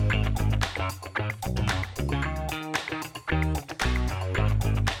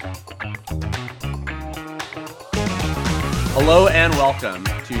Hello and welcome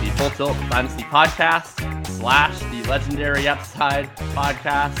to the Full Tilt Dynasty podcast / the Legendary Upside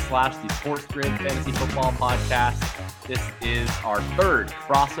podcast / the Sports Grid Fantasy Football podcast. This is our third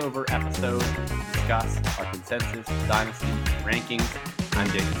crossover episode to discuss our consensus Dynasty rankings. I'm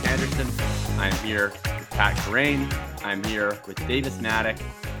Jakob Sanderson. I'm here with Pat Corain. I'm here with Davis Mattek.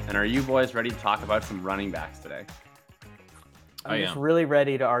 And are you boys ready to talk about some running backs today? I'm just really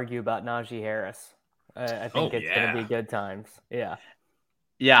ready to argue about Najee Harris. I think it's going to be good times. Yeah.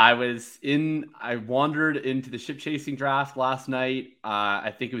 I wandered into the ship chasing draft last night.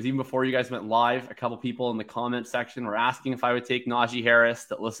 I think it was even before you guys went live. A couple people in the comment section were asking if I would take Najee Harris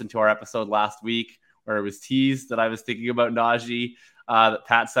that listened to our episode last week where it was teased that I was thinking about Najee. That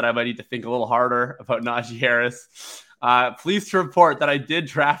Pat said I might need to think a little harder about Najee Harris. Pleased to report that I did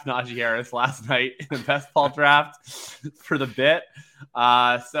draft Najee Harris last night in the best ball draft for the bit.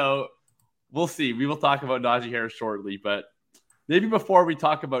 So we'll see. We will talk about Najee Harris shortly, but maybe before we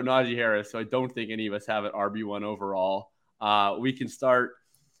talk about Najee Harris, so I don't think any of us have it RB1 overall, we can start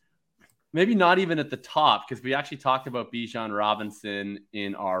maybe not even at the top because we actually talked about Bijan Robinson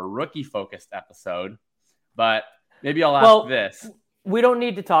in our rookie-focused episode, but maybe I'll ask this. We don't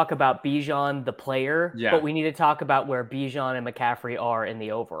need to talk about Bijan, the player, but we need to talk about where Bijan and McCaffrey are in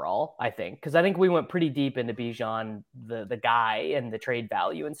the overall, I think. Because I think we went pretty deep into Bijan, the guy, and the trade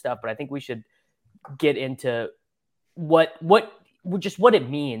value and stuff. But I think we should get into what it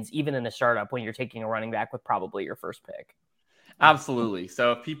means, even in a startup, when you're taking a running back with probably your first pick. Absolutely.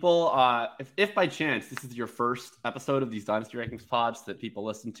 So if people, if by chance this is your first episode of these Dynasty Rankings pods that people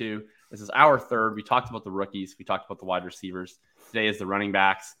listen to, this is our third. We talked about the rookies. We talked about the wide receivers. Today is the running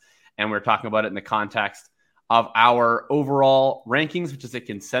backs. And we're talking about it in the context of our overall rankings, which is a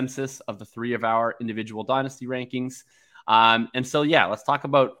consensus of the three of our individual Dynasty rankings. And so, let's talk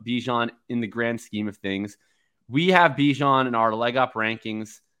about Bijan in the grand scheme of things. We have Bijan in our leg up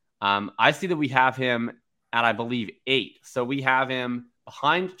rankings. I see that we have him at, I believe, 8. So we have him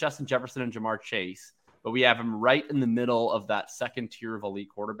behind Justin Jefferson and Jamar Chase, but we have him right in the middle of that second tier of elite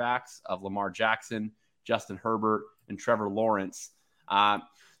quarterbacks of Lamar Jackson, Justin Herbert, and Trevor Lawrence.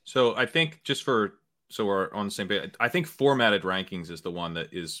 So I think so we're on the same page. I think formatted rankings is the one that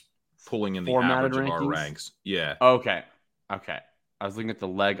is pulling in the average of our ranks. Yeah. Okay. I was looking at the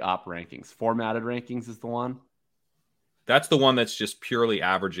leg up rankings. Formatted rankings is the one. That's the one that's just purely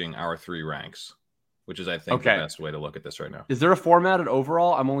averaging our 3 ranks, which is, I think, the best way to look at this right now. Is there a formatted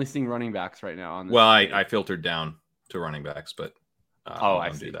overall? I'm only seeing running backs right now. On this I filtered down to running backs, but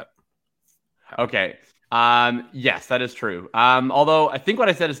I see do that. Okay. Yes, that is true. Although I think what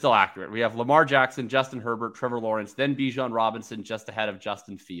I said is still accurate. We have Lamar Jackson, Justin Herbert, Trevor Lawrence, then Bijan Robinson just ahead of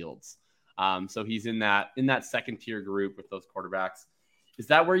Justin Fields. So he's in that second tier group with those quarterbacks. Is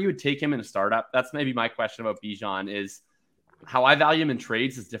that where you would take him in a startup? That's maybe my question about Bijan is how I value him in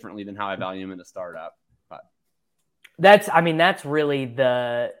trades is differently than how I value him in a startup. But that's really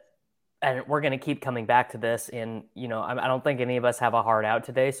and we're going to keep coming back to this I don't think any of us have a hard out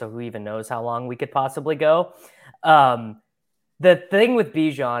today. So who even knows how long we could possibly go. The thing with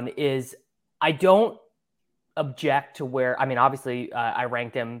Bijan is I don't object to obviously I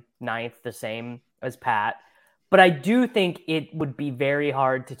ranked him 9th, the same as Pat, but I do think it would be very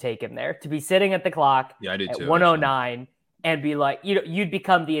hard to take him there, to be sitting at the clock at 109 actually. And be like, you'd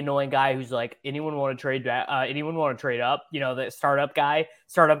become the annoying guy who's like, anyone want to trade back? Anyone want to trade up? The startup guy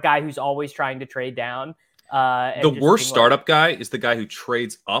who's always trying to trade down. The worst startup guy is the guy who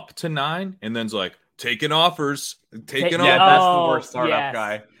trades up to 9 and then's like taking offers, taking offers. Yeah, that's the worst startup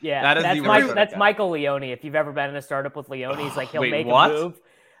guy. Yeah, that's Michael Leone. If you've ever been in a startup with Leone, he's like he'll make a move.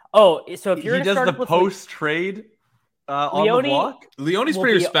 So if you're he in a does the post trade. On the block? Leone's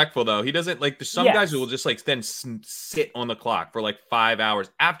pretty respectful, though. He doesn't there's some guys who will just then sit on the clock for 5 hours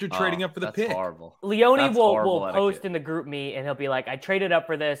after trading up for the pick. Horrible. Leone will post in the group meet and he'll be like, I traded up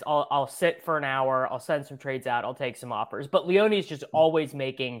for this. I'll sit for an hour. I'll send some trades out. I'll take some offers. But Leone's just always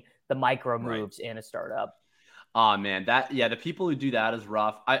making the micro moves in a startup. Oh, man. The people who do that is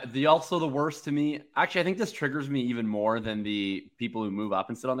rough. The worst to me, actually, I think this triggers me even more than the people who move up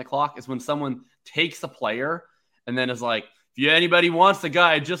and sit on the clock, is when someone takes a player and then is like, if anybody wants the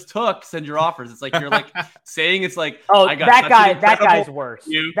guy I just took, send your offers. It's like you're saying it's like, I got that guy's worse.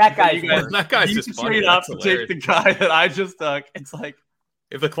 That guy's just straight up to take the guy that I just took. It's like,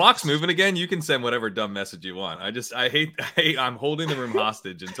 if the clock's moving again, you can send whatever dumb message you want. I hate I'm holding the room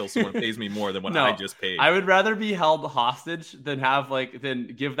hostage until someone pays me more than what I just paid. I would rather be held hostage than than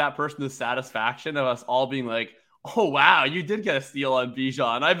give that person the satisfaction of us all being like, oh, wow, you did get a steal on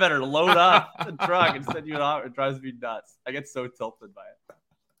Bijan. I better load up the truck and send you an offer. It drives me nuts. I get so tilted by it.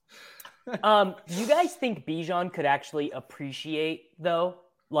 Do you guys think Bijan could actually appreciate though?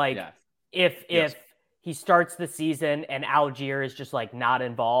 Like if he starts the season and Algier is just like not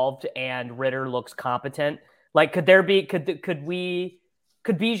involved and Ritter looks competent, like could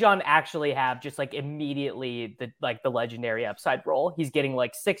Bijan actually have just like immediately the legendary upside role? He's getting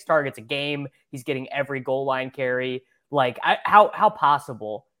like 6 targets a game. He's getting every goal line carry. Like how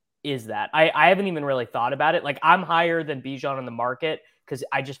possible is that? I haven't even really thought about it. Like I'm higher than Bijan in the market because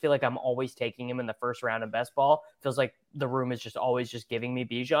I just feel like I'm always taking him in the first round of best ball. Feels like the room is just always just giving me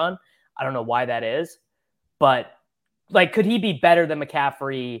Bijan. I don't know why that is, but like, could he be better than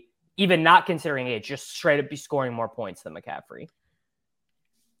McCaffrey, even not considering age, just straight up be scoring more points than McCaffrey?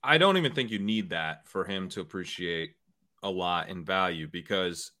 I don't even think you need that for him to appreciate a lot in value,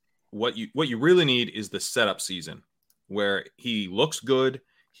 because what you really need is the setup season where he looks good.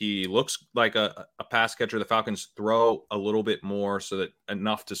 He looks like a pass catcher. The Falcons throw a little bit more so that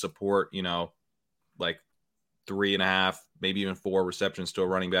enough to support, like 3.5, maybe even 4 receptions to a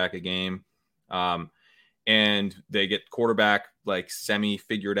running back a game. And they get quarterback like semi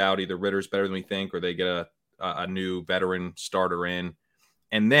figured out. Either Ritter's better than we think, or they get a new veteran starter in.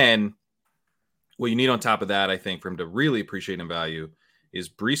 And then what you need on top of that, I think, for him to really appreciate in value is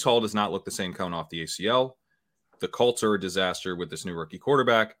Breece Hall does not look the same coming off the ACL. The Colts are a disaster with this new rookie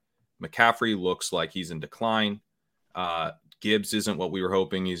quarterback. McCaffrey looks like he's in decline. Gibbs isn't what we were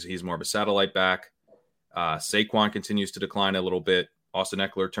hoping. He's more of a satellite back. Saquon continues to decline a little bit. Austin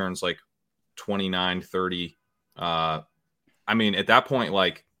Eckler turns like 29, 30. I mean, at that point,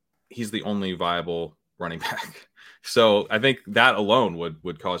 like, he's the only viable running back. So I think that alone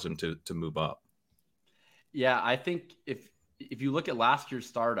would cause him to move up. Yeah, I think if you look at last year's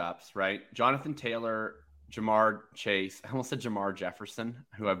startups, right? Jonathan Taylor, Jamar Chase, I almost said Jamar Jefferson,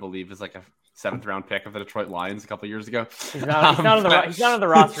 who I believe is like a 7th round pick of the Detroit Lions a couple years ago. He's not on the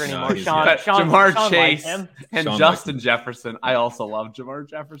roster anymore. Jamar Chase and Sean Justin Jefferson. I also love Jamar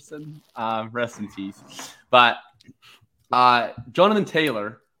Jefferson. Rest in peace. But Jonathan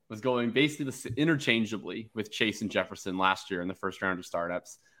Taylor was going basically interchangeably with Chase and Jefferson last year in the first round of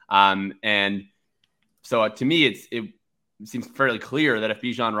startups. And so to me, it seems fairly clear that if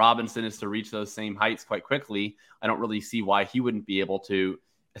Bijan Robinson is to reach those same heights quite quickly, I don't really see why he wouldn't be able to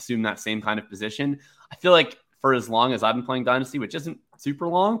assume that same kind of position. I feel like for as long as I've been playing Dynasty, which isn't super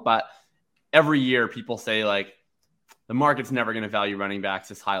long, but every year people say like the market's never going to value running backs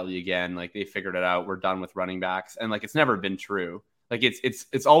this highly again. Like they figured it out. We're done with running backs. And like, it's never been true. Like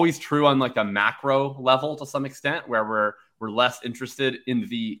it's always true on like a macro level to some extent where we're less interested in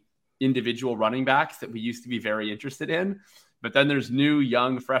the individual running backs that we used to be very interested in. But then there's new,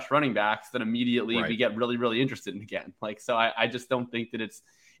 young, fresh running backs that immediately we get really, really interested in again. Like, so I just don't think that it's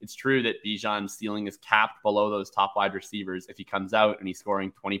true that Bijan's ceiling is capped below those top wide receivers if he comes out and he's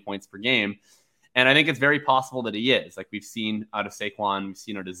scoring 20 points per game. And I think it's very possible that he is. Like we've seen out of Saquon, we've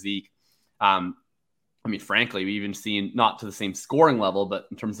seen out of Zeke. I mean, frankly, we've even seen, not to the same scoring level, but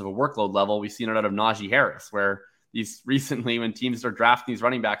in terms of a workload level, we've seen it out of Najee Harris, where these recently, when teams are drafting these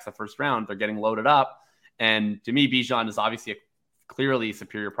running backs the first round, they're getting loaded up. And to me, Bijan is obviously a clearly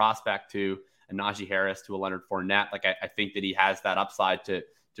superior prospect to a Najee Harris, to a Leonard Fournette. Like I think that he has that upside to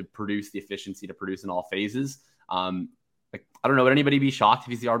produce the efficiency to produce in all phases. Like I don't know, would anybody be shocked if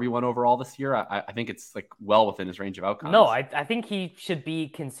he's the RB1 overall this year? I think it's like well within his range of outcomes. No, I think he should be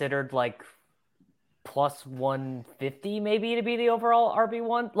considered like plus 150 maybe to be the overall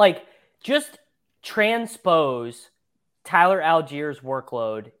RB1. Like just transpose Tyler Allgeier's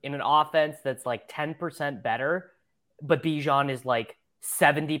workload in an offense that's like 10% better, but Bijan is like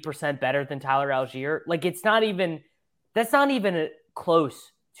 70% better than Tyler Algier. Like that's not even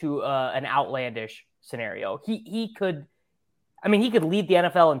close to an outlandish scenario. He could lead the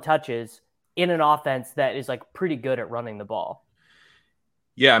NFL in touches in an offense that is like pretty good at running the ball.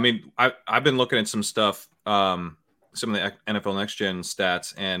 Yeah, I mean, I've been looking at some stuff, some of the NFL Next Gen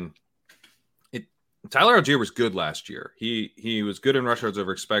stats, and Tyler Algier was good last year. He was good in rush yards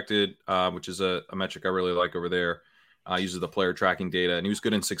over expected, which is a metric I really like over there. Uses the player tracking data, and he was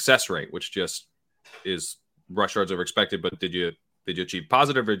good in success rate, which just is rush yards over expected. But did you achieve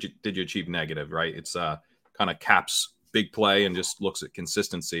positive or did you achieve negative? Right? It's kind of caps big play and just looks at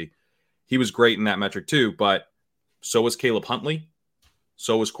consistency. He was great in that metric too, but so was Caleb Huntley.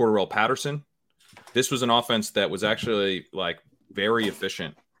 So was Cordarrelle Patterson. This was an offense that was actually like very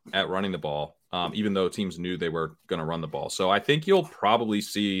efficient at running the ball, even though teams knew they were going to run the ball. So I think you'll probably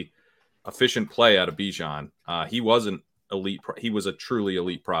see efficient play out of Bijan. He was an elite. He was a truly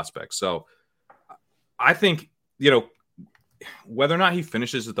elite prospect. So I think, whether or not he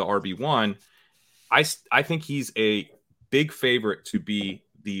finishes at the RB1, I think he's a big favorite to be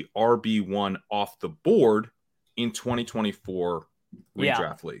the RB1 off the board in 2024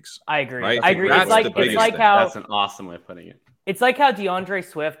 redraft leagues. I agree. Right? I agree. That's It's like how that's an awesome way of putting it. It's like how DeAndre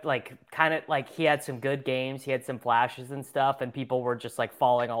Swift, like, kind of like he had some good games, he had some flashes and stuff, and people were just like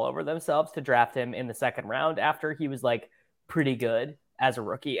falling all over themselves to draft him in the second round after he was like pretty good as a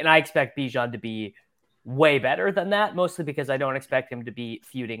rookie. And I expect Bijan to be way better than that, mostly because I don't expect him to be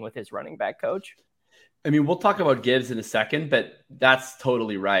feuding with his running back coach. I mean, we'll talk about Gibbs in a second, but that's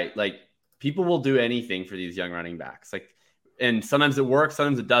totally right. Like, people will do anything for these young running backs. Like, and sometimes it works,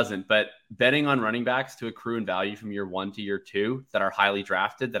 sometimes it doesn't. But betting on running backs to accrue in value from year 1 to year 2 that are highly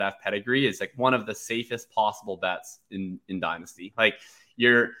drafted, that have pedigree, is like one of the safest possible bets in Dynasty. Like,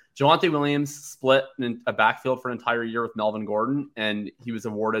 your Javonte Williams split in a backfield for an entire year with Melvin Gordon, and he was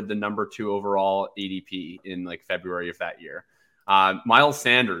awarded the number 2 overall ADP in like February of that year. Miles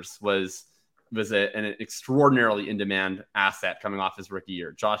Sanders was an extraordinarily in-demand asset coming off his rookie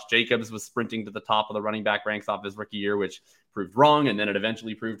year. Josh Jacobs was sprinting to the top of the running back ranks off his rookie year, which proved wrong, and then it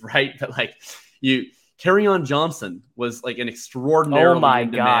eventually proved right. But like, Kerryon Johnson was like an extraordinarily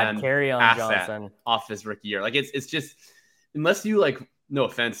in-demand asset off his rookie year. Like, it's just, unless you, like, no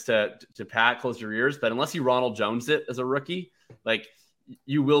offense to Pat, close your ears, but unless you Ronald Jones it as a rookie, like,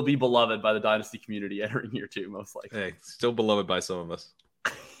 you will be beloved by the Dynasty community entering year 2, most likely. Hey, still beloved by some of us.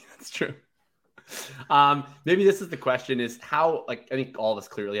 That's true. Maybe this is the question: is how, like, I think all of us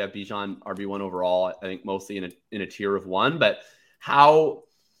clearly have Bijan RB1 overall. I think mostly in a tier of 1, but how,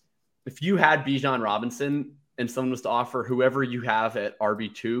 if you had Bijan Robinson and someone was to offer whoever you have at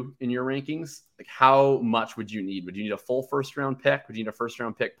RB2 in your rankings, like, how much would you need? Would you need a full first round pick? Would you need a first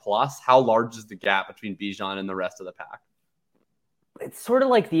round pick plus? How large is the gap between Bijan and the rest of the pack? It's sort of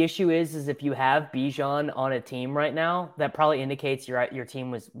like, the issue is if you have Bijan on a team right now, that probably indicates your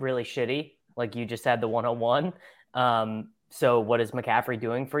team was really shitty. Like, you just had the 101. So what is McCaffrey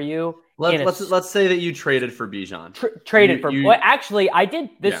doing for you? Let's say that you traded for Bijan. Well, actually, I did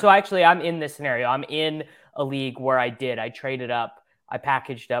this. Yeah. So actually, I'm in this scenario. I'm in a league where I traded up. I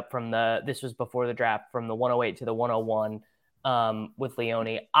packaged up this was before the draft, from the 108 to the 101 with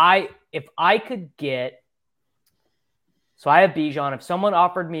Leone. If I could get, so I have Bijan. If someone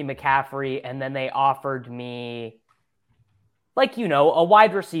offered me McCaffrey and then they offered me, like, a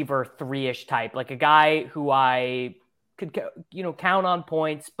wide receiver 3-ish type, like a guy who I could, count on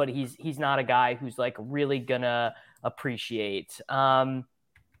points, but he's not a guy who's like really gonna appreciate.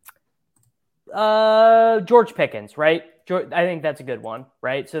 George Pickens, right? I think that's a good one,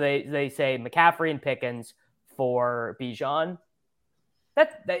 right? So they say McCaffrey and Pickens for Bijan.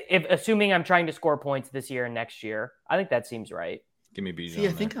 If assuming I'm trying to score points this year and next year, I think that seems right. Give me Bijan. See,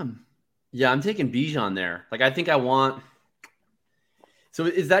 I think I'm taking Bijan there. Like, I think I want. So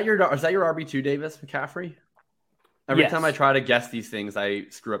is that your RB2, Davis McCaffrey? Every time I try to guess these things, I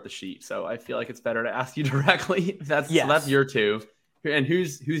screw up the sheet. So I feel like it's better to ask you directly. So that's your 2. And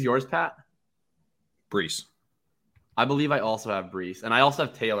who's yours, Pat? Brees. I believe I also have Brees, and I also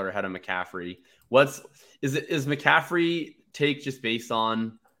have Taylor ahead of McCaffrey. Is McCaffrey take just based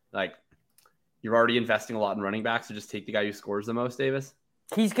on, like, you're already investing a lot in running backs, so just take the guy who scores the most, Davis?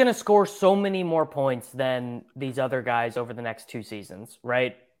 He's going to score so many more points than these other guys over the next 2 seasons,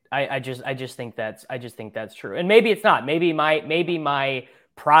 right? I just think that's true. And maybe it's not. Maybe my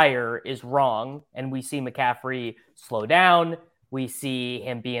prior is wrong, and we see McCaffrey slow down. We see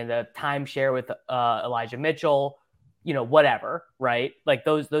him be in the timeshare with Elijah Mitchell, whatever, right? Like,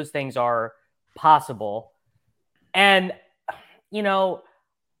 those things are possible. And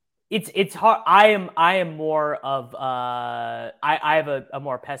it's hard. I am more of I have a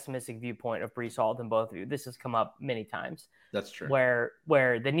more pessimistic viewpoint of Brees Hall than both of you. This has come up many times. That's true. Where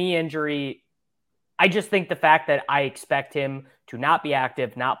the knee injury, I just think the fact that I expect him to not be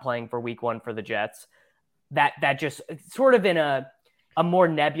active, not playing for week 1 for the Jets, that just sort of in a more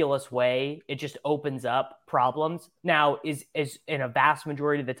nebulous way, it just opens up problems. Now, is in a vast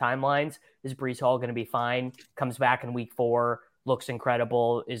majority of the timelines, is Brees Hall going to be fine? Comes back in week 4, looks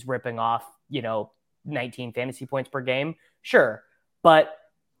incredible, is ripping off, 19 fantasy points per game. Sure. But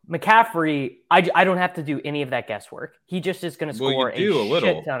McCaffrey, I don't have to do any of that guesswork. He just is going to score a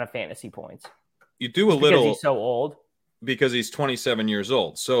shit ton of fantasy points. You do a little because he's so old. Because he's 27 years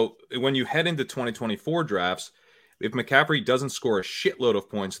old. So when you head into 2024 drafts, if McCaffrey doesn't score a shitload of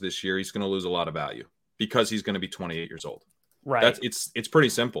points this year, he's going to lose a lot of value because he's going to be 28 years old. Right. It's pretty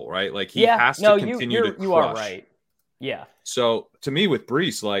simple, right? Like, he has to continue to crush. You are right. Yeah. So to me with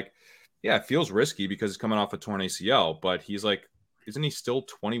Brees, like, yeah, it feels risky because he's coming off a torn ACL, but he's like, isn't he still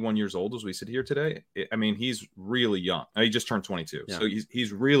 21 years old as we sit here today? I mean, he's really young. He just turned 22. Yeah. So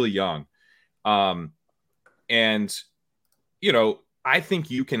he's really young. And, I think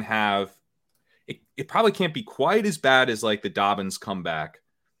you can have it probably can't be quite as bad as like the Dobbins comeback,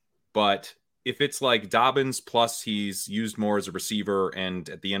 but if it's like Dobbins plus he's used more as a receiver and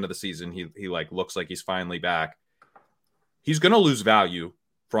at the end of the season he like looks like he's finally back, he's going to lose value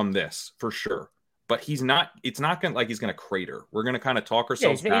from this for sure. But it's not going to like he's going to crater. We're going to kind of talk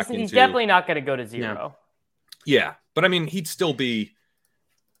ourselves back into. He's definitely not going to go to zero. Yeah. But I mean, he'd still be,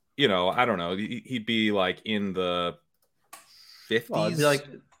 I don't know. He'd be like in the 50s. Well,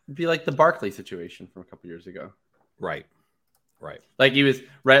 it'd be like the Barkley situation from a couple years ago. Right. Like he was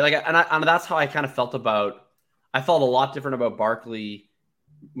right. Like, and that's how I kind of felt I felt a lot different about Barkley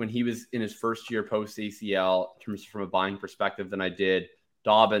when he was in his first year post ACL in terms from a buying perspective than I did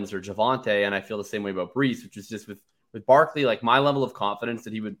Dobbins or Javonte. And I feel the same way about Breece, which is just with Barkley, like my level of confidence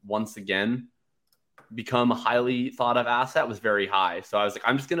that he would once again become a highly thought of asset was very high. So I was like,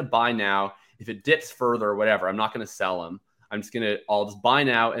 I'm just going to buy now. If it dips further or whatever, I'm not going to sell him. I'll just buy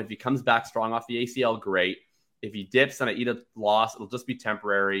now. And if he comes back strong off the ACL, great. If he dips and I eat a loss, it'll just be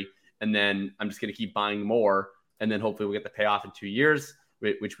temporary. And then I'm just going to keep buying more. And then hopefully we'll get the payoff in 2 years,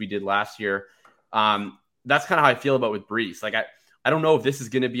 which we did last year. That's kind of how I feel about with Breece. Like, I don't know if this is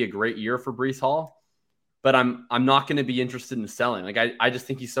going to be a great year for Breece Hall, but I'm not going to be interested in selling. Like, I just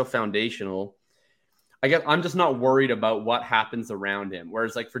think he's so foundational. I'm just not worried about what happens around him.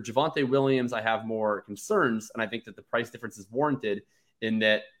 Whereas like for Javonte Williams, I have more concerns. And I think that the price difference is warranted in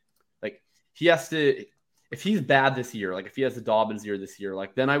that like he has to, if he's bad this year, like if he has a Dobbins year this year,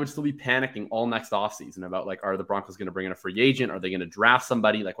 like then I would still be panicking all next offseason about like, are the Broncos going to bring in a free agent? Are they going to draft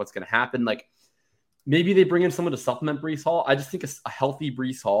somebody? Like what's going to happen? Like maybe they bring in someone to supplement Breece Hall. I just think a healthy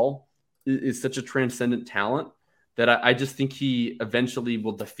Breece Hall is such a transcendent talent that I just think he eventually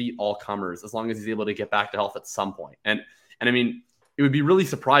will defeat all comers as long as he's able to get back to health at some point. And I mean, it would be really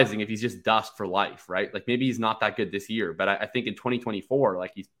surprising if he's just dust for life, right? Like maybe he's not that good this year, but I think in 2024,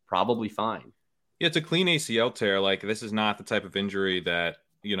 like he's probably fine. Yeah, it's a clean ACL tear. Like this is not the type of injury that,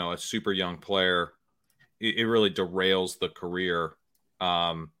 a super young player, it really derails the career.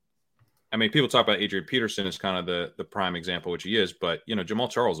 I mean, people talk about Adrian Peterson as kind of the prime example, which he is, but, Jamal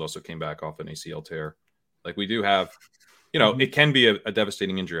Charles also came back off an ACL tear. Like we do have, it can be a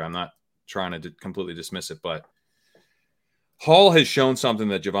devastating injury. I'm not trying to completely dismiss it, but Hall has shown something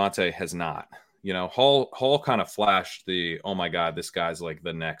that Javonte has not. Hall kind of flashed oh my God, this guy's like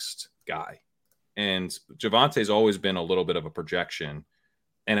the next guy. And Javonte's always been a little bit of a projection,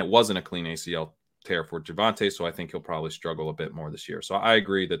 and it wasn't a clean ACL tear for Javonte, so I think he'll probably struggle a bit more this year. So I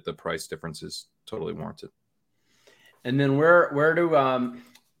agree that the price difference is totally warranted. And then where do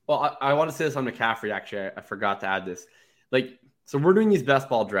well, I want to say this on McCaffrey, actually. I forgot to add this. Like, so we're doing these best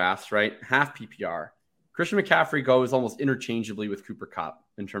ball drafts, right? Half PPR. Christian McCaffrey goes almost interchangeably with Cooper Kupp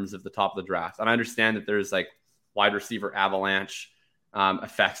in terms of the top of the draft. And I understand that there's like wide receiver avalanche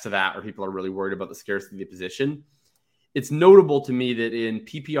effects to that, or people are really worried about the scarcity of the position. It's notable to me that in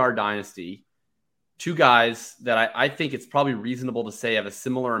PPR Dynasty, two guys that I think it's probably reasonable to say have a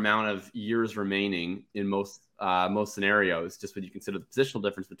similar amount of years remaining in most scenarios, just when you consider the positional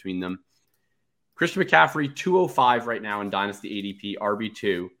difference between them. Christian McCaffrey, 205 right now in Dynasty ADP,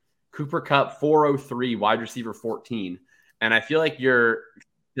 RB2. Cooper Kupp, 403, wide receiver 14. And I feel like your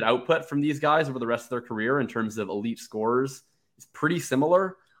output from these guys over the rest of their career in terms of elite scorers is pretty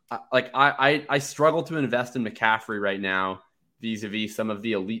similar. I struggle to invest in McCaffrey right now vis-a-vis some of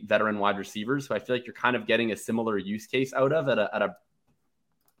the elite veteran wide receivers. So I feel like you're kind of getting a similar use case out of at a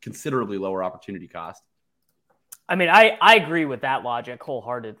considerably lower opportunity cost. I mean, I agree with that logic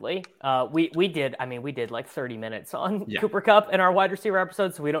wholeheartedly. We did like 30 minutes on Cooper Kupp in our wide receiver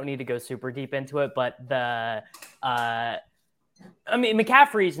episode, so we don't need to go super deep into it. But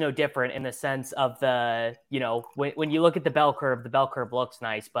McCaffrey is no different in the sense of when you look at the bell curve looks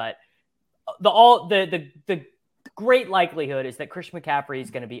nice, but the great likelihood is that Christian McCaffrey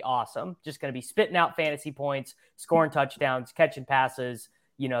is going to be awesome, just going to be spitting out fantasy points, scoring touchdowns, catching passes,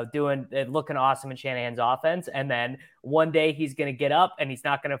 looking awesome in Shanahan's offense. And then one day he's going to get up and he's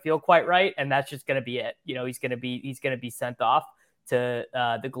not going to feel quite right. And that's just going to be it. He's going to be sent off to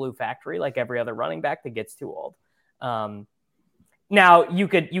the glue factory like every other running back that gets too old. Now you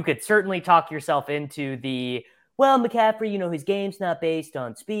could certainly talk yourself into McCaffrey, his game's not based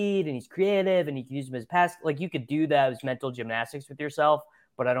on speed and he's creative and you can use him as a pass. Like you could do that as mental gymnastics with yourself,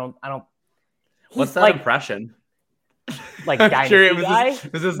 but I don't. What's that impression? Like Dynasty guy?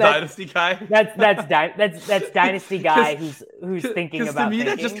 Is this Dynasty guy? That's Dynasty guy who's thinking about. To me,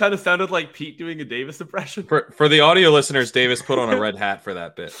 that just kind of sounded like Pete doing a Davis impression. For the audio listeners, Davis put on a red hat for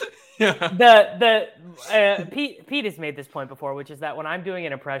that bit. Yeah. Pete has made this point before, which is that when I'm doing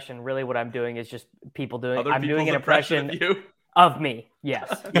an impression, really what I'm doing is just people doing. I'm doing an impression. Of me, yes,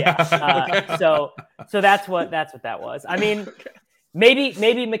 yeah. So that's what that was. I mean, maybe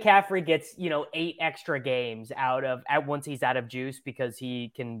McCaffrey gets 8 extra games once he's out of juice because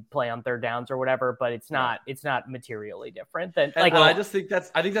he can play on third downs or whatever. But it's not materially different than like. And I think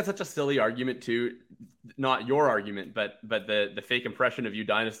that's such a silly argument too. Not your argument, but the fake impression of you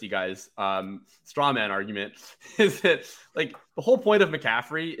Dynasty guys, straw man argument is that like the whole point of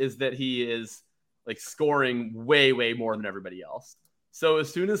McCaffrey is that he is like scoring way more than everybody else. So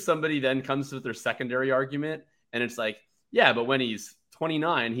as soon as somebody then comes with their secondary argument and it's like, yeah, but when he's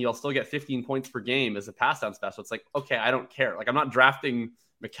 29, he'll still get 15 points per game as a pass down special. It's like, okay, I don't care. Like I'm not drafting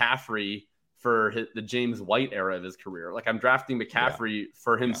McCaffrey for the James White era of his career. Like I'm drafting McCaffrey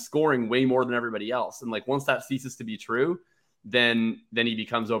for him scoring way more than everybody else. And like once that ceases to be true, then he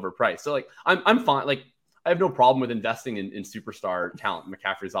becomes overpriced. So like I'm fine. Like I have no problem with investing in superstar talent.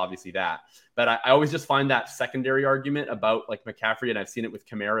 McCaffrey's obviously that. But I always just find that secondary argument about like McCaffrey, and I've seen it with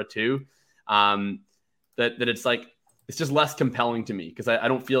Kamara too, that it's like, it's just less compelling to me because I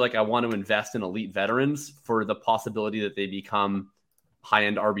don't feel like I want to invest in elite veterans for the possibility that they become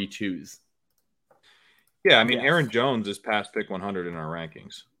high-end RB2s. Yeah, I mean, yes. Aaron Jones is past pick 100 in our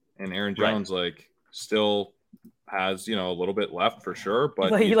rankings. And Aaron Jones, still has, a little bit left for sure.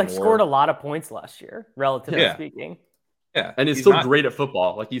 But he scored a lot of points last year, relatively speaking. Yeah. And he's still great at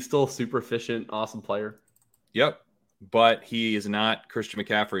football. Like, he's still a super efficient, awesome player. Yep. But he is not Christian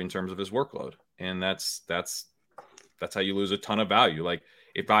McCaffrey in terms of his workload. And that's how you lose a ton of value. Like,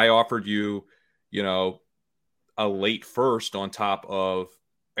 if I offered you, a late first on top of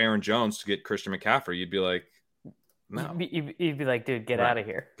Aaron Jones to get Christian McCaffrey, you'd be like, no. You'd be like, dude, get out of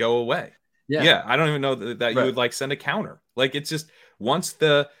here. Go away. Yeah. I don't even know that you would like send a counter. Like, it's just once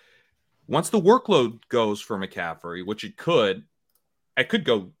the workload goes for McCaffrey, which it could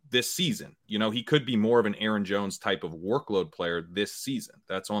go this season. He could be more of an Aaron Jones type of workload player this season.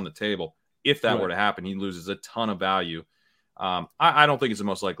 That's on the table. If that were to happen, he loses a ton of value. I don't think it's the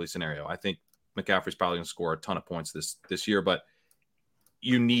most likely scenario. I think McCaffrey's probably going to score a ton of points this year, but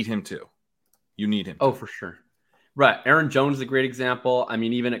you need him to. Oh, for sure. Right. Aaron Jones is a great example. I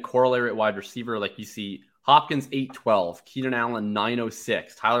mean, even at corollary at wide receiver, like you see Hopkins 8-12, Keenan Allen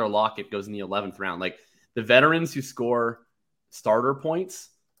 9-06, Tyler Lockett goes in the 11th round. Like the veterans who score starter points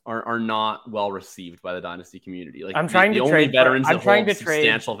are not well received by the Dynasty community. Like the only veterans that hold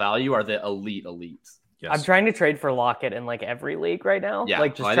substantial value are the elites. Yes. I'm trying to trade for Lockett in like every league right now. Yeah,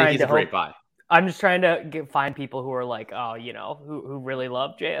 like just I trying think he's to a great buy. I'm just trying to find people who are like, who really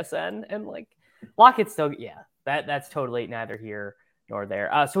love JSN, and like Lockett's still, that's totally neither here nor there.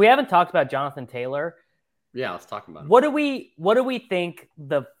 So we haven't talked about Jonathan Taylor. Yeah, let's talk about it. What do we think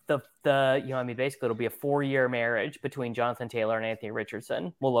the basically it'll be a 4-year marriage between Jonathan Taylor and Anthony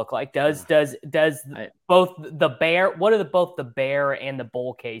Richardson will look like? Does both the bear and the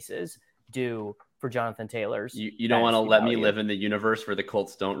bull cases do for Jonathan Taylor's? You don't want to let me live in the universe where the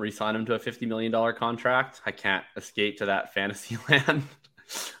Colts don't re-sign him to a $50 million contract. I can't escape to that fantasy land.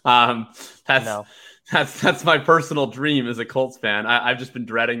 That's my personal dream as a Colts fan. I've just been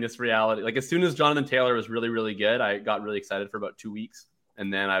dreading this reality. Like as soon as Jonathan Taylor was really, really good, I got really excited for about 2 weeks.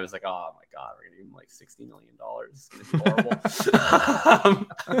 And then I was like, oh my God, we're going to give him like $60 million. It's going to be horrible.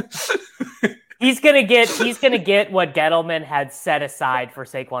 He's gonna get what Gettleman had set aside for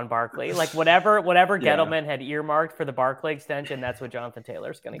Saquon Barkley. Like whatever Gettleman had earmarked for the Barkley extension, that's what Jonathan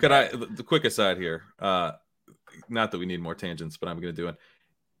Taylor's gonna get. The quick aside here, not that we need more tangents, but I'm gonna do it.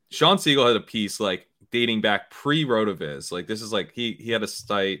 Sean Siegel had a piece like dating back pre-Rotoviz. Like this is like he had a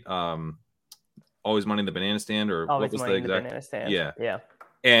site, Always Money in the Banana Stand, or Always what was Money the in exact? The Banana Stand. Yeah.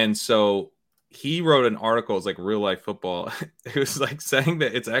 And so he wrote an article, it's like real life football. It was like saying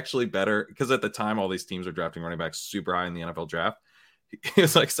that it's actually better because at the time all these teams are drafting running backs super high in the NFL draft. He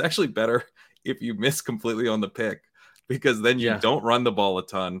was like, it's actually better if you miss completely on the pick because then you don't run the ball a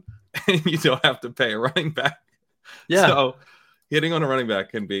ton and you don't have to pay a running back. Yeah. So hitting on a running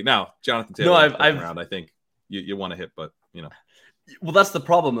back can be now Jonathan Taylor. No, I've around. I think you want to hit, but Well, that's the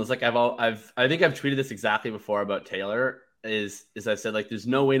problem. Is like I think I've tweeted this exactly before about Taylor. Is I said like there's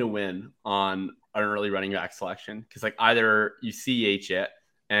no way to win on an early running back selection because like either you CH it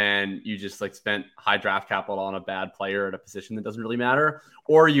and you just like spent high draft capital on a bad player at a position that doesn't really matter,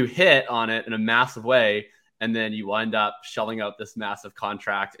 or you hit on it in a massive way and then you wind up shelling out this massive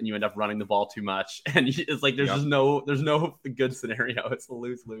contract and you end up running the ball too much and it's like there's no good scenario. It's a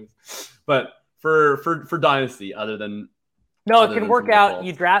lose-lose. But for Dynasty, other than it can work out.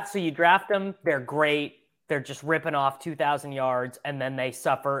 You draft them, they're great. They're just ripping off 2,000 yards, and then they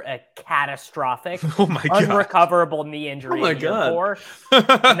suffer a catastrophic, unrecoverable knee injury. Oh my God.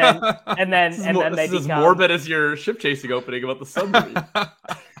 And then they become as morbid as your ship chasing opening about the submarine.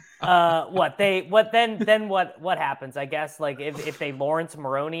 What happens? I guess like if they Lawrence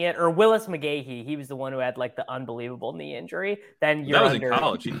Maroney it or Willis McGahee, he was the one who had like the unbelievable knee injury. Then you're that was in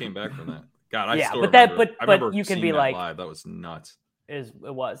college. He came back from that. God, I still but remember. I remember you can be like live. That was nuts. It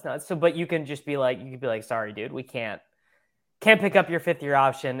was nuts. So, but you can just be like, sorry, dude, we can't pick up your 5th-year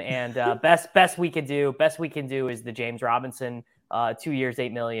option. And best we can do is the James Robinson 2 years,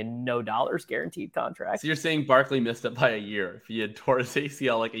 $8 million, no dollars guaranteed contract. So you're saying Barkley missed it by a year. If he had tore his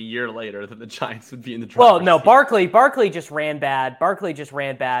ACL like a year later, then the Giants would be in the driver's Well, no, seat. Barkley just ran bad. Barkley just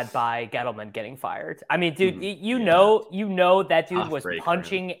ran bad by Gettleman getting fired. I mean, dude, you know that dude was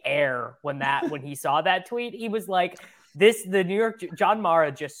punching air when he saw that tweet. He was like, the New York John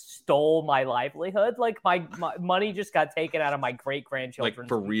Mara just stole my livelihood. Like my money just got taken out of my great grandchildren's like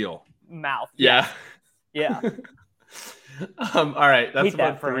for real mouth. Yeah. Yeah. All right. That's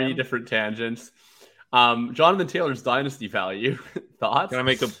about 3 different tangents. Jonathan Taylor's dynasty value. Thoughts? Can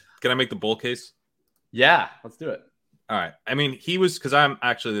I make the bull case? Yeah, let's do it. All right. I mean, he was, because I'm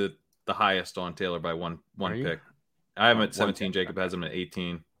actually the highest on Taylor by one pick. I have him at 17. Jacob has him at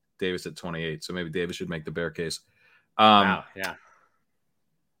 18. Davis at 28. So maybe Davis should make the bear case. Wow. Yeah.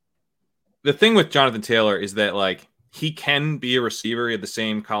 The thing with Jonathan Taylor is that like he can be a receiver. He had the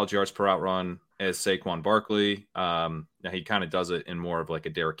same college yards per out run as Saquon Barkley. Now he kind of does it in more of like a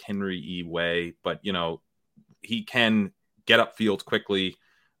Derrick Henry-y way, but he can get upfield quickly.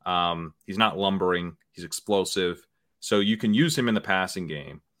 He's not lumbering. He's explosive. So you can use him in the passing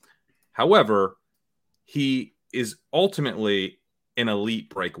game. However, he is ultimately an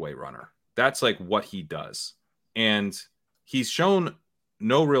elite breakaway runner. That's like what he does. And he's shown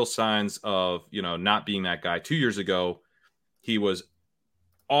no real signs of, not being that guy. 2 years ago, he was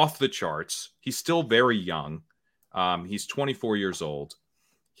off the charts. He's still very young. He's 24 years old.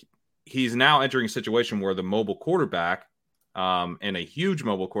 He's now entering a situation where the mobile quarterback, and a huge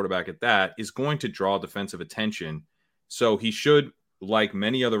mobile quarterback at that, is going to draw defensive attention. So he should, like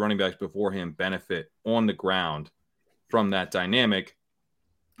many other running backs before him, benefit on the ground from that dynamic.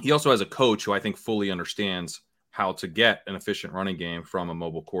 He also has a coach who I think fully understands how to get an efficient running game from a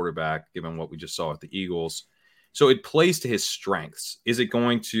mobile quarterback, given what we just saw at the Eagles. So it plays to his strengths. Is it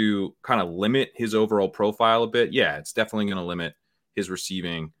going to kind of limit his overall profile a bit? Yeah, it's definitely going to limit his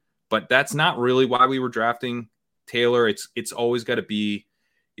receiving, but that's not really why we were drafting Taylor. It's always got to be,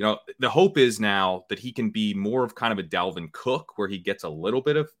 the hope is now that he can be more of kind of a Dalvin Cook, where he gets a little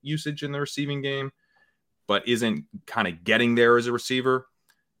bit of usage in the receiving game, but isn't kind of getting there as a receiver.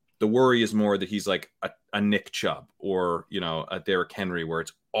 The worry is more that he's like a Nick Chubb or, a Derrick Henry, where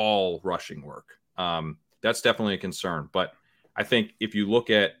it's all rushing work. That's definitely a concern. But I think if you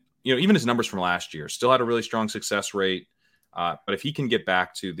look at, even his numbers from last year, still had a really strong success rate. But if he can get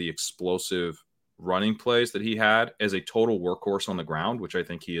back to the explosive running plays that he had as a total workhorse on the ground, which I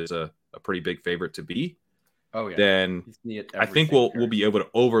think he is a pretty big favorite to be, then I think we'll be able to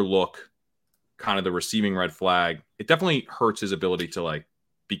overlook kind of the receiving red flag. It definitely hurts his ability to like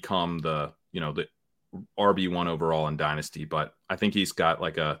become the RB1 overall in Dynasty, but I think he's got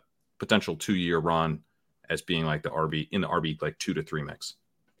like a potential 2-year run as being like the RB like 2 to 3 mix.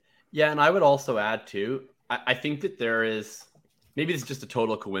 Yeah, and I would also add too, I think that there is, maybe this is just a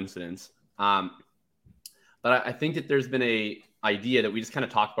total coincidence, but I think that there's been a idea that we just kind of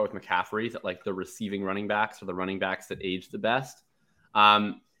talked about with McCaffrey, that like the receiving running backs are the running backs that age the best.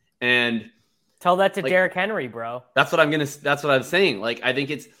 And tell that to Derrick Henry, bro. That's what I'm saying. Like, I think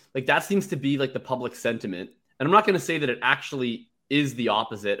it's like, that seems to be like the public sentiment. And I'm not going to say that it actually is the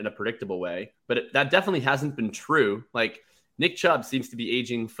opposite in a predictable way, but that definitely hasn't been true. Like, Nick Chubb seems to be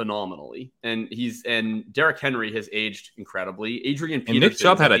aging phenomenally, and Derrick Henry has aged incredibly. Adrian Peterson, and Nick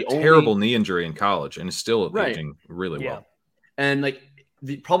Chubb had a terrible knee injury in college and is still aging really well. And like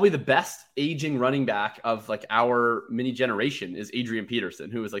probably the best aging running back of like our mini generation is Adrian Peterson,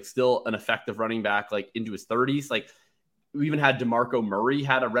 who is like still an effective running back, like into his 30s. Like, we even had DeMarco Murray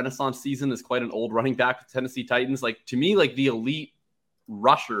had a renaissance season as quite an old running back with Tennessee Titans. Like, to me, like the elite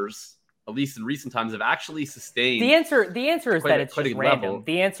rushers, at least in recent times, have actually sustained. The answer is that it's just random. Level.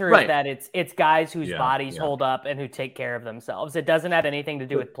 The answer is that it's guys whose bodies hold up and who take care of themselves. It doesn't have anything to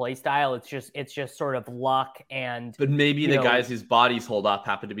do with play style. It's just sort of luck and. But maybe the guys whose bodies hold up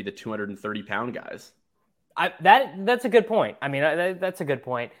happen to be the 230-pound guys. That's a good point. I mean, that's a good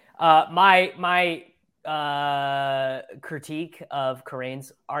point. My critique of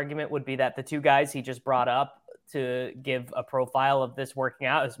Karane's argument would be that the two guys he just brought up to give a profile of this working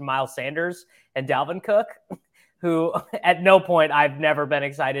out is Miles Sanders and Dalvin Cook, who at no point I've never been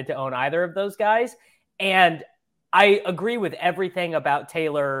excited to own either of those guys. And I agree with everything about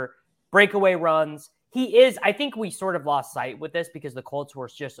Taylor. Breakaway runs. I think we sort of lost sight with this because the Colts were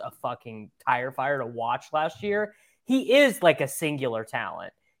just a fucking tire fire to watch last year. He is like a singular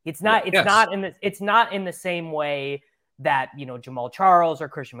talent. It's not in the same way that, Jamal Charles or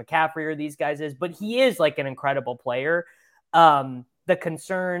Christian McCaffrey or these guys is, but he is like an incredible player. The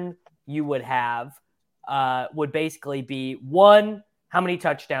concern you would have would basically be, one, how many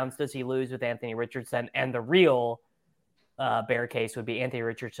touchdowns does he lose with Anthony Richardson? And the real bear case would be Anthony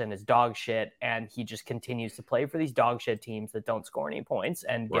Richardson is dog shit, and he just continues to play for these dog shit teams that don't score any points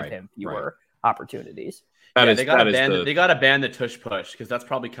and give him fewer opportunities. They got to ban the tush push because that's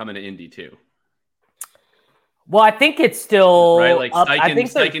probably coming to Indy too. Well, I think it's still right. Like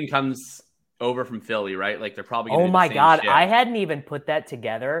Steichen comes over from Philly, right? Like they're probably. Oh my God, I hadn't even put that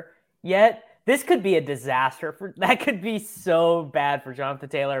together yet. This could be a disaster. That could be so bad for Jonathan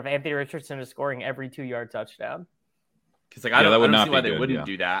Taylor if Anthony Richardson is scoring every 2-yard touchdown. Because I don't see why they wouldn't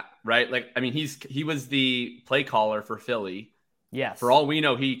do that, right? Like, I mean, he was the play caller for Philly. Yes. For all we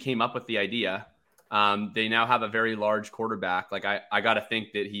know, he came up with the idea. They now have a very large quarterback. Like, I got to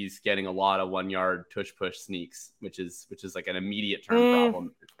think that he's getting a lot of 1-yard tush push sneaks, which is like an immediate term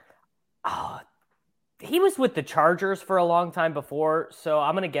problem. He was with the Chargers for a long time before, so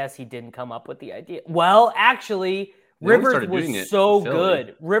I'm gonna guess he didn't come up with the idea. Well, actually, Rivers was so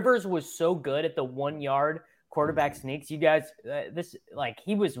good. Rivers was so good at the 1-yard quarterback sneaks. You guys,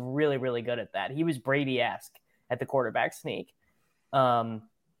 he was really, really good at that. He was Brady-esque at the quarterback sneak. Damn.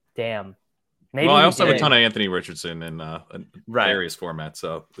 Maybe I also have a ton of Anthony Richardson in various formats.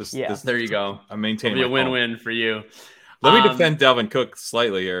 So this there you go. I'm maintaining. It'll be a win-win for you. Let me defend Dalvin Cook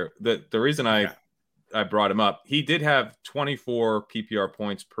slightly here. The reason I brought him up, he did have 24 PPR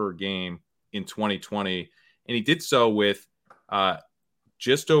points per game in 2020, and he did so with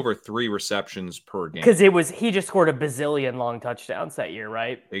just over 3 receptions per game. Because he just scored a bazillion long touchdowns that year,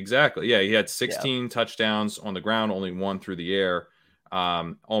 right? Exactly. Yeah, he had 16 touchdowns on the ground, only 1 through the air.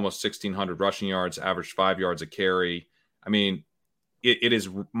 Almost 1,600 rushing yards, averaged 5 yards a carry. I mean, it is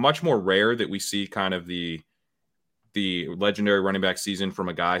much more rare that we see kind of the legendary running back season from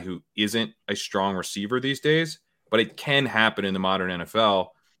a guy who isn't a strong receiver these days, but it can happen in the modern NFL.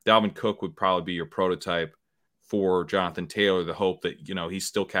 Dalvin Cook would probably be your prototype for Jonathan Taylor, the hope that, he's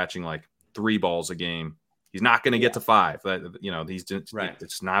still catching like 3 balls a game. He's not going to get to 5.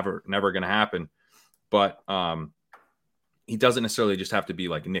 It's never going to happen. But he doesn't necessarily just have to be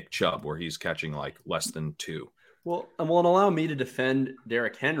like Nick Chubb, where he's catching like less than 2. Well, and allow me to defend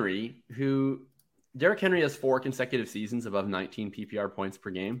Derrick Henry, who Derrick Henry has 4 consecutive seasons above 19 PPR points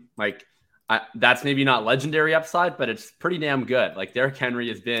per game. Like, that's maybe not legendary upside, but it's pretty damn good. Like, Derrick Henry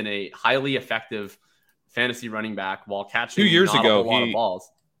has been a highly effective fantasy running back while catching 2 years ago a lot of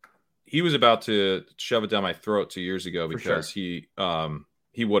balls. He was about to shove it down my throat 2 years ago because he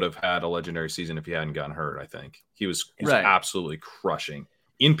would have had a legendary season if he hadn't gotten hurt. I think he was absolutely crushing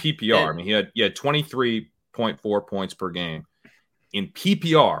in PPR. I mean, he had 23.4 points per game in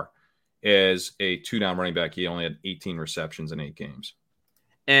PPR. As a 2-down running back, he only had 18 receptions in 8 games.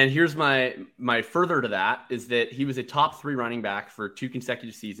 And here's my further to that is that he was a top 3 running back for 2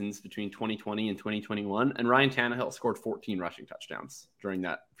 consecutive seasons between 2020 and 2021. And Ryan Tannehill scored 14 rushing touchdowns during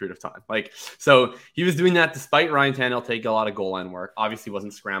that period of time. So he was doing that despite Ryan Tannehill taking a lot of goal line work. Obviously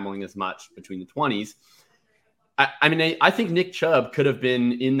wasn't scrambling as much between the 20s. I think Nick Chubb could have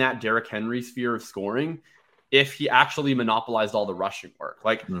been in that Derrick Henry sphere of scoring if he actually monopolized all the rushing work.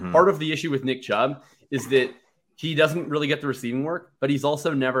 Part of the issue with Nick Chubb is that he doesn't really get the receiving work, but he's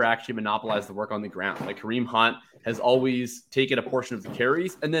also never actually monopolized the work on the ground. Like, Kareem Hunt has always taken a portion of the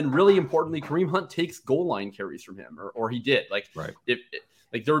carries. And then really importantly, Kareem Hunt takes goal line carries from him, or he did.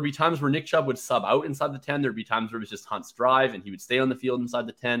 There would be times where Nick Chubb would sub out inside the 10. There'd be times where it was just Hunt's drive and he would stay on the field inside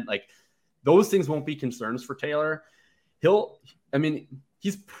the 10. Like, those things won't be concerns for Taylor.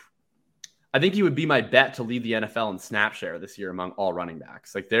 I think he would be my bet to lead the NFL in snap share this year among all running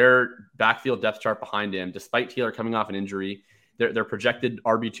backs. Like, their backfield depth chart behind him, despite Taylor coming off an injury, their projected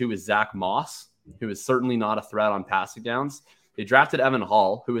RB2 is Zach Moss, who is certainly not a threat on passing downs. They drafted Evan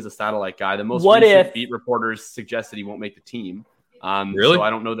Hall, who is a satellite guy. The most recent beat reporters suggested he won't make the team. Really? So I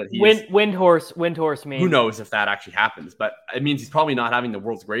don't know that he's Windhorse means. Who knows if that actually happens? But it means he's probably not having the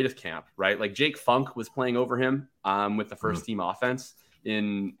world's greatest camp, right? Like, Jake Funk was playing over him with the first team offense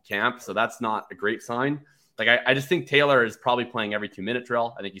in camp, so that's not a great sign. Like, I just think Taylor is probably playing every 2-minute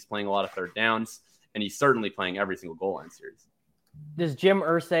drill. I think he's playing a lot of third downs, and he's certainly playing every single goal line series. Does Jim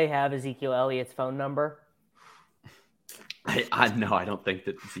Irsay have Ezekiel Elliott's phone number? I don't think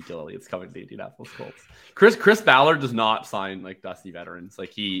that Ezekiel Elliott's coming to the Indianapolis Colts. Chris Ballard does not sign like dusty veterans.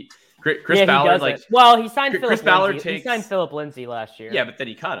 Like Chris Ballard, like he signed Chris Phillip Ballard Lindsay. He signed Phillip Lindsay last year. Yeah, but then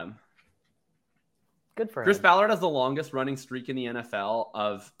he cut him. Good for him. Chris Ballard has the longest running streak in the NFL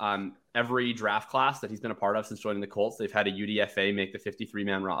of every draft class that he's been a part of since joining the Colts. They've had a UDFA make the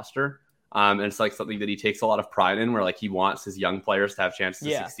 53-man roster. And it's like something that he takes a lot of pride in, where like he wants his young players to have chances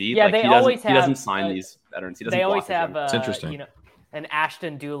to succeed. Yeah, like, he doesn't sign these veterans. He doesn't. They always have. It's interesting. You know, an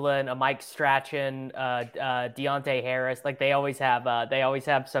Ashton Dulin, a Mike Strachan, Deontay Harris. Like they always have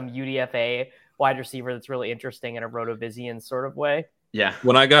some UDFA wide receiver that's really interesting in a Rotovizian sort of way. Yeah.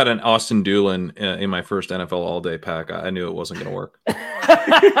 When I got an Austin Dulin in my first NFL all-day pack, I knew it wasn't going to work.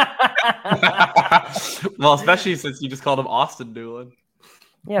 Well, especially since you just called him Austin Dulin.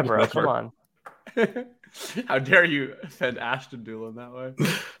 Yeah, bro, come on. How dare you offend Ashton Dulin that way?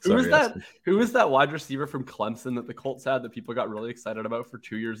 Sorry, Who was that wide receiver from Clemson that the Colts had that people got really excited about for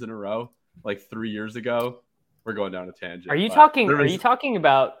 2 years in a row, like 3 years ago? We're going down a tangent. Are you talking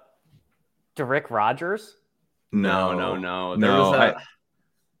about Derrick Rogers? No.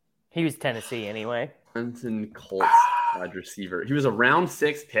 He was Tennessee anyway. Clemson Colts wide receiver. He was a round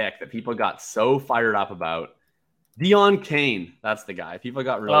 6 pick that people got so fired up about. Deion Kane, that's the guy. People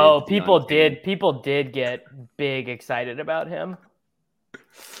got really. Oh, people did get big excited about him.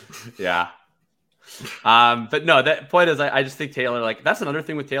 Yeah. But no, that point is, I just think Taylor, like, that's another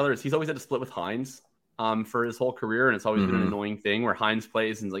thing with Taylor is he's always had to split with Hines for his whole career, and it's always been an annoying thing where Hines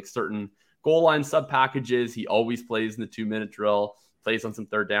plays in like certain goal line sub packages. He always plays in the 2-minute drill, plays on some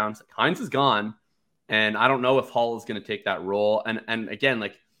third downs. Hines is gone, and I don't know if Hall is going to take that role. And again,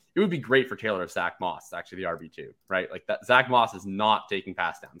 like, it would be great for Taylor if Zach Moss is actually the RB2, right? Like that, Zach Moss is not taking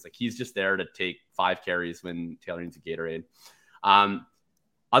pass downs. Like he's just there to take 5 carries when Taylor needs a Gatorade.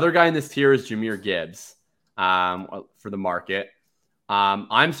 Other guy in this tier is Jahmyr Gibbs for the market.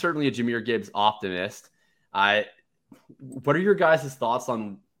 I'm certainly a Jahmyr Gibbs optimist. What are your guys' thoughts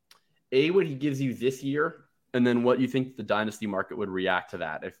on what he gives you this year, and then what you think the dynasty market would react to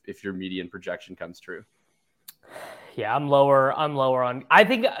that if your median projection comes true? Yeah, I'm lower on. I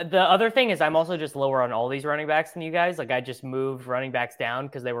think the other thing is I'm also just lower on all these running backs than you guys. Like I just moved running backs down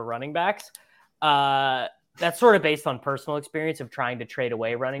because they were running backs. That's sort of based on personal experience of trying to trade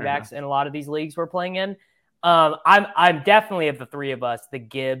away running backs in a lot of these leagues we're playing in. I'm definitely, of the three of us, the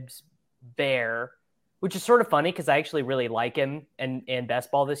Gibbs bear, which is sort of funny because I actually really like him in best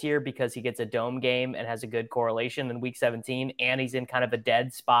ball this year because he gets a dome game and has a good correlation in week 17, and he's in kind of a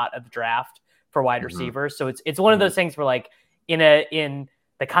dead spot of the draft for wide receivers. So it's one of those things where, like, in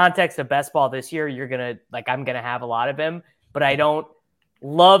the context of best ball this year, I'm gonna have a lot of him, but I don't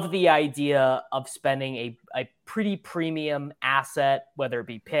love the idea of spending a pretty premium asset, whether it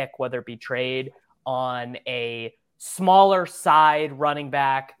be pick, whether it be trade, on a smaller side running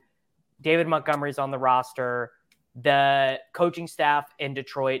back. David Montgomery's on the roster. The coaching staff in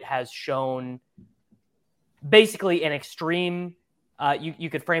Detroit has shown basically an extreme, you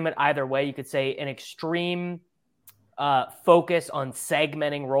could frame it either way. You could say an extreme focus on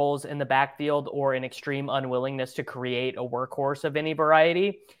segmenting roles in the backfield, or an extreme unwillingness to create a workhorse of any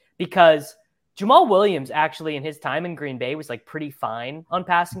variety, because Jamal Williams actually in his time in Green Bay was like pretty fine on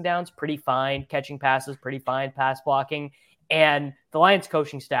passing downs, pretty fine catching passes, pretty fine pass blocking. And the Lions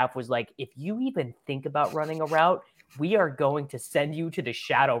coaching staff was like, if you even think about running a route, we are going to send you to the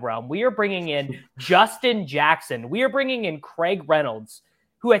shadow realm. We are bringing in Justin Jackson. We are bringing in Craig Reynolds,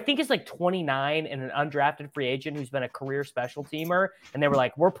 who I think is like 29 and an undrafted free agent who's been a career special teamer. And they were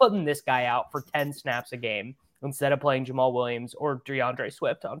like, we're putting this guy out for 10 snaps a game instead of playing Jamal Williams or DeAndre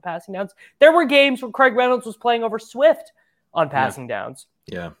Swift on passing downs. There were games where Craig Reynolds was playing over Swift on passing downs.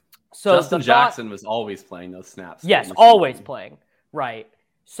 Yeah. So Justin Jackson was always playing those snaps. Yes, always playing. Right.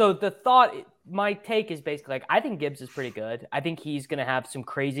 So the thought, my take is basically like, I think Gibbs is pretty good. I think he's going to have some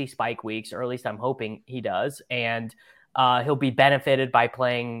crazy spike weeks, or at least I'm hoping he does. And he'll be benefited by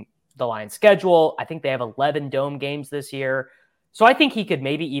playing the Lions schedule. I think they have 11 dome games this year. So I think he could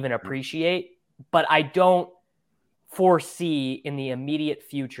maybe even appreciate, but I don't foresee in the immediate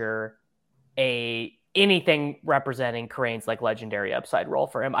future anything representing Crane's like legendary upside role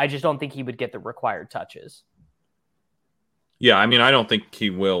for him. I just don't think he would get the required touches. Yeah, I mean, I don't think he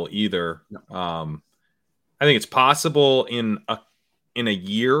will either. No. I think it's possible in a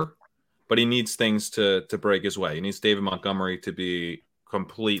year, but he needs things to break his way. He needs David Montgomery to be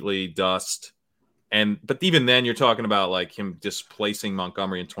completely dust. But even then, you're talking about like him displacing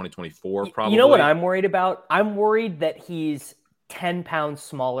Montgomery in 2024, probably. You know what I'm worried about? I'm worried that he's 10 pounds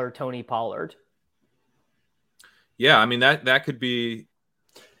smaller Tony Pollard. Yeah, I mean, that could be.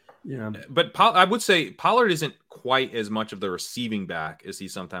 Yeah. But I would say Pollard isn't quite as much of the receiving back as he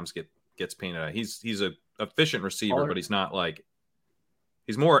sometimes gets painted at. He's a efficient receiver, Pollard. but he's not like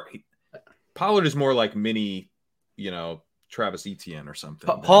Pollard is more like mini, Travis Etienne or something.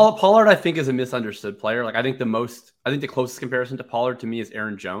 Pollard, I think, is a misunderstood player. Like I think the closest comparison to Pollard to me is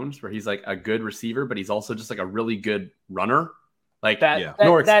Aaron Jones, where he's like a good receiver, but he's also just like a really good runner. Like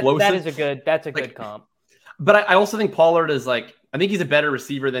more explosive. That's a good comp. But I also think Pollard is like, I think he's a better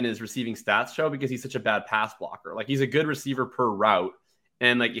receiver than his receiving stats show because he's such a bad pass blocker. Like he's a good receiver per route.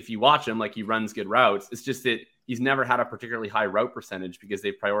 And like, if you watch him, like he runs good routes. It's just that he's never had a particularly high route percentage because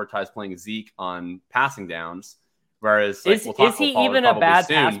they prioritize playing Zeke on passing downs. Whereas like, is he even a bad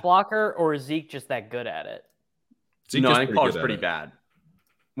pass blocker, or is Zeke just that good at it? I think Pollard's pretty bad.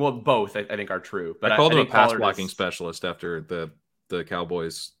 Well, both I think are true. But I called him a pass blocking specialist after the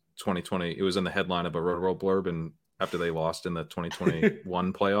Cowboys 2020. It was in the headline of a Roto blurb, and after they lost in the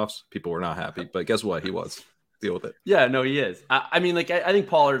 2021 playoffs, people were not happy. But guess what? He was. Deal with it. Yeah, no, he is. I mean, like I think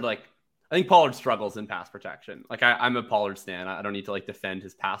Pollard struggles in pass protection. Like I'm a Pollard stan. I don't need to like defend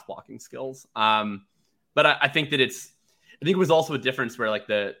his pass blocking skills. But I think that I think it was also a difference where like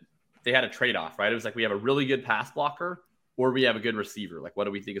they had a trade-off, right? It was like we have a really good pass blocker or we have a good receiver. Like what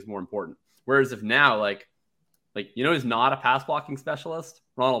do we think is more important? Whereas if now like who's not a pass blocking specialist?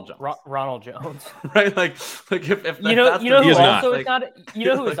 Ronald Jones. Ronald Jones. Right? Like if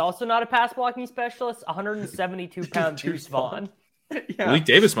who is also not a pass blocking specialist? 172 pound Deuce Vaughn. Yeah. Malik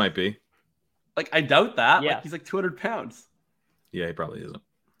Davis might be. Like I doubt that. Yeah. Like he's like 200 pounds. Yeah, he probably isn't.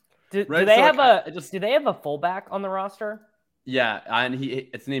 Do they have a fullback on the roster? Yeah, and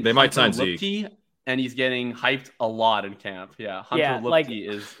it's named. They might sign Zeke, and he's getting hyped a lot in camp. Yeah, Hunter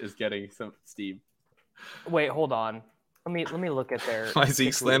Lupke is getting some steam. Wait, hold on. Let me look at their. Why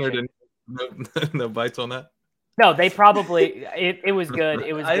Zeke slander didn't no bites on that? No, they probably it was good.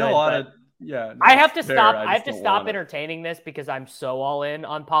 It was. I don't want to. Yeah, no, I have to stop. I have to stop entertaining this because I'm so all in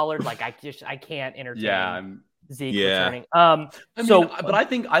on Pollard. Like I can't entertain. Yeah, Zeke returning. But I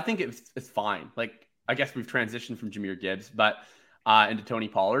think it's fine. Like I guess we've transitioned from Jahmyr Gibbs, but into Tony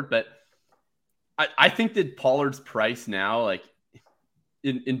Pollard. But I think that Pollard's price now, like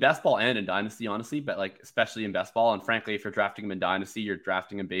in best ball and in Dynasty, honestly, but like especially in best ball, and frankly, if you're drafting him in Dynasty, you're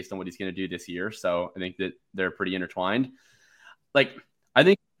drafting him based on what he's going to do this year. So I think that they're pretty intertwined. Like I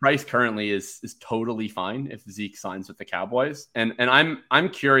think price currently is totally fine if Zeke signs with the Cowboys. And I'm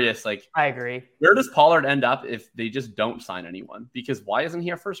curious, like I agree. Where does Pollard end up if they just don't sign anyone? Because why isn't he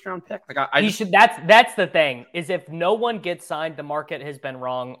a first round pick? Like that's the thing, is if no one gets signed, the market has been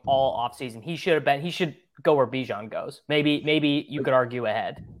wrong all offseason. He should go where Bijan goes. Maybe you could argue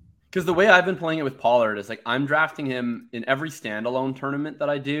ahead. Because the way I've been playing it with Pollard is like I'm drafting him in every standalone tournament that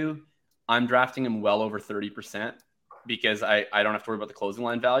I do. I'm drafting him well over 30%. Because I don't have to worry about the closing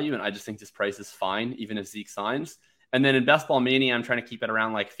line value, and I just think this price is fine, even if Zeke signs. And then in Best Ball Mania, I'm trying to keep it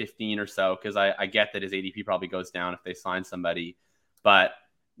around like 15 or so, because I get that his ADP probably goes down if they sign somebody. But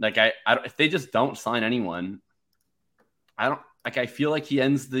like if they just don't sign anyone, I feel like he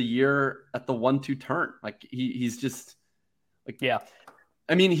ends the year at the 1-2 turn. Like he's just like, yeah.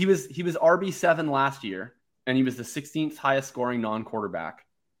 I mean, he was RB7 last year, and he was the 16th highest scoring non-quarterback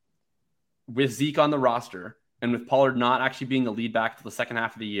with Zeke on the roster. And with Pollard not actually being the lead back to the second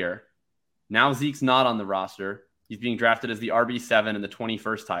half of the year, now Zeke's not on the roster. He's being drafted as the RB7 and the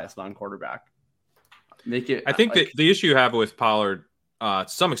 21st highest non-quarterback. I think that the issue you have with Pollard, to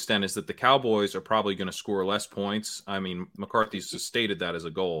some extent, is that the Cowboys are probably going to score less points. I mean, McCarthy's just stated that as a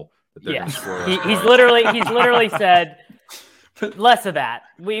goal, that they're going to score less points. He's literally said less of that.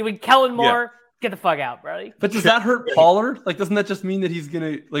 We Kellen Moore. Yeah. Get the fuck out, bro. But does that hurt Pollard? Like, doesn't that just mean that he's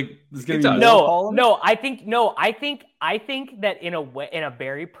gonna be Pollard? No. I think that in a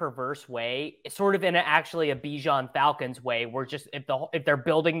very perverse way, sort of in actually a Bijan Falcons way, where just if they're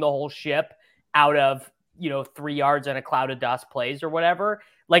building the whole ship out of 3 yards and a cloud of dust plays or whatever,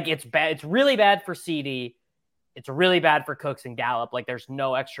 like it's bad. It's really bad for CD. It's really bad for Cooks and Gallup. Like there's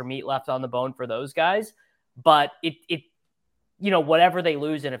no extra meat left on the bone for those guys. But it whatever they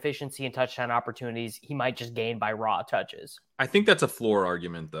lose in efficiency and touchdown opportunities, he might just gain by raw touches. I think that's a floor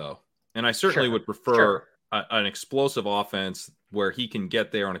argument, though. And I certainly would prefer an explosive offense where he can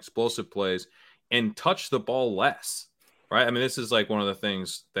get there on explosive plays and touch the ball less, right? I mean, this is like one of the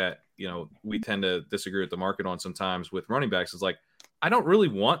things that, we tend to disagree with the market on sometimes with running backs. Is like, I don't really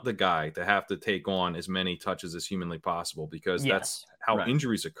want the guy to have to take on as many touches as humanly possible because that's how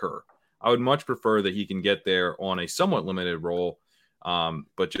injuries occur. I would much prefer that he can get there on a somewhat limited role,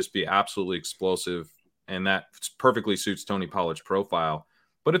 but just be absolutely explosive. And that perfectly suits Tony Pollard's profile.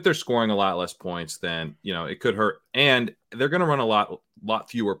 But if they're scoring a lot less points, then, it could hurt. And they're going to run a lot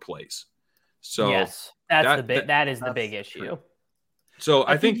fewer plays. So That is the big issue. True. So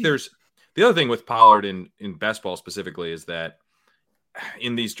I think there's the other thing with Pollard in best ball specifically is that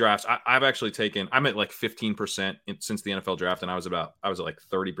in these drafts, I'm at like 15% since the NFL draft, and I was at like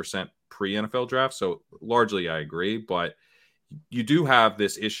 30% pre-NFL draft. So largely I agree, but you do have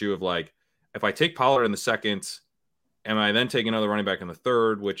this issue of like, if I take Pollard in the second, am I then taking another running back in the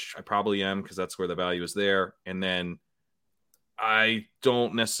third, which I probably am because that's where the value is there. And then I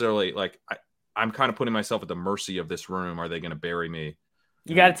don't necessarily like, I'm kind of putting myself at the mercy of this room. Are they going to bury me?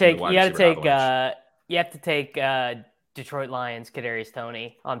 You have to take Detroit Lions, Kadarius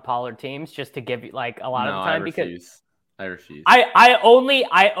Toney on Pollard teams just to give you like a lot of the time. I refuse. I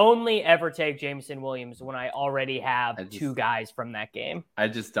only ever take Jameson Williams when I already have two guys from that game. I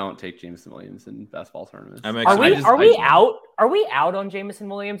just don't take Jameson Williams in best ball tournaments. Are we out? Are we out on Jameson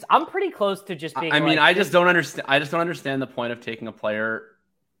Williams? I'm pretty close to just being. I just don't understand. I just don't understand the point of taking a player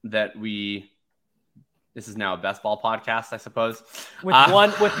that we. This is now a best ball podcast, I suppose. With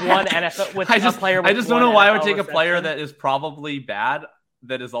one NFL, with a player. I just don't know why I would take a player that is probably bad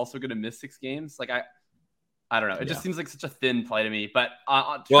that is also going to miss 6 games. Like I don't know. It just seems like such a thin play to me. But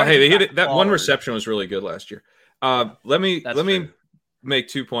they hit it. That one reception was really good last year. Let me make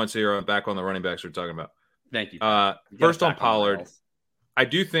 2 points here back on the running backs we're talking about. Thank you. First on Pollard, I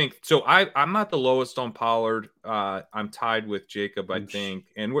do think so. I'm not the lowest on Pollard. I'm tied with Jakob, I think,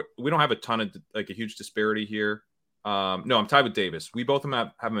 and we don't have a ton of like a huge disparity here. No, I'm tied with Davis. We both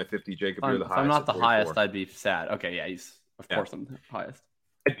have him at 50. Jakob, you're the highest. I'm not the highest. I'd be sad. Okay, yeah, he's of course I'm the highest.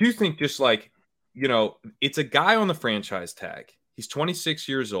 I do think just like. It's a guy on the franchise tag. He's 26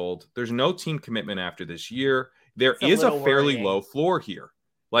 years old. There's no team commitment after this year. There is a fairly low floor here.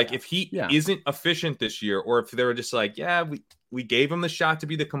 Like if he isn't efficient this year, or if they're just like, we gave him the shot to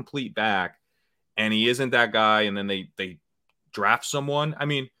be the complete back and he isn't that guy. And then they draft someone. I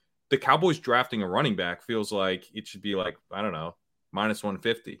mean, the Cowboys drafting a running back feels like it should be like, I don't know, minus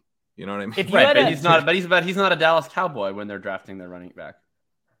 150. You know what I mean? But he's not a Dallas Cowboy when they're drafting their running back.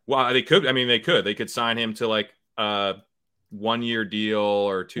 Well, they could. I mean, they could sign him to like a 1-year deal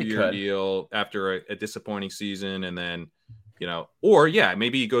or 2-year deal after a disappointing season. And then, or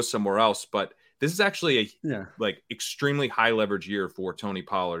maybe he goes somewhere else. But this is actually a like extremely high leverage year for Tony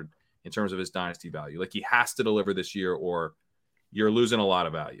Pollard in terms of his dynasty value. Like he has to deliver this year or you're losing a lot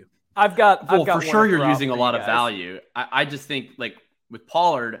of value. For sure you're using a lot of value. I just think like with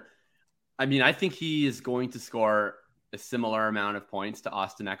Pollard, I mean, I think he is going to score a similar amount of points to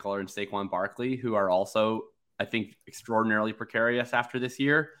Austin Eckler and Saquon Barkley, who are also, I think, extraordinarily precarious after this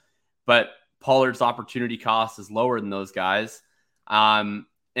year. But Pollard's opportunity cost is lower than those guys. And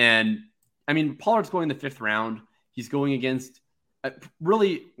I mean, Pollard's going the 5th round. He's going against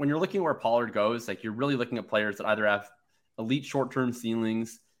really, when you're looking where Pollard goes, like you're really looking at players that either have elite short-term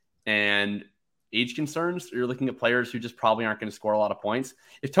ceilings and age concerns, or you're looking at players who just probably aren't going to score a lot of points.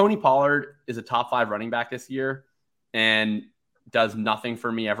 If Tony Pollard is a top 5 running back this year and does nothing for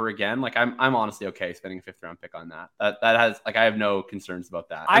me ever again, like I'm honestly okay spending a 5th round pick on that. That has like I have no concerns about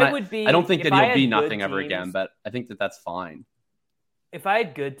that. I don't think that he'll be nothing ever again, but I think that that's fine. If I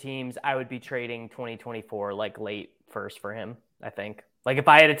had good teams, I would be trading 2024 like late first for him. I think like if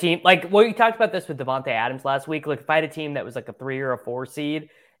I had a team like we talked about this with Devontae Adams last week. Like if I had a team that was like a 3 or a 4 seed,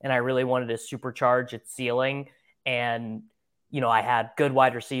 and I really wanted to supercharge its ceiling, and I had good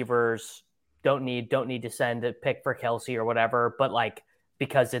wide receivers. Don't need to send a pick for Kelsey or whatever, but like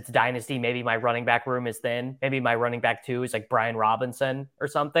because it's dynasty, maybe my running back room is thin. Maybe my running back 2 is like Brian Robinson or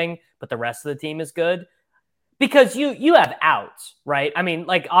something, but the rest of the team is good because you have outs, right? I mean,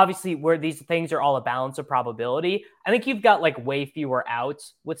 like obviously where these things are all a balance of probability. I think you've got like way fewer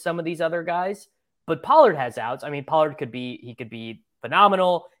outs with some of these other guys, but Pollard has outs. I mean, Pollard could be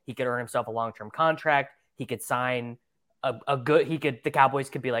phenomenal. He could earn himself a long-term contract. He could sign the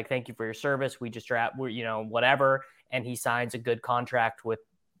Cowboys could be like, thank you for your service. We just draft, whatever. And he signs a good contract with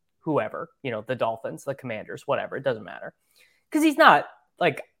whoever, the Dolphins, the Commanders, whatever. It doesn't matter. Cause he's not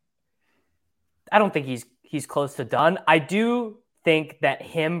like, I don't think he's close to done. I do think that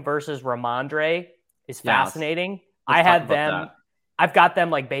him versus Ramondre is fascinating. I've got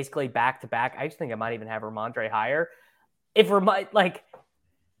them like basically back to back. I just think I might even have Ramondre higher. Because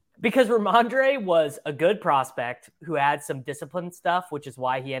Ramondre was a good prospect who had some discipline stuff, which is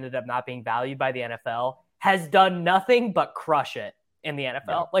why he ended up not being valued by the NFL, has done nothing but crush it in the NFL.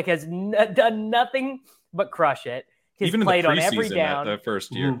 Yeah. Like has done nothing but crush it. He's even played on every down. That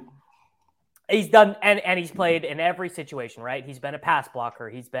first year. He's done, and he's played in every situation, right? He's been a pass blocker.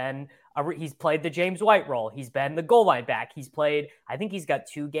 He's played the James White role. He's been the goal line back. He's played, I think he's got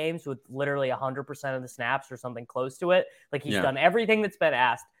 2 games with literally 100% of the snaps or something close to it. Like he's done everything that's been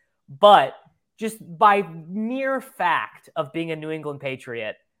asked. But just by mere fact of being a New England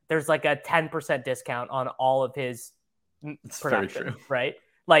Patriot, there's like a 10% discount on all of his production, right?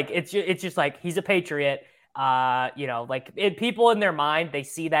 Like it's just like he's a Patriot. People in their mind, they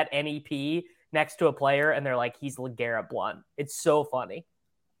see that NEP next to a player and they're like, he's LeGarrette Blount. It's so funny.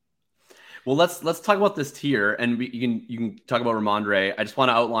 Well, let's talk about this tier, and you can talk about Ramondre. I just want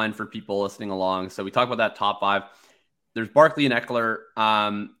to outline for people listening along. So we talk about that top 5. There's Barkley and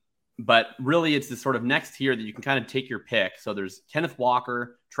Eckler, but really it's this sort of next tier that you can kind of take your pick. So there's Kenneth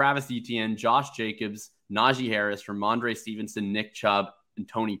Walker, Travis Etienne, Josh Jacobs, Najee Harris, Ramondre Stevenson, Nick Chubb, and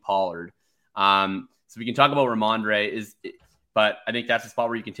Tony Pollard. So we can talk about Ramondre, but I think that's the spot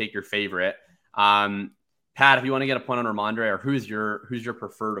where you can take your favorite. Pat, if you want to get a point on Ramondre, or who's your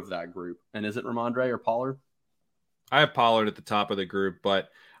preferred of that group? And is it Ramondre or Pollard? I have Pollard at the top of the group, but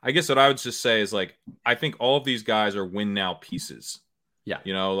I guess what I would just say is like, I think all of these guys are win now pieces. Yeah.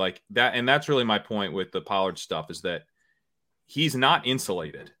 Like that. And that's really my point with the Pollard stuff, is that he's not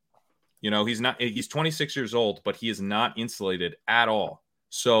insulated. He's 26 years old, but he is not insulated at all.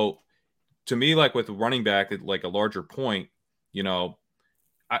 So to me, like with running back at like a larger point,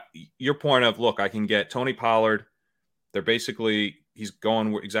 your point of, look, I can get Tony Pollard. He's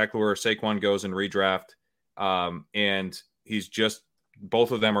going exactly where Saquon goes in redraft. And he's just,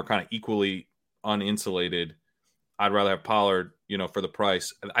 both of them are kind of equally uninsulated. I'd rather have Pollard, for the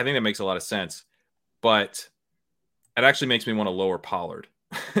price. I think that makes a lot of sense, but it actually makes me want to lower Pollard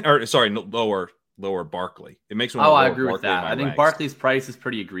lower Barkley. It makes me want to lower I agree Barkley with that. I think ranks. Barkley's price is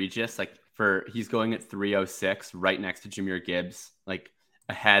pretty egregious. Like he's going at 306 right next to Jahmyr Gibbs, like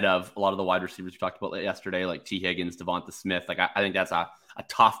ahead of a lot of the wide receivers we talked about yesterday, like T. Higgins, Devonta Smith. Like I think that's a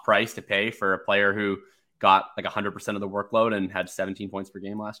tough price to pay for a player who got like 100% of the workload and had 17 points per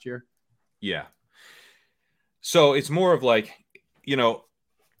game last year. Yeah. So it's more of like,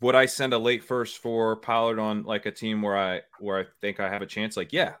 would I send a late first for Pollard on like a team where I think I have a chance?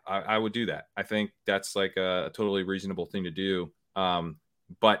 Like, yeah, I would do that. I think that's like a totally reasonable thing to do.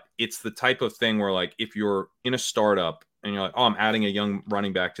 But it's the type of thing where, like, if you're in a startup and you're like, oh, I'm adding a young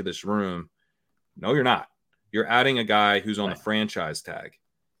running back to this room. No, you're not. You're adding a guy who's on the franchise tag.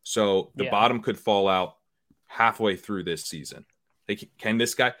 So the bottom could fall out halfway through this season. Can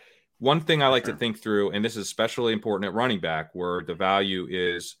this guy? One thing I like to think through, and this is especially important at running back, where the value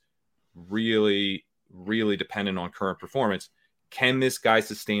is really, really dependent on current performance. Can this guy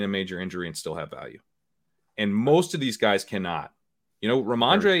sustain a major injury and still have value? And most of these guys cannot.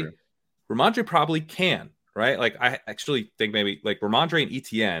 Ramondre probably can, right? Like, I actually think maybe like Ramondre and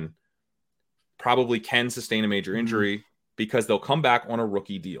Etienne probably can sustain a major injury because they'll come back on a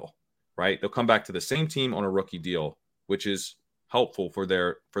rookie deal, right? They'll come back to the same team on a rookie deal, which is helpful for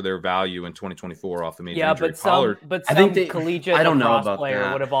their value in 2024 off the major injury. But some collegiate lacrosse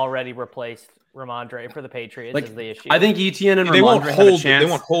player would have already replaced Ramondre for the Patriots, is the issue. I think Etienne and Ramondre have a chance. They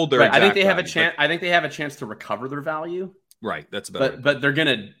won't hold their. Right, I think they have a chance. I think they have a chance to recover their value. Right, that's better. But they're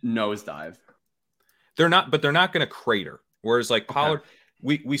gonna nosedive. They're not going to crater. Whereas like Pollard,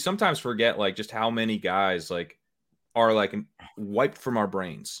 we sometimes forget like just how many guys like are like wiped from our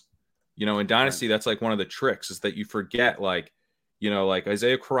brains. In Dynasty, that's like one of the tricks, is that you forget like. Like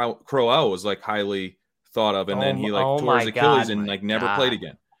Isaiah Crowell was like highly thought of, and then he like tore his Achilles and like never played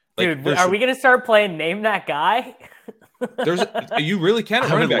again. Like, dude, are we gonna start playing Name That Guy? You really can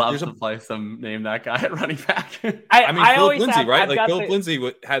at running back. Love to play some Name That Guy at running back. Philip Lindsay, right? Like Philip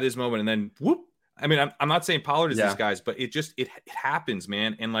Lindsay had his moment, and then whoop. I mean, I'm not saying Pollard is these guys, but it happens,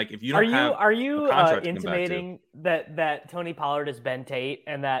 man. And like, if you don't are you intimating that Tony Pollard is Ben Tate,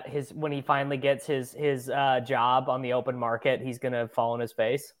 and that when he finally gets his job on the open market, he's gonna fall on his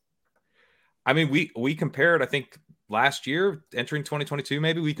face? I mean, we compared, I think last year, entering 2022,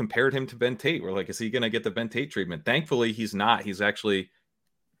 maybe we compared him to Ben Tate. We're like, is he gonna get the Ben Tate treatment? Thankfully, he's not. He's actually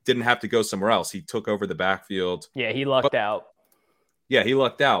didn't have to go somewhere else. He took over the backfield. Yeah, he lucked out. Yeah, he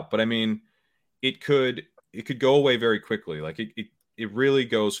lucked out. But I mean, it could go away very quickly. Like it really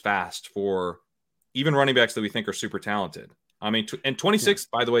goes fast for even running backs that we think are super talented. I mean, and 26,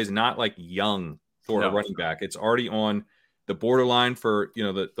 by the way, is not like young for a running back. It's already on the borderline for,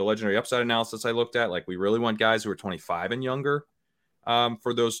 the legendary upside analysis I looked at. Like, we really want guys who are 25 and younger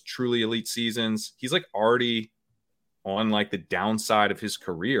for those truly elite seasons. He's like already on like the downside of his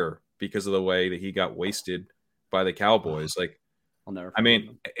career because of the way that he got wasted by the Cowboys. Like, I'll never. I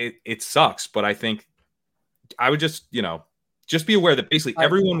mean, it sucks, but I think I would just be aware that basically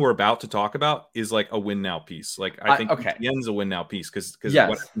everyone we're about to talk about is like a win now piece. Like, I think Etienne's a win now piece because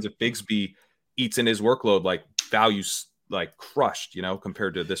what happens if Bigsby eats in his workload, like values like crushed,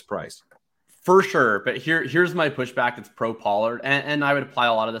 compared to this price. For sure. But here's my pushback. It's pro Pollard. And I would apply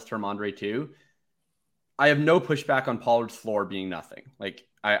a lot of this to Ramondre too. I have no pushback on Pollard's floor being nothing. Like,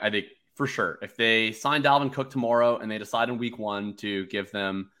 I think for sure, if they sign Dalvin Cook tomorrow and they decide in week 1 to give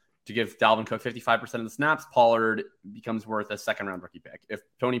Dalvin Cook 55% of the snaps, Pollard becomes worth a second round rookie pick. If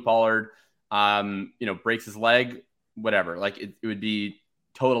Tony Pollard, breaks his leg, whatever, like it would be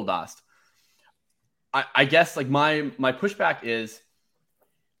total dust. I guess like my pushback is,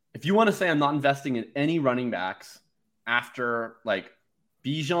 if you want to say I'm not investing in any running backs after like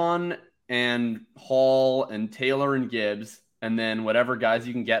Bijan and Hall and Taylor and Gibbs, and then whatever guys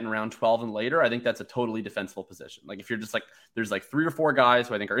you can get in round 12 and later, I think that's a totally defensible position. Like if you're just like, there's like 3 or 4 guys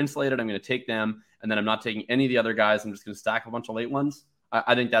who I think are insulated, I'm going to take them. And then I'm not taking any of the other guys. I'm just going to stack a bunch of late ones.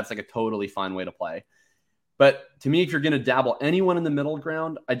 I think that's like a totally fine way to play. But to me, if you're going to dabble anyone in the middle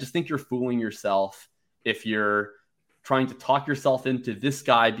ground, I just think you're fooling yourself if you're trying to talk yourself into this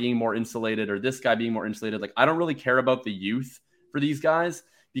guy being more insulated or this guy being more insulated. Like, I don't really care about the youth for these guys,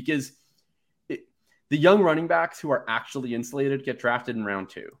 because the young running backs who are actually insulated get drafted in round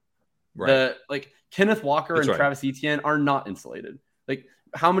 2. Right. Kenneth Walker and Travis Etienne are not insulated. Like,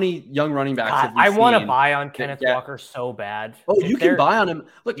 how many young running backs have we I want to seen buy on Kenneth Walker so bad. Oh, you can buy on him.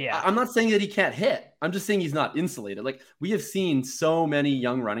 Look, yeah. I'm not saying that he can't hit. I'm just saying he's not insulated. Like, we have seen so many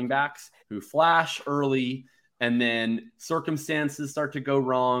young running backs who flash early and then circumstances start to go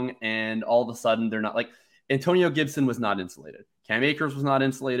wrong, and all of a sudden they're not. Like, Antonio Gibson was not insulated. Cam Akers was not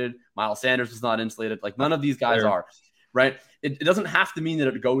insulated. Miles Sanders was not insulated. Like, none of these guys are, right? It doesn't have to mean that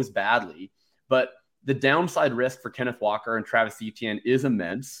it goes badly, but the downside risk for Kenneth Walker and Travis Etienne is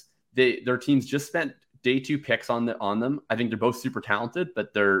immense. Their teams just spent day 2 picks on them. I think they're both super talented,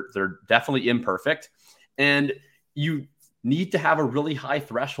 but they're definitely imperfect. And you need to have a really high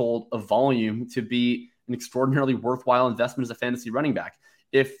threshold of volume to be an extraordinarily worthwhile investment as a fantasy running back.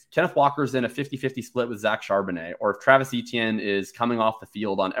 If Kenneth Walker's in a 50-50 split with Zach Charbonnet, or if Travis Etienne is coming off the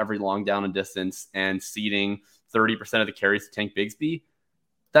field on every long down and distance and ceding 30% of the carries to Tank Bigsby,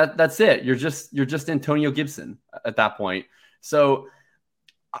 that's it. You're just Antonio Gibson at that point. So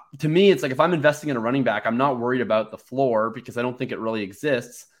to me, it's like, if I'm investing in a running back, I'm not worried about the floor because I don't think it really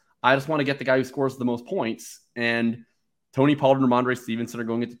exists. I just want to get the guy who scores the most points. And Tony Pollard and Ramondre Stevenson are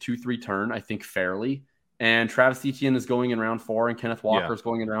going at the 2-3 turn, I think, fairly. And Travis Etienne is going in round 4 and Kenneth Walker is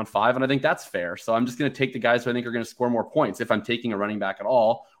going in round 5. And I think that's fair. So I'm just going to take the guys who I think are going to score more points if I'm taking a running back at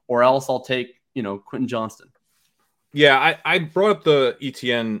all, or else I'll take, Quentin Johnston. Yeah, I brought up the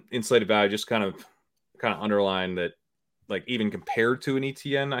ETN insulated value, just kind of underline that, like, even compared to an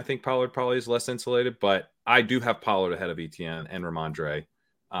ETN, I think Pollard probably is less insulated, but I do have Pollard ahead of ETN and Ramondre.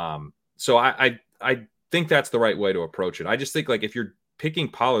 So I think that's the right way to approach it. I just think, like, if you're picking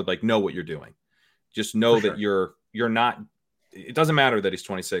Pollard, like, know what you're doing. Just know that you're not, it doesn't matter that he's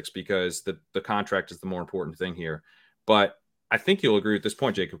 26 because the contract is the more important thing here. But I think you'll agree with this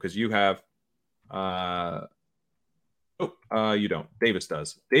point, Jacob, because you have, you don't. Davis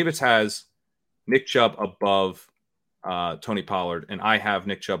does. Davis has Nick Chubb above Tony Pollard, and I have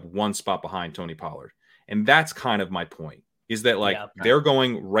Nick Chubb 1 spot behind Tony Pollard. And that's kind of my point, is that, like, they're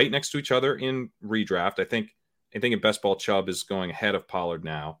going right next to each other in redraft. I think in best ball, Chubb is going ahead of Pollard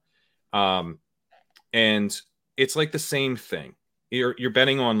now. And it's like the same thing. You're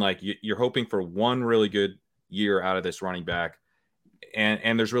betting on, like, you're hoping for one really good year out of this running back,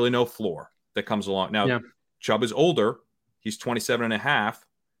 and there's really no floor that comes along. Now, Chubb is older. He's 27 and a half,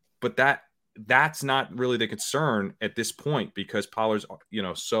 but that's not really the concern at this point, because Pollard's,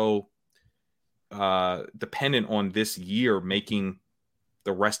 so dependent on this year making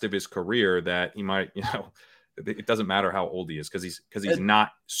the rest of his career that he might, it doesn't matter how old he is because he's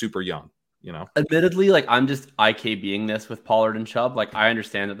not super young. Admittedly, like, I'm just IKBing this with Pollard and Chubb. Like, I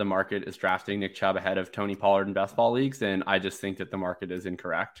understand that the market is drafting Nick Chubb ahead of Tony Pollard in best ball leagues, and I just think that the market is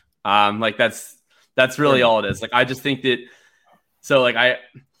incorrect. Like, that's really all it is. Like, I just think that. So, like,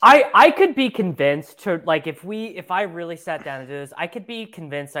 I could be convinced to, like, if I really sat down and did this, I could be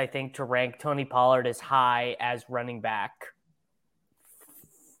convinced, I think, to rank Tony Pollard as high as running back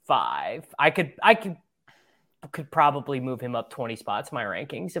 5. I could probably move him up 20 spots in my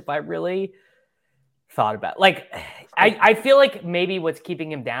rankings if I really thought about it. Like, I feel like maybe what's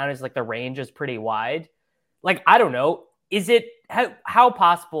keeping him down is, like, the range is pretty wide. Like, I don't know. Is it how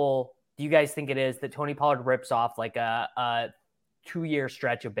possible do you guys think it is that Tony Pollard rips off, like, a 2-year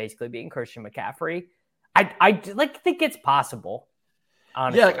stretch of basically being Christian McCaffrey? I think it's possible.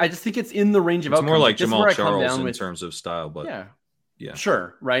 Honestly. Yeah, like, I just think it's in the range of it's outcomes. more like Jamal Charles in terms of style, but yeah,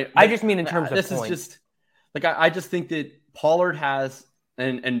 sure, right. I just mean in terms of this points. Is just like I just think that Pollard has,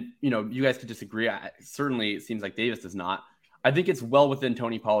 and you guys could disagree. Certainly, it seems like Davis does not. I think it's well within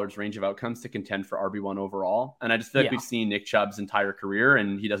Tony Pollard's range of outcomes to contend for RB1 overall. And I just feel like we've seen Nick Chubb's entire career,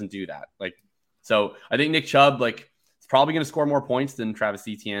 and he doesn't do that. Like, so I think Nick Chubb, like, is probably going to score more points than Travis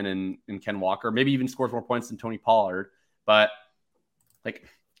Etienne and Ken Walker, maybe even scores more points than Tony Pollard. But, like,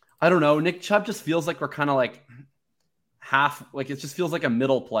 I don't know. Nick Chubb just feels like we're kind of like half, like, it just feels like a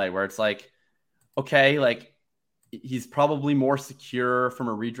middle play where it's like, okay, like, he's probably more secure from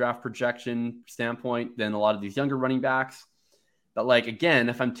a redraft projection standpoint than a lot of these younger running backs. But, like, again,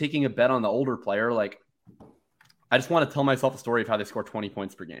 if I'm taking a bet on the older player, like, I just want to tell myself a story of how they score 20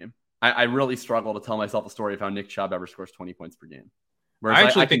 points per game. I really struggle to tell myself a story of how Nick Chubb ever scores 20 points per game. Whereas I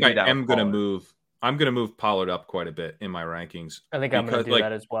actually think I am going to move. I'm going to move Pollard up quite a bit in my rankings. I think I'm going to do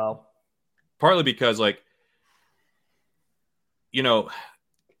that as well. Partly because, like, you know,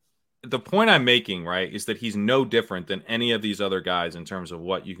 the point I'm making, right, is that he's no different than any of these other guys in terms of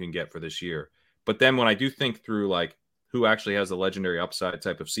what you can get for this year. But then when I do think through, like, who actually has the legendary upside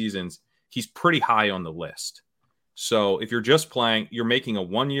type of seasons, he's pretty high on the list. So if you're just playing, you're making a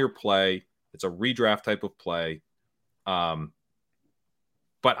 1-year play. It's a redraft type of play. But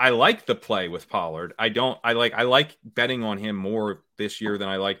I like the play with Pollard. I like betting on him more this year than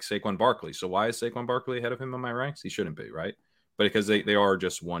I like Saquon Barkley. So why is Saquon Barkley ahead of him on my ranks? He shouldn't be, right? But because they are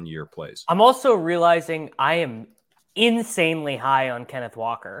just 1-year plays. I'm also realizing I am insanely high on Kenneth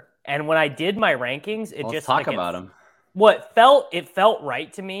Walker. And when I did my rankings, Let's talk about him. It felt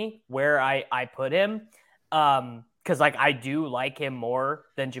right to me where I put him. Because, like, I do like him more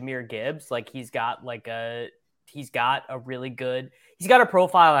than Jahmyr Gibbs. Like, he's got a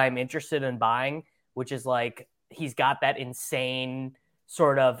profile I'm interested in buying, which is, like, he's got that insane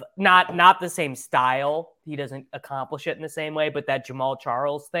sort of not the same style. He doesn't accomplish it in the same way, but that Jamal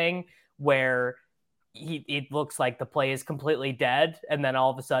Charles thing where it looks like the play is completely dead, and then all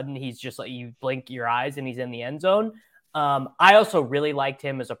of a sudden he's just like, you blink your eyes and he's in the end zone. I also really liked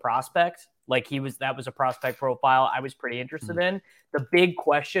him as a prospect. Like, that was a prospect profile I was pretty interested in. The big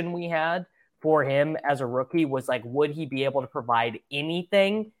question we had for him as a rookie was, like, would he be able to provide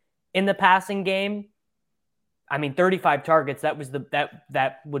anything in the passing game? I mean, 35 targets, that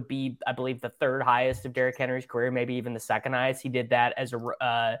would be, I believe, the third highest of Derrick Henry's career, maybe even the second highest. He did that as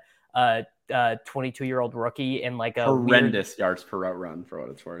a 22-year-old rookie in, like, a horrendous yards per route run, for what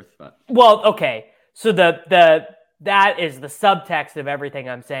it's worth. But. Well, okay. So that is the subtext of everything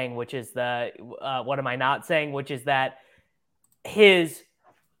I'm saying, which is what am I not saying? Which is that his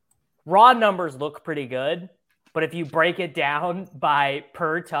raw numbers look pretty good, but if you break it down by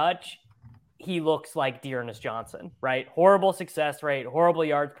per touch, he looks like Dearness Johnson, right? Horrible success rate, horrible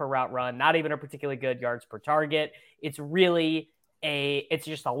yards per route run, not even a particularly good yards per target. It's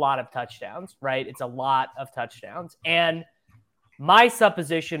just a lot of touchdowns, right? It's a lot of touchdowns. And my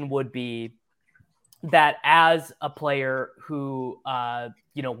supposition would be that as a player who,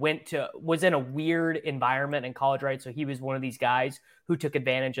 was in a weird environment in college, right? So he was one of these guys who took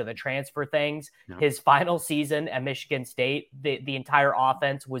advantage of the transfer things. Yeah. His final season at Michigan State, the entire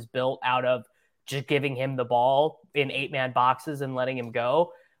offense was built out of just giving him the ball in 8-man boxes and letting him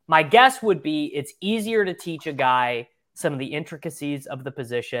go. My guess would be it's easier to teach a guy some of the intricacies of the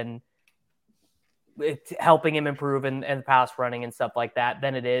position, helping him improve in pass running and stuff like that,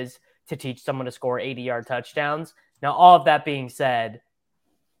 than it is to teach someone to score 80-yard touchdowns. Now, all of that being said,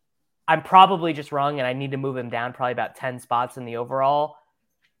 I'm probably just wrong, and I need to move him down probably about 10 spots in the overall,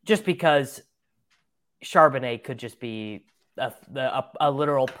 just because Charbonnet could just be a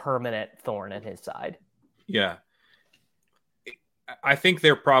literal permanent thorn in his side. Yeah. I think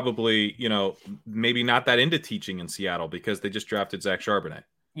they're probably, maybe not that into teaching in Seattle because they just drafted Zach Charbonnet.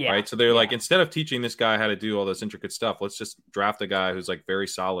 Yeah. Right. So they're like, instead of teaching this guy how to do all this intricate stuff, let's just draft a guy who's, like, very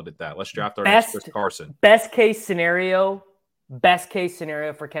solid at that. Let's draft our next Chris Carson. Best case scenario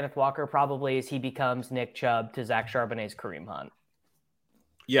for Kenneth Walker probably is he becomes Nick Chubb to Zach Charbonnet's Kareem Hunt.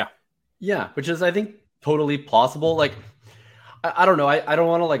 Yeah. Yeah. Which is, I think, totally possible. Like, I don't know. I don't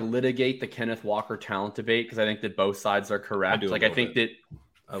want to, like, litigate the Kenneth Walker talent debate because I think that both sides are correct. I think that.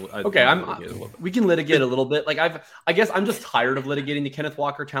 We can litigate a little bit. Like, I guess I'm just tired of litigating the Kenneth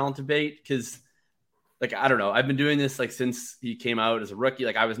Walker talent debate because, like, I don't know. I've been doing this, like, since he came out as a rookie.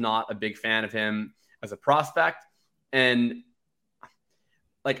 Like, I was not a big fan of him as a prospect, and,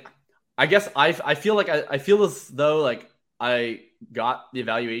 like, I guess I feel like I feel as though, like, I got the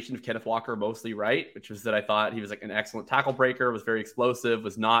evaluation of Kenneth Walker mostly right, which was that I thought he was, like, an excellent tackle breaker, was very explosive,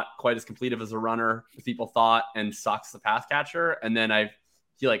 was not quite as complete as a runner as people thought, and sucks as a pass catcher. And then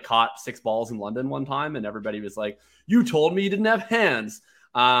he, like, caught 6 balls in London one time, and everybody was like, "You told me he didn't have hands."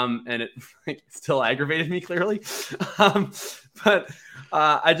 And it like, still aggravated me clearly. But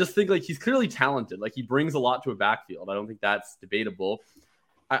I just think like he's clearly talented. Like he brings a lot to a backfield. I don't think that's debatable.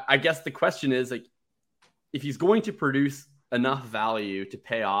 I guess the question is like, if he's going to produce enough value to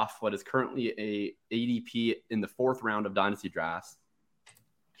pay off what is currently a ADP in the 4th round of Dynasty drafts,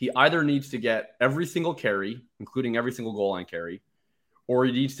 he either needs to get every single carry, including every single goal line carry, or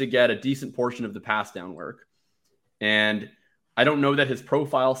he needs to get a decent portion of the pass down work. And I don't know that his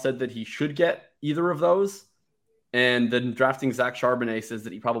profile said that he should get either of those. And then drafting Zach Charbonnet says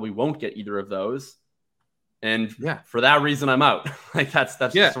that he probably won't get either of those. And for that reason, I'm out. Like that's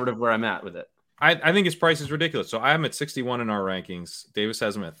just sort of where I'm at with it. I think his price is ridiculous. So I have him at 61 in our rankings. Davis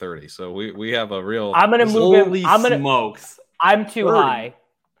has him at 30. So we have a real. I'm gonna move him. Smokes. I'm too 30. High,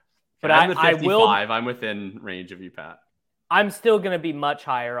 but I'm at 55. I will. I'm within range of you, Pat. I'm still gonna be much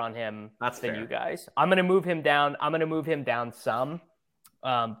higher on him than fair. You guys. I'm gonna move him down. I'm gonna move him down some,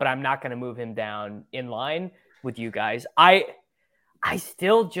 but I'm not gonna move him down in line with you guys. I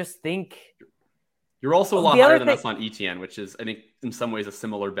still just think. You're also a lot higher than us on ETN, which is, I think, in some ways a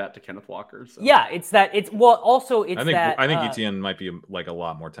similar bet to Kenneth Walker. So. Yeah, I think ETN might be like a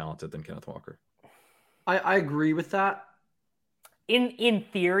lot more talented than Kenneth Walker. I agree with that. In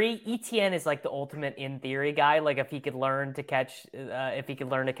theory, ETN is like the ultimate in theory guy. Like if he could learn to catch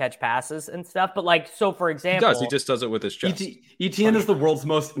passes and stuff. But like, so for example, he just does it with his chest. ETN is the world's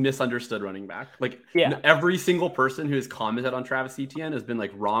most misunderstood running back. Like every single person who has commented on Travis Etienne has been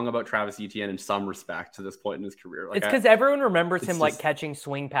like wrong about Travis Etienne in some respect to this point in his career. Like, it's because everyone remembers him like catching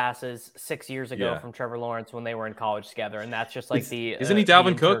swing passes 6 years ago from Trevor Lawrence when they were in college together, and that's just like isn't he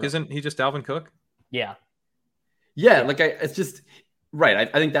Dalvin Cook? Isn't he just Dalvin Cook? Yeah. Yeah, like it's just right.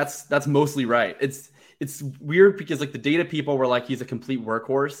 I think that's mostly right. It's weird because like the data people were like he's a complete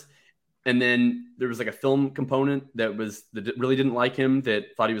workhorse, and then there was like a film component that really didn't like him, that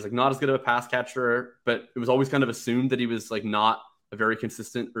thought he was like not as good of a pass catcher, but it was always kind of assumed that he was like not a very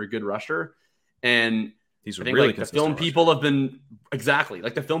consistent or a good rusher. And he's I think, really like, the film people have been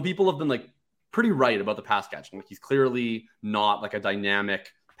the film people have been like pretty right about the pass catching. Like he's clearly not like a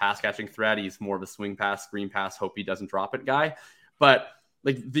dynamic pass catching threat. He's more of a swing pass, screen pass, hope he doesn't drop it guy. But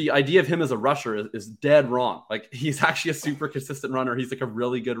like the idea of him as a rusher is dead wrong. Like he's actually a super consistent runner. He's like a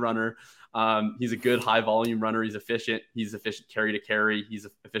really good runner. He's a good high volume runner. He's efficient. He's efficient carry to carry. He's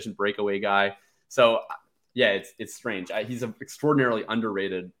an efficient breakaway guy. So yeah, it's strange. He's an extraordinarily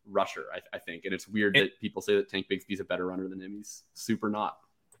underrated rusher, I think. And it's weird that people say that Tank Bigsby's a better runner than him. He's super not.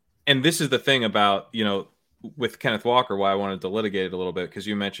 And this is the thing about, with Kenneth Walker, why I wanted to litigate it a little bit, because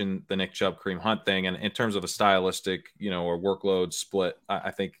you mentioned the Nick Chubb, Kareem Hunt thing. And in terms of a stylistic, or workload split,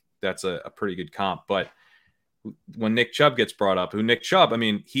 I think that's a pretty good comp. But when Nick Chubb gets brought up, I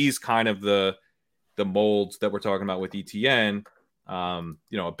mean, he's kind of the molds that we're talking about with ETN,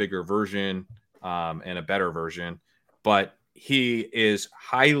 a bigger version and a better version, but he is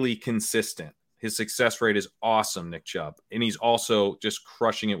highly consistent. His success rate is awesome, Nick Chubb. And he's also just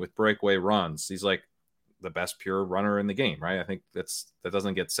crushing it with breakaway runs. He's like the best pure runner in the game, right? I think that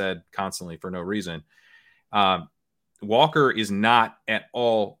doesn't get said constantly for no reason. Walker is not at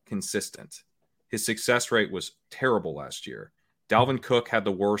all consistent. His success rate was terrible last year. Dalvin Cook had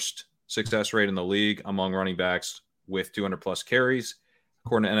the worst success rate in the league among running backs with 200 plus carries.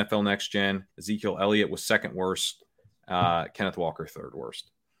 According to NFL Next Gen, Ezekiel Elliott was second worst. Kenneth Walker, third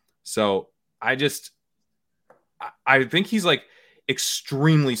worst. So I think he's like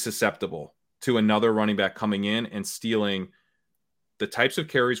extremely susceptible to another running back coming in and stealing the types of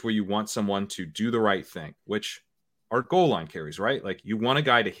carries where you want someone to do the right thing, which are goal line carries, right? Like you want a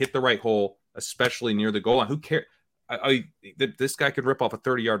guy to hit the right hole, especially near the goal line. Who cares? This guy could rip off a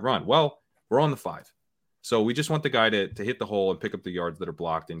 30-yard run. Well, we're on the 5. So we just want the guy to hit the hole and pick up the yards that are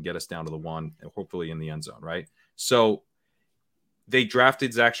blocked and get us down to the 1, and hopefully in the end zone, right? So they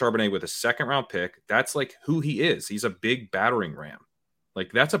drafted Zach Charbonnet with a second-round pick. That's like who he is. He's a big battering ram.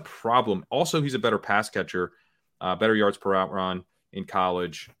 Like that's a problem. Also, he's a better pass catcher, better yards per out run in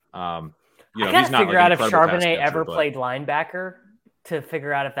college. I gotta figure out if Charbonnet ever played linebacker to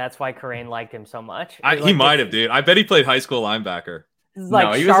figure out if that's why Corain liked him so much. He might have, dude. I bet he played high school linebacker.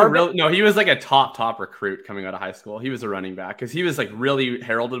 Like he was like a top recruit coming out of high school. He was a running back because he was like really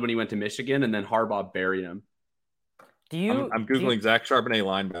heralded when he went to Michigan, and then Harbaugh buried him. I'm googling Zach Charbonnet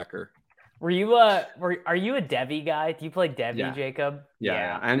linebacker. Are you a Devy guy? Do you play Devy, Jacob?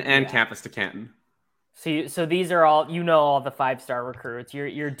 Yeah. And Campus to Canton. So these are all all the 5-star recruits.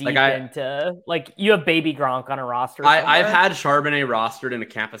 You're deep into like you have Baby Gronk on a roster. I've had Charbonnet rostered in a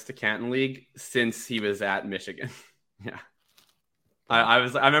Campus to Canton league since he was at Michigan. Yeah.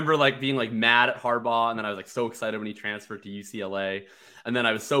 I remember like being like mad at Harbaugh, and then I was like so excited when he transferred to UCLA, and then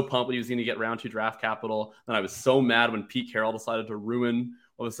I was so pumped when he was going to get round 2 draft capital. And I was so mad when Pete Carroll decided to ruin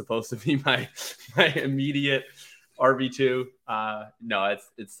what was supposed to be my immediate RB2. No,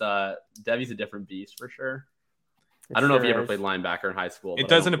 it's Devy's a different beast for sure. I don't know if he ever played linebacker in high school. It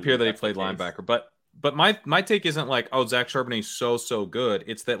doesn't appear that he played linebacker, but my take isn't like, oh, Zach Charbonnet's so good.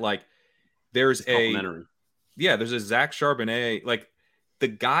 It's that like there's a Zach Charbonnet, like the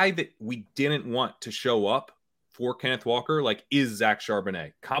guy that we didn't want to show up for Kenneth Walker, like is Zach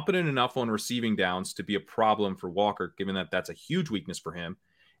Charbonnet. Competent enough on receiving downs to be a problem for Walker, given that that's a huge weakness for him.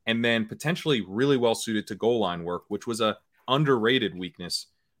 And then potentially really well suited to goal line work, which was a underrated weakness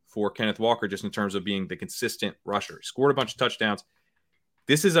for Kenneth Walker, just in terms of being the consistent rusher. He scored a bunch of touchdowns.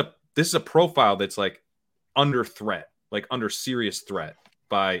 This is a profile that's like under threat, like under serious threat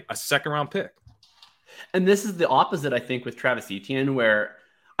by a second round pick. And this is the opposite, I think, with Travis Etienne, where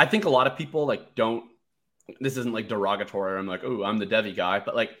I think a lot of people like don't. This isn't like derogatory. I'm like, oh, I'm the Devy guy,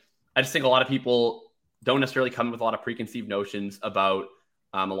 but like I just think a lot of people don't necessarily come with a lot of preconceived notions about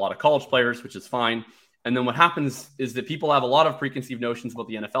a lot of college players, which is fine. And then what happens is that people have a lot of preconceived notions about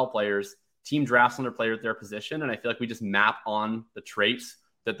the NFL players. Team drafts on their player at their position, and I feel like we just map on the traits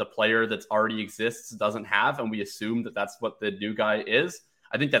that the player that's already exists doesn't have, and we assume that that's what the new guy is.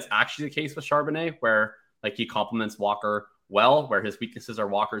 I think that's actually the case with Charbonnet, where like he complements Walker well, where his weaknesses are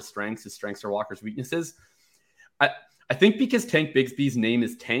Walker's strengths, his strengths are Walker's weaknesses. I think because Tank Bigsby's name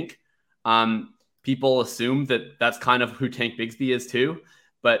is Tank, people assume that that's kind of who Tank Bigsby is too,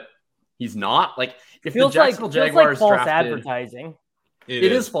 but he's not. Like if the Jacksonville Jaguars false drafted, advertising.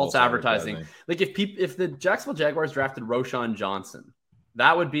 It is false advertising. Like if the Jacksonville Jaguars drafted Roschon Johnson,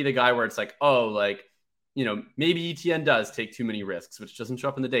 that would be the guy where it's like, oh, like, you know, maybe ETN does take too many risks, which doesn't show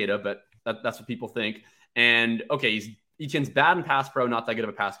up in the data, but that's what people think. And okay, ETN's bad in pass pro, not that good of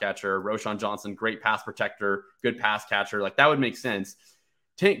a pass catcher. Roschon Johnson, great pass protector, good pass catcher. Like that would make sense.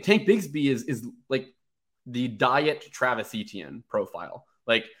 Tank Bigsby is like the diet Travis Etienne profile.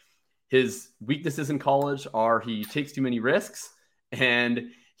 Like his weaknesses in college are he takes too many risks and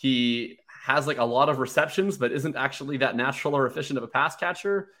he has like a lot of receptions, but isn't actually that natural or efficient of a pass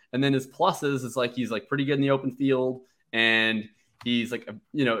catcher. And then his pluses is like, he's like pretty good in the open field and he's like,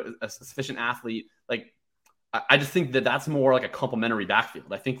 a sufficient athlete. Like, I just think that that's more like a complementary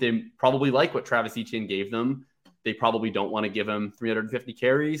backfield. I think they probably like what Travis Etienne gave them. They probably don't want to give him 350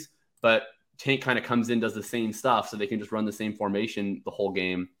 carries, but Tank kind of comes in, does the same stuff so they can just run the same formation the whole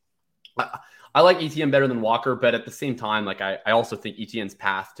game. I like Etienne better than Walker, but at the same time, like I also think Etienne's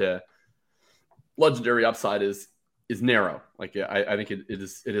path to legendary upside is narrow. Like I think it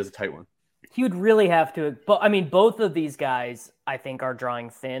is a tight one. He would really have to, but I mean, both of these guys, I think, are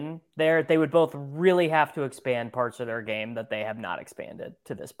drawing thin there. They would both really have to expand parts of their game that they have not expanded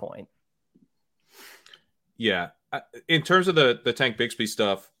to this point. Yeah. In terms of the Tank Bigsby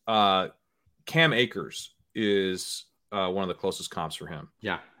stuff, Cam Akers is one of the closest comps for him.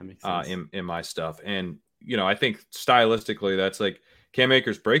 Yeah, that makes sense. In my stuff. And, I think stylistically, that's like Cam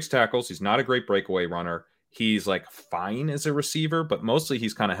Akers breaks tackles. He's not a great breakaway runner. He's like fine as a receiver, but mostly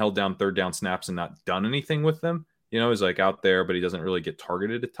he's kind of held down third down snaps and not done anything with them. He's like out there, but he doesn't really get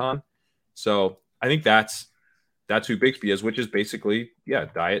targeted a ton. So I think that's who Bigsby is, which is basically,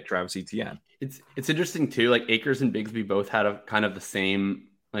 diet Travis Etienne. It's interesting too. Like Akers and Bigsby both had a kind of the same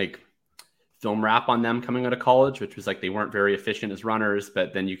like film rap on them coming out of college, which was like they weren't very efficient as runners,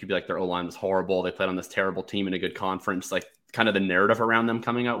 but then you could be like their O-line was horrible. They played on this terrible team in a good conference. Like kind of the narrative around them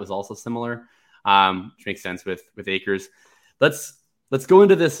coming out was also similar. Which makes sense with Akers. Let's go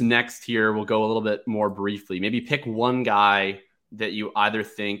into this next here. We'll go a little bit more briefly. Maybe pick one guy that you either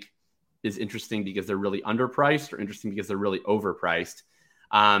think is interesting because they're really underpriced or interesting because they're really overpriced.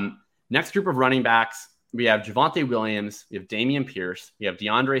 Next group of running backs, we have Javonte Williams, we have Dameon Pierce, we have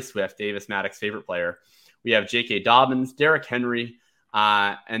DeAndre Swift, Davis Mattek's favorite player. We have J.K. Dobbins, Derrick Henry,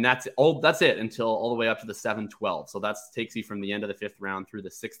 and that's it until all the way up to the 7-12. So that takes you from the end of the 5th round through the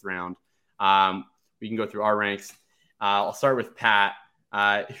 6th round. We can go through our ranks. I'll start with Pat.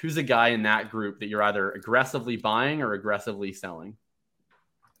 Who's a guy in that group that you're either aggressively buying or aggressively selling?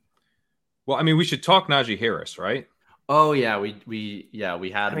 Well, I mean, we should talk Najee Harris, right? Oh yeah, we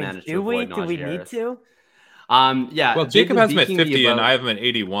had managed to avoid Najee Harris. Do we need to? Yeah. Well, Jacob has him at 50 and I have him at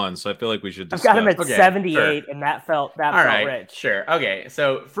 81, so I feel like we should discuss. I've got him at 78, sure. And that felt rich. Sure. Okay.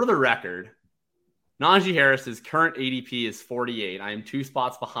 So for the record, Najee Harris's current ADP is 48. I am 2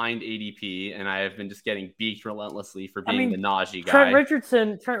 spots behind ADP, and I have been just getting beaked relentlessly for being the Najee guy.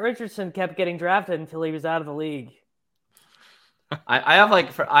 Trent Richardson kept getting drafted until he was out of the league.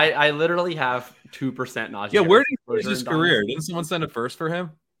 I literally have 2% Najee. Yeah, where did he Harris finish his exposure in career? Dynasty. Didn't someone send a first for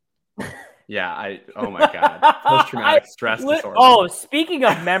him? Yeah, oh my God. Post-traumatic stress disorder. Oh, speaking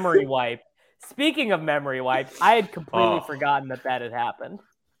of memory wipe, I had completely forgotten that had happened.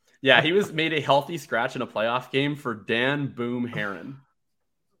 Yeah, he was made a healthy scratch in a playoff game for Dan Boom Heron.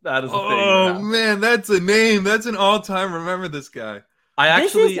 That is a thing. Oh man, that's a name. That's an all-time. Remember this guy. I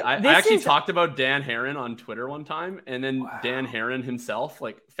actually talked about Dan Heron on Twitter one time, and then Dan Heron himself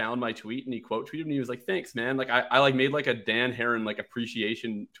like found my tweet and he quote tweeted me. He was like, "Thanks, man." Like I like made like a Dan Heron like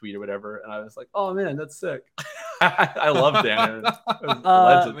appreciation tweet or whatever, and I was like, "Oh man, that's sick." I love Dan Heron.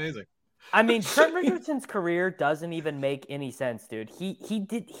 That's amazing. I mean, Trent Richardson's career doesn't even make any sense, dude. He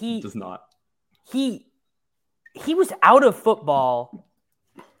does not. He was out of football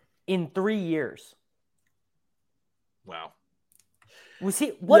in 3 years. Wow. Was he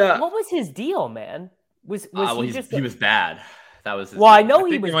what was his deal, man? He was bad. That was his deal. I know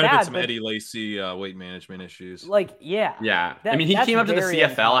think he was might bad. Have been some Eddie Lacy weight management issues. Yeah. I mean, he came up to the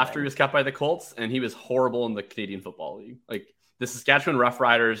CFL after he was cut by the Colts, and he was horrible in the Canadian Football League. Like the Saskatchewan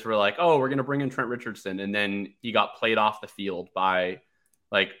Roughriders were like, "Oh, we're gonna bring in Trent Richardson," and then he got played off the field by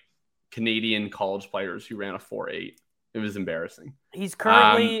like Canadian college players who ran a 4.8. It was embarrassing. He's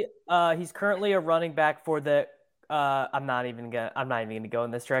currently a running back for the. I'm not even gonna go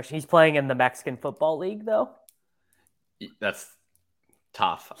in this direction. He's playing in the Mexican Football League, though. That's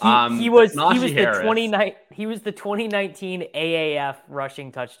tough. He was Najee Harris. He was the 2019 AAF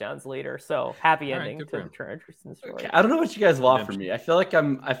rushing touchdowns leader. So happy ending to the Trent Richardson story. Okay, I don't know what you guys want from me. I feel like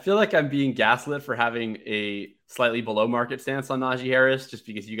I'm being gaslit for having a slightly below market stance on Najee Harris, just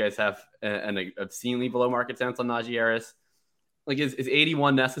because you guys have an obscenely below market stance on Najee Harris. Like, is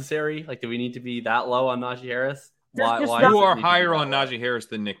 81 necessary? Like, do we need to be that low on Najee Harris? Why you are higher on Najee Harris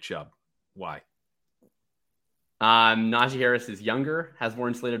than Nick Chubb. Why? Najee Harris is younger, has more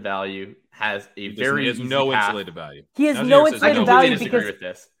insulated value, has a very easy no path. Insulated value. He has no insulated value because with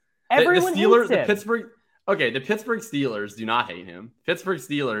this. Everyone hates him. The Pittsburgh Steelers do not hate him. Pittsburgh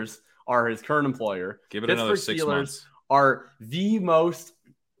Steelers are his current employer. Give it another 6 months. Are the most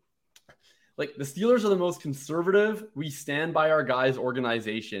the Steelers are the most conservative. We stand by our guys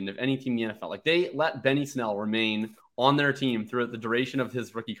organization of any team in the NFL. Like, they let Benny Snell remain on their team throughout the duration of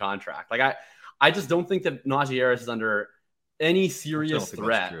his rookie contract. Like, I just don't think that Najee Harris is under any serious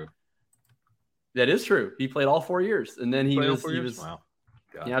threat. That is true. He played all 4 years, and then he was wow.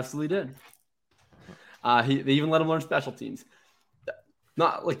 He absolutely did. They even let him learn special teams.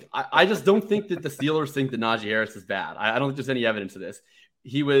 Not like I just don't think that the Steelers think that Najee Harris is bad. I don't think there's any evidence of this.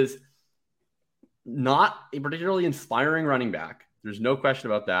 He was not a particularly inspiring running back. There's no question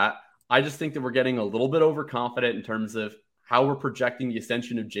about that. I just think that we're getting a little bit overconfident in terms of how we're projecting the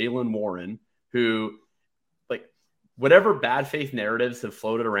ascension of Jaylen Warren, who, like, whatever bad faith narratives have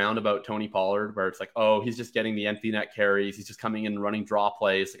floated around about Tony Pollard, where it's like, oh, he's just getting the empty net carries, he's just coming in and running draw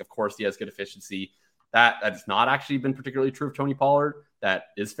plays. Like, of course he has good efficiency. That's not actually been particularly true of Tony Pollard. That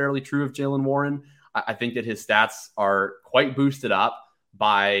is fairly true of Jaylen Warren. I think that his stats are quite boosted up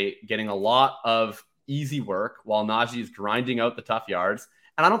by getting a lot of easy work while Najee is grinding out the tough yards.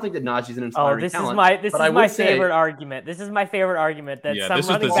 And I don't think that Najee's an inspiring talent. This is my favorite argument. This is my favorite argument. That this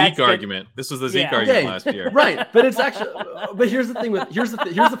was the Zeke argument. This was the Zeke argument last year. Right. But it's actually, but here's the thing here's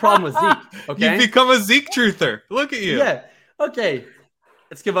the problem with Zeke. Okay. You've become a Zeke truther. Look at you. Yeah. Okay.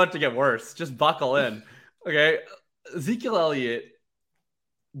 It's about to get worse. Just buckle in. Okay. Ezekiel Elliott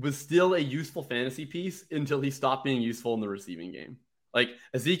was still a useful fantasy piece until he stopped being useful in the receiving game. Like,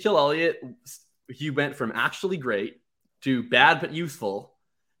 Ezekiel Elliott, he went from actually great to bad but useful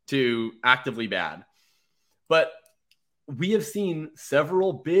to actively bad. But we have seen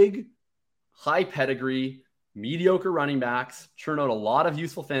several big, high pedigree, mediocre running backs churn out a lot of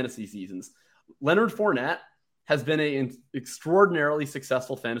useful fantasy seasons. Leonard Fournette has been an extraordinarily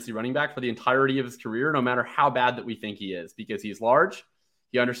successful fantasy running back for the entirety of his career, no matter how bad that we think he is, because he's large,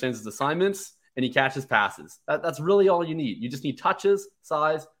 he understands his assignments, and he catches passes. That's really all you need. You just need touches,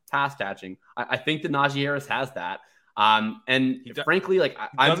 size, pass catching. I think that Najee Harris has that. Frankly, like,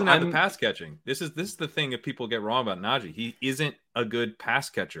 he doesn't have the pass catching. This is the thing that people get wrong about Najee. He isn't a good pass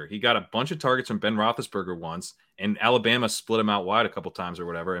catcher. He got a bunch of targets from Ben Roethlisberger once, and Alabama split him out wide a couple times or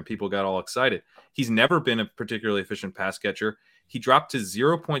whatever, and people got all excited. He's never been a particularly efficient pass catcher. He dropped to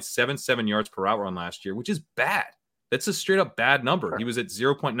 0.77 yards per route run last year, which is bad. That's a straight up bad number. He was at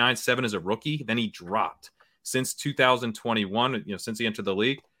 0.97 as a rookie. Then he dropped. Since 2021, since he entered the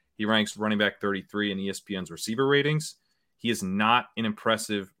league, he ranks running back 33 in ESPN's receiver ratings. He is not an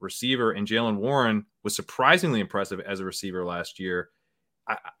impressive receiver, and Jaylen Warren was surprisingly impressive as a receiver last year.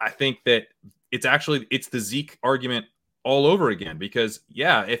 I think that it's the Zeke argument all over again. Because,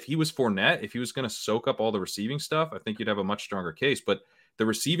 yeah, if he was Fournette, if he was going to soak up all the receiving stuff, I think you'd have a much stronger case. But the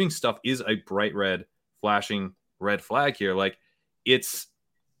receiving stuff is a bright red, flashing red flag here. Like, it's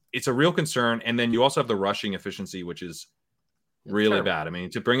a real concern. And then you also have the rushing efficiency, which is really bad. I mean,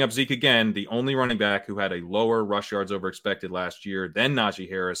 to bring up Zeke again, the only running back who had a lower rush yards over expected last year than Najee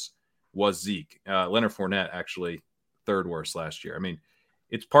Harris was Zeke. Leonard Fournette actually third worst last year. I mean,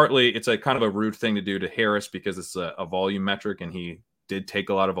 it's a kind of a rude thing to do to Harris because it's a volume metric, and he did take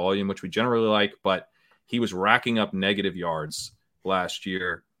a lot of volume, which we generally like, but he was racking up negative yards last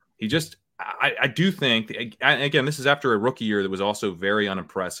year. I do think, again, this is after a rookie year that was also very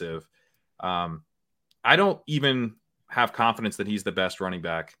unimpressive. I don't even have confidence that he's the best running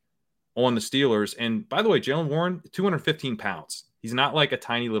back on the Steelers. And by the way, Jaylen Warren, 215 pounds. He's not like a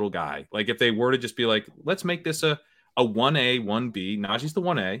tiny little guy. Like, if they were to just be like, let's make this a 1A, 1B, Najee's the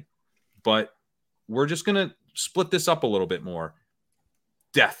 1A, but we're just going to split this up a little bit more.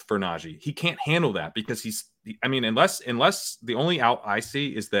 Death for Najee. He can't handle that because unless the only out I see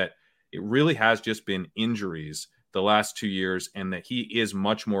is that it really has just been injuries the last 2 years, and that he is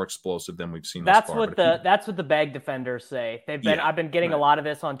much more explosive than we've seen. That's what the bag defenders say. I've been getting a lot of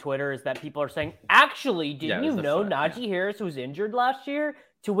this on Twitter, is that people are saying, actually, didn't you know Najee Harris was injured last year?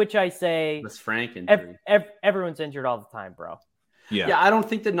 To which I say, was Frank injury. Everyone's injured all the time, bro. Yeah, I don't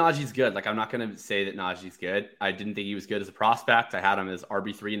think that Najee's good. Like, I'm not going to say that Najee's good. I didn't think he was good as a prospect. I had him as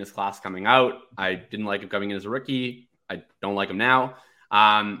RB3 in his class coming out. I didn't like him coming in as a rookie. I don't like him now.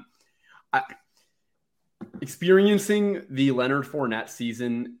 Experiencing the Leonard Fournette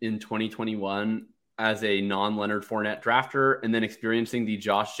season in 2021 as a non-Leonard Fournette drafter, and then experiencing the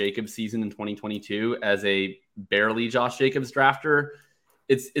Josh Jacobs season in 2022 as a barely Josh Jacobs drafter,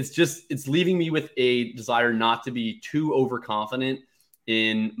 it's leaving me with a desire not to be too overconfident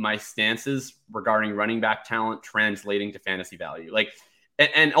in my stances regarding running back talent translating to fantasy value. Like,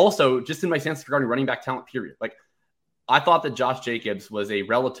 and also just in my stance regarding running back talent, period. Like, I thought that Josh Jacobs was a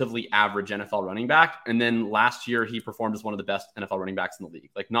relatively average NFL running back. And then last year he performed as one of the best NFL running backs in the league.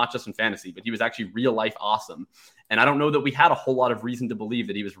 Like, not just in fantasy, but he was actually real life awesome. And I don't know that we had a whole lot of reason to believe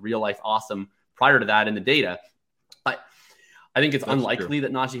that he was real life awesome prior to that in the data. I think it's unlikely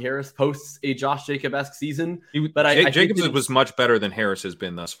that Najee Harris posts a Josh Jacob-esque season. Jacobs was much better than Harris has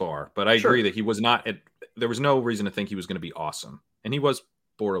been thus far. But I agree that he was not. There was no reason to think he was going to be awesome, and he was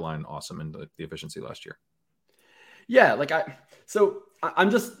borderline awesome in the efficiency last year. Yeah,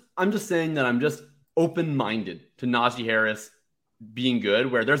 I'm just saying that I'm just open-minded to Najee Harris being good,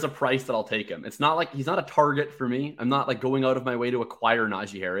 where there's a price that I'll take him. It's not like he's not a target for me. I'm not like going out of my way to acquire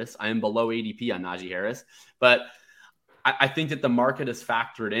Najee Harris. I am below ADP on Najee Harris, but I think that the market has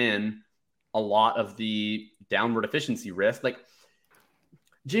factored in a lot of the downward efficiency risk. Like,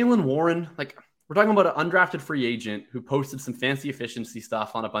 Jaylen Warren, like, we're talking about an undrafted free agent who posted some fancy efficiency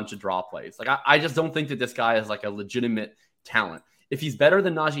stuff on a bunch of draw plays. Like, I just don't think that this guy is like a legitimate talent. If he's better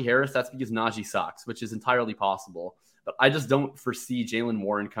than Najee Harris, that's because Najee sucks, which is entirely possible. But I just don't foresee Jaylen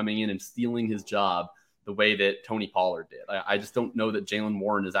Warren coming in and stealing his job the way that Tony Pollard did. I just don't know that Jaylen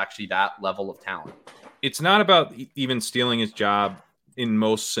Warren is actually that level of talent. It's not about even stealing his job in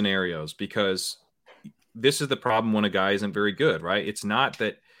most scenarios, because this is the problem when a guy isn't very good, right? It's not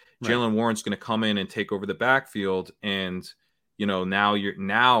that Jaylen Warren's going to come in and take over the backfield and, now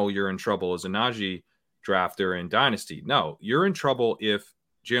you're in trouble as a Najee drafter in Dynasty. No, you're in trouble if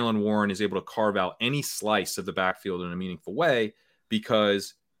Jaylen Warren is able to carve out any slice of the backfield in a meaningful way,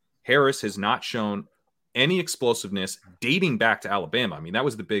 because Harris has not shown any explosiveness dating back to Alabama. I mean, that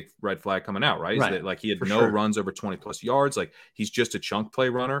was the big red flag coming out, right? Is that, like, he had runs over 20 plus yards. Like, he's just a chunk play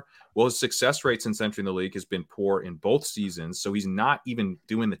runner. Well, his success rate since entering the league has been poor in both seasons. So he's not even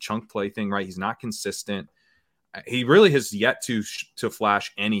doing the chunk play thing, right? He's not consistent. He really has yet to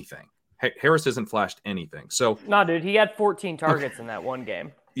flash anything. Harris hasn't flashed anything. So no, dude, he had 14 targets in that one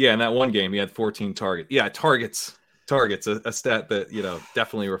game. Yeah. In that one game, he had 14 targets. Yeah. Targets, a stat that,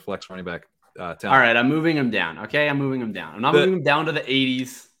 definitely reflects running back. All right, I'm moving him down. Okay, I'm moving him down. I'm not moving him down to the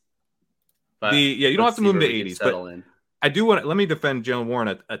 80s. But you don't have to move him to 80s. But I do want to let me defend Jaylen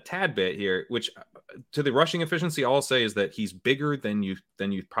Warren a tad bit here. Which, to the rushing efficiency, all I'll say is that he's bigger than you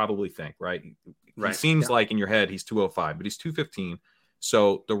probably think. Right? He seems like in your head he's 205, but he's 215.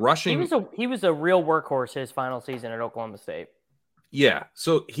 So the rushing, he was a real workhorse his final season at Oklahoma State. Yeah,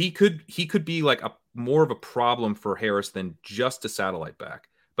 so he could be like more of a problem for Harris than just a satellite back.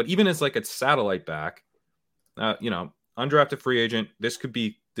 But even as like a satellite back, undrafted free agent, this could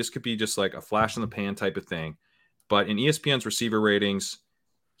be just like a flash in the pan type of thing. But in ESPN's receiver ratings,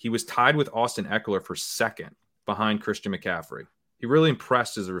 he was tied with Austin Eckler for second behind Christian McCaffrey. He really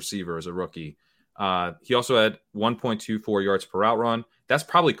impressed as a receiver, as a rookie. He also had 1.24 yards per route run. That's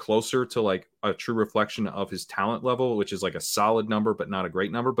probably closer to like a true reflection of his talent level, which is like a solid number, but not a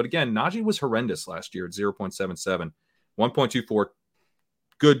great number. But again, Najee was horrendous last year at 0.77, 1.24.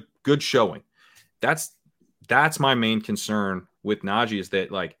 Good showing. That's my main concern with Najee is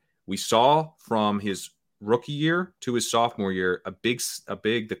that like we saw from his rookie year to his sophomore year, a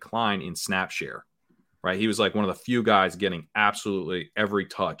big decline in snap share, right? He was like one of the few guys getting absolutely every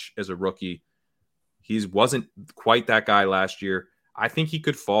touch as a rookie. He wasn't quite that guy last year. I think he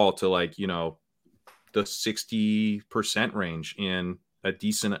could fall to like, the 60% range in a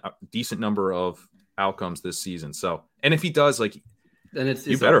decent number of outcomes this season. So, and if he does, like, then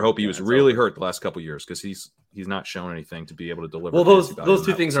you better hope he was really hurt the last couple of years because he's not shown anything to be able to deliver. Well, those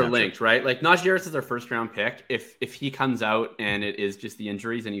two things are linked, right? Like Najee Harris is our first round pick. If he comes out and it is just the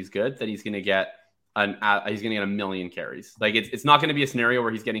injuries and he's good, then he's going to get a million carries. Like it's not going to be a scenario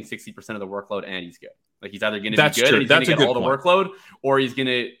where he's getting 60% of the workload and he's good. Like he's either going to be good and he's going to get all the workload, or he's going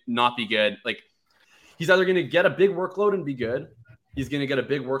to not be good. Like he's either going to get a big workload and be good, he's going to get a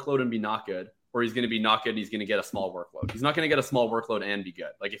big workload and be not good, or he's going to be not good and he's going to get a small workload. He's not going to get a small workload and be good.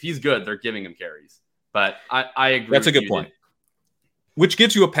 Like if he's good, they're giving him carries. But I agree. That's a good point. Which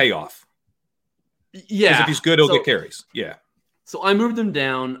gives you a payoff. Yeah. Because if he's good, he'll get carries. Yeah. So I moved him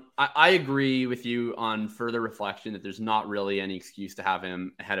down. I agree with you on further reflection that there's not really any excuse to have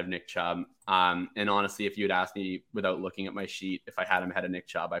him ahead of Nick Chubb. And honestly, if you had asked me without looking at my sheet, if I had him ahead of Nick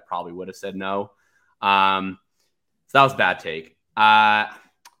Chubb, I probably would have said no. So that was a bad take. I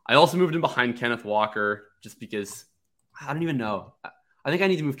also moved him behind Kenneth Walker just because I don't even know. I think I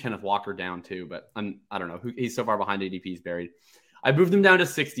need to move Kenneth Walker down too, but I don't know. He's so far behind ADP, he's buried. I moved him down to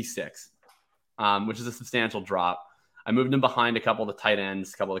 66, which is a substantial drop. I moved him behind a couple of the tight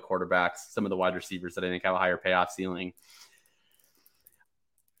ends, a couple of the quarterbacks, some of the wide receivers that I think have a higher payoff ceiling.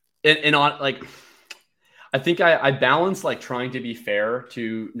 And on like, I think I balance like trying to be fair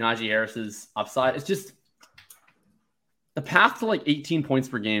to Najee Harris's upside. It's just the path to like 18 points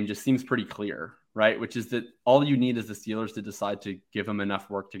per game just seems pretty clear, right? Which is that all you need is the Steelers to decide to give him enough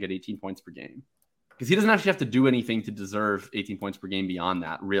work to get 18 points per game. Because he doesn't actually have to do anything to deserve 18 points per game beyond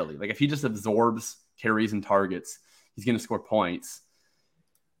that, really. Like if he just absorbs carries and targets, he's going to score points.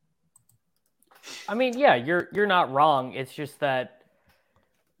 I mean, yeah, you're not wrong. It's just that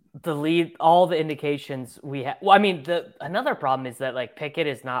all the indications we have. Well, I mean, another problem is that like Pickett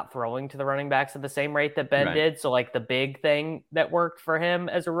is not throwing to the running backs at the same rate that Ben did. So like the big thing that worked for him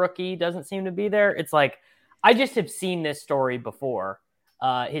as a rookie doesn't seem to be there. It's like, I just have seen this story before.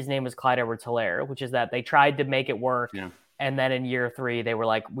 His name was Clyde Edwards-Helaire, which is that they tried to make it work. Yeah. And then in year 3, they were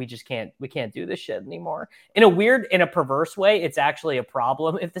like, we can't do this shit anymore. In a perverse way, it's actually a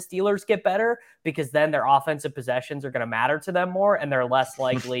problem if the Steelers get better, because then their offensive possessions are going to matter to them more. And they're less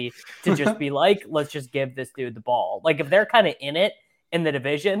likely to just be like, let's just give this dude the ball. Like if they're kind of in it in the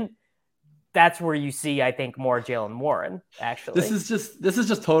division, that's where you see, I think, more Jaylen Warren, actually. This is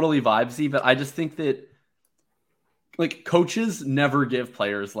just totally vibesy, but I just think that like coaches never give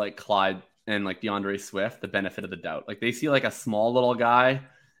players like Clyde and like DeAndre Swift the benefit of the doubt. Like they see like a small little guy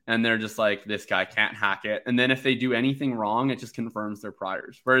and they're just like, this guy can't hack it. And then if they do anything wrong, it just confirms their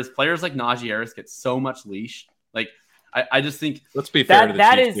priors. Whereas players like Najee Harris get so much leash. Like I just think, let's be fair to the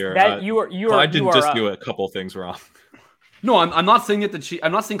Chiefs here. Clyde didn't just do a couple of things wrong. No, I'm not saying it.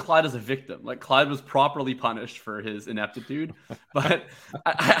 I'm not saying Clyde is a victim. Like Clyde was properly punished for his ineptitude, but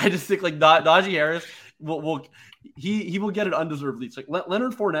I just think like Najee Harris he will get an undeserved lead. Like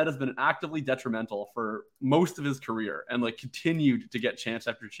Leonard Fournette has been actively detrimental for most of his career and like continued to get chance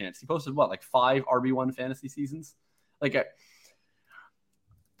after chance. He posted like 5 RB1 fantasy seasons. Like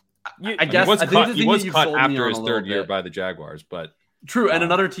I guess he was cut after his third year by the Jaguars, but true. And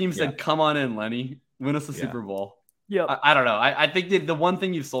another team said, "Come on in, Lenny, win us a Super Bowl." Yeah, I don't know. I think that the one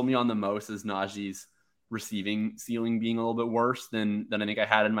thing you've sold me on the most is Najee's receiving ceiling being a little bit worse than I think I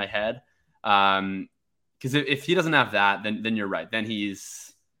had in my head. Because if he doesn't have that, then you're right. Then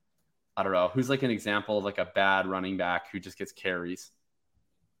he's, I don't know, who's like an example of like a bad running back who just gets carries.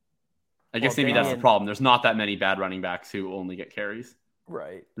 I guess maybe that's the problem. There's not that many bad running backs who only get carries.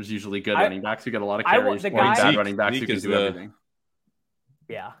 Right. There's usually good running backs who get a lot of carries, or bad running backs who can do everything.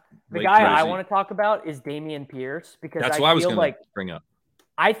 Yeah. The guy I want to talk about is Dameon Pierce, because that's what I was going to bring up.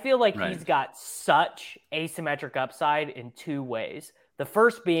 I feel like he's got such asymmetric upside in 2 ways. The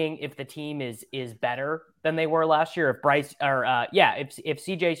first being if the team is better than they were last year. If if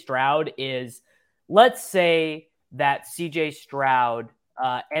CJ Stroud is, let's say that CJ Stroud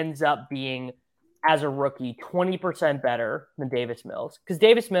ends up being, as a rookie, 20% better than Davis Mills, because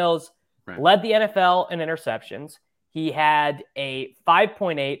Davis Mills led the NFL in interceptions. he had a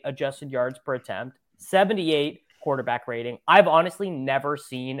 5.8 adjusted yards per attempt, 78 quarterback rating. I've honestly never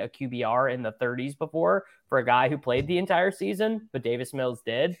seen a QBR in the 30s before for a guy who played the entire season, but Davis Mills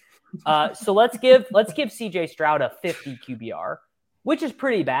did. So let's give CJ Stroud a 50 QBR, which is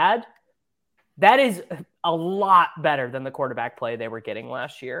pretty bad. That is a lot better than the quarterback play they were getting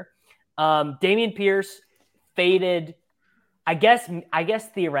last year. Dameon Pierce faded. I guess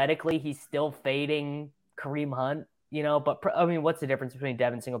theoretically he's still fading Kareem Hunt, but I mean, what's the difference between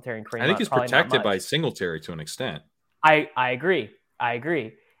Devin Singletary and Kareem Hunt? I think he's protected by Singletary to an extent. I agree.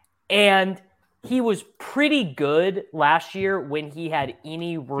 And he was pretty good last year when he had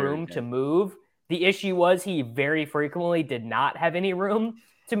any room to move. The issue was he very frequently did not have any room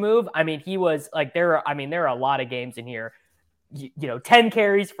to move. I mean, he was like, there are a lot of games in here, 10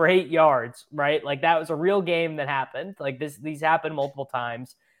 carries for 8 yards, right? Like that was a real game that happened. Like these happened multiple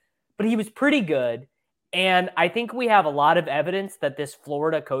times, but he was pretty good. And I think we have a lot of evidence that this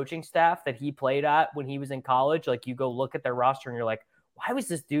Florida coaching staff that he played at when he was in college, like you go look at their roster and you're like, why was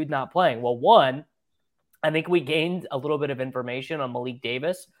this dude not playing? Well, one, I think we gained a little bit of information on Malik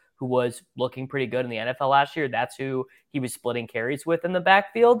Davis, who was looking pretty good in the NFL last year. That's who he was splitting carries with in the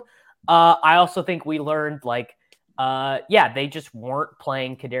backfield. I also think we learned they just weren't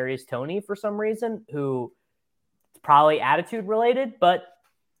playing Kadarius Toney for some reason, who probably attitude related, but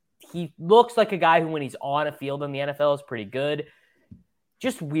he looks like a guy who, when he's on a field in the NFL, is pretty good.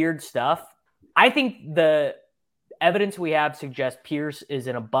 Just weird stuff. I think the evidence we have suggests Pierce is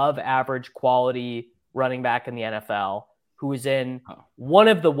an above average quality running back in the NFL who was in one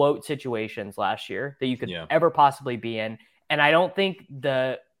of the WOT situations last year that you could ever possibly be in. And I don't think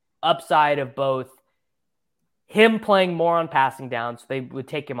the upside of both him playing more on passing downs, so they would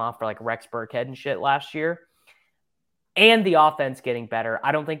take him off for like Rex Burkhead and shit last year, and the offense getting better,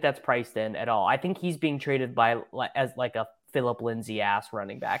 I don't think that's priced in at all. I think he's being treated as like a Phillip Lindsay ass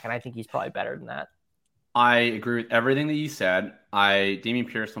running back, and I think he's probably better than that. I agree with everything that you said. Dameon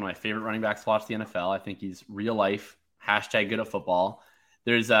Pierce, one of my favorite running backs to watch the NFL. I think he's real life, #good at football.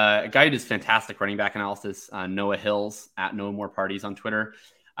 There's a guy who does fantastic running back analysis, Noah Hills at No More Parties on Twitter,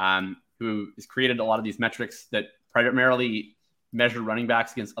 who has created a lot of these metrics that primarily measure running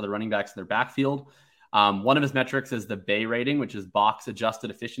backs against other running backs in their backfield. One of his metrics is the Bay rating, which is box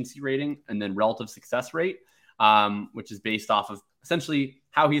adjusted efficiency rating, and then relative success rate, which is based off of essentially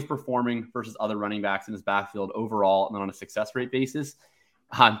how he's performing versus other running backs in his backfield overall, and then on a success rate basis.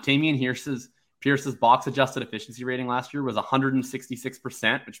 Dameon Pierce's box adjusted efficiency rating last year was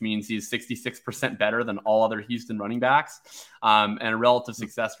 166%, which means he's 66% better than all other Houston running backs, and a relative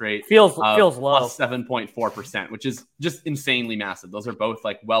success rate feels low, plus 7.4%, which is just insanely massive. Those are both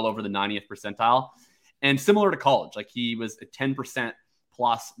like well over the 90th percentile. And similar to college, like he was a 10%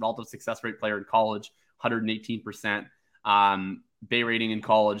 plus relative success rate player in college, 118% Bay rating in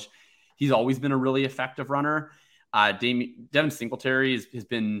college. He's always been a really effective runner. Devin Singletary has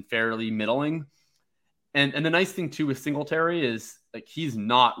been fairly middling. And the nice thing too with Singletary is like he's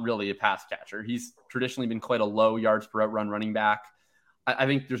not really a pass catcher. He's traditionally been quite a low yards per out run running back. I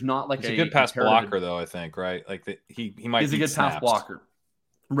think there's not like he's a good pass blocker though, I think, right? Like he might he's a good pass blocker.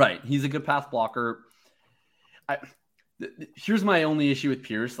 Right. He's a good pass blocker. Here's my only issue with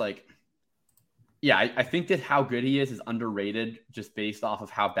Pierce. Like, yeah, I think that how good he is underrated just based off of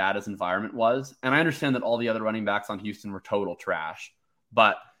how bad his environment was. And I understand that all the other running backs on Houston were total trash,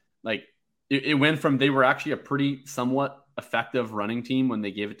 but like it went from, they were actually a pretty somewhat effective running team when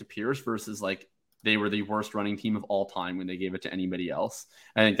they gave it to Pierce versus like they were the worst running team of all time when they gave it to anybody else.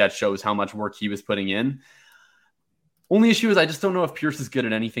 I think that shows how much work he was putting in. Only issue is I just don't know if Pierce is good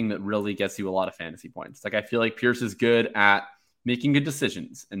at anything that really gets you a lot of fantasy points. Like I feel like Pierce is good at making good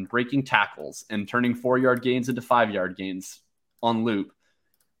decisions and breaking tackles and turning 4-yard gains into 5-yard gains on loop.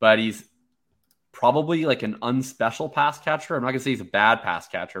 But he's probably like an unspecial pass catcher. I'm not going to say he's a bad pass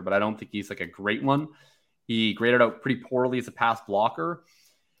catcher, but I don't think he's like a great one. He graded out pretty poorly as a pass blocker.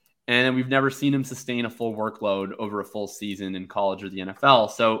 And we've never seen him sustain a full workload over a full season in college or the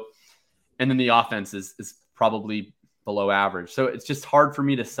NFL. So, and then the offense is probably below average. So it's just hard for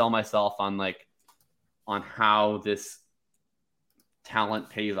me to sell myself on how this talent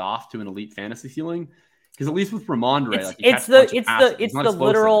pays off to an elite fantasy ceiling. Because at least with Ramondre, it's the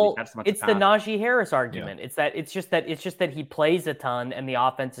Najee Harris argument. Yeah. It's just that he plays a ton and the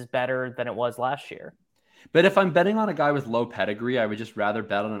offense is better than it was last year. But if I'm betting on a guy with low pedigree, I would just rather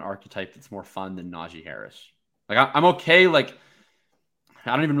bet on an archetype that's more fun than Najee Harris. Like I'm okay. Like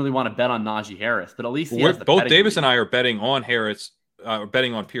I don't even really want to bet on Najee Harris, but at least he has the both pedigree. Davis and I are betting on Harris,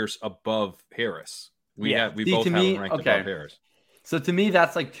 betting on Pierce above Harris. We both have him ranked above Harris. So to me,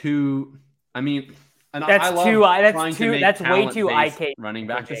 that's like two. I mean, And That's I love too. trying That's to too. make That's way too talent-based IK running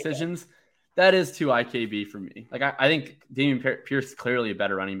back for Jacob. decisions. That is too IKB for me. Like I think Dameon Pierce is clearly a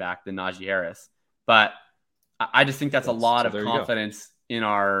better running back than Najee Harris, but I just think that's a lot of confidence in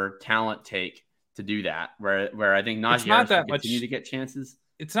our talent take to do that. Where I think Najee Harris will continue to get chances.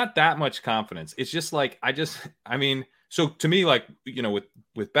 It's not that much confidence. It's just like I mean, so to me, like, you know,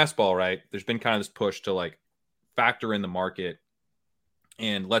 with best ball, right? There's been kind of this push to like factor in the market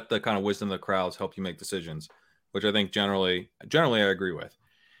and let the kind of wisdom of the crowds help you make decisions, which I think generally I agree with.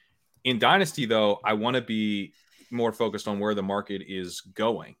 In Dynasty, though, I want to be more focused on where the market is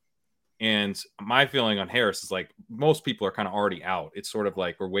going. And my feeling on Harris is like most people are kind of already out. It's sort of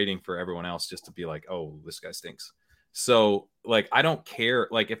like we're waiting for everyone else just to be like, oh, this guy stinks. So like, I don't care.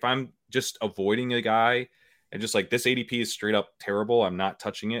 Like if I'm just avoiding a guy and just like this ADP is straight up terrible, I'm not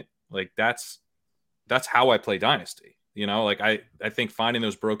touching it. Like that's how I play Dynasty. You know, like I think finding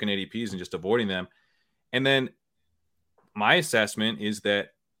those broken ADPs and just avoiding them. And then my assessment is that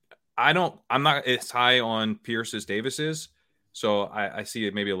I'm not as high on Pierce as Davis is. So I see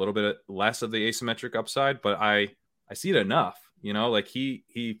it maybe a little bit less of the asymmetric upside, but I see it enough, you know, like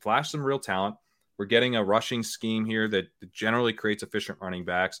he flashed some real talent. We're getting a rushing scheme here that generally creates efficient running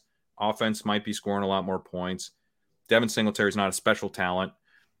backs. Offense might be scoring a lot more points. Devin Singletary is not a special talent.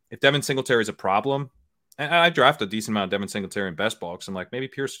 If Devin Singletary is a problem, and I draft a decent amount of Devin Singletary in best ball because I'm like, maybe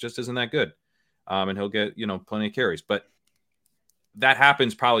Pierce just isn't that good. And he'll get, you know, plenty of carries. But that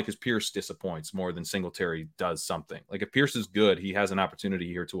happens probably because Pierce disappoints more than Singletary does something. Like if Pierce is good, he has an opportunity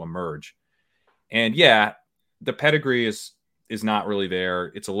here to emerge. And yeah, the pedigree is not really there.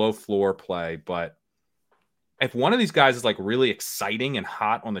 It's a low floor play, but if one of these guys is like really exciting and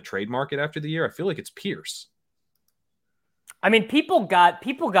hot on the trade market after the year, I feel like it's Pierce. I mean, people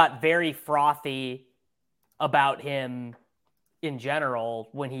got very frothy about him in general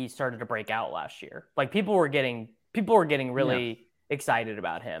when he started to break out last year. Like people were getting really excited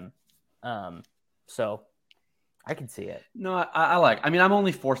about him. So I can see it. No, I mean, I'm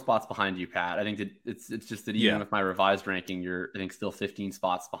only 4 spots behind you, Pat. I think that it's just that even with my revised ranking, you're, I think, still 15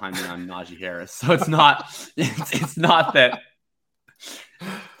 spots behind me on Najee Harris. So it's not that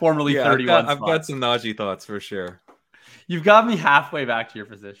formerly 31 I've got some Najee thoughts for sure. You've got me halfway back to your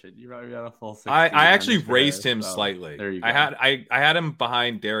position. You probably got a full 16. I actually raised him slightly. There you go. I had him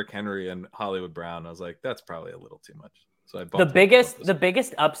behind Derrick Henry and Hollywood Brown. I was like, that's probably a little too much. So I the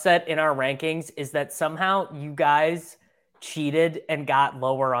biggest upset in our rankings is that somehow you guys cheated and got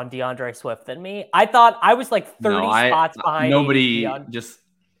lower on DeAndre Swift than me. I thought I was like 30 spots behind.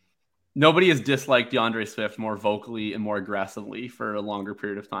 Nobody has disliked DeAndre Swift more vocally and more aggressively for a longer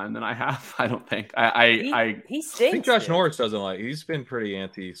period of time than I have. I don't think. He stinks. I think Josh Norris doesn't like. He's been pretty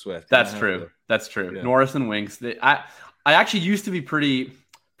anti-Swift. That's true. That's true. Yeah. Norris and Winks. I actually used to be pretty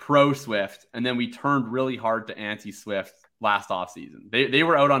pro Swift, and then we turned really hard to anti Swift last offseason. They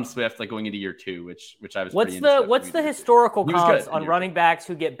were out on Swift like going into year 2, which I was. What's the historical comps on running backs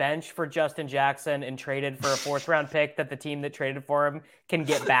who get benched for Justin Jackson and traded for a 4th round pick that the team that traded for him can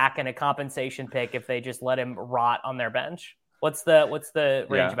get back in a compensation pick if they just let him rot on their bench? What's the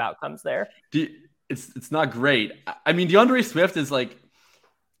range of outcomes there? It's not great. I mean, DeAndre Swift is like,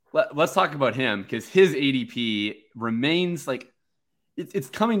 let's talk about him because his ADP remains like it's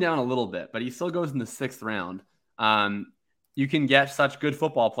coming down a little bit, but he still goes in the 6th round. You can get such good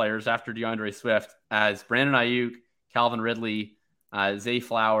football players after DeAndre Swift as Brandon Ayuk, Calvin Ridley, Zay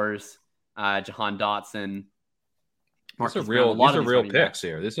Flowers, Jahan Dotson. These are real picks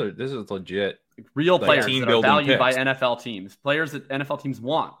here. This is legit. Real players that are valued by NFL teams. Players that NFL teams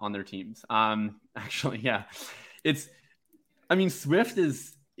want on their teams. Actually, yeah.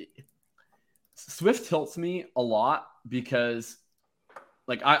 Swift tilts me a lot because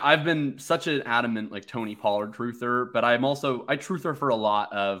like I've been such an adamant like Tony Pollard truther, but I truther for a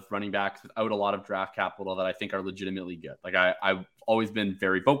lot of running backs without a lot of draft capital that I think are legitimately good. Like I've always been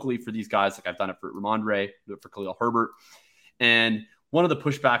very vocally for these guys. Like I've done it for Ramondre, do it for Khalil Herbert. And one of the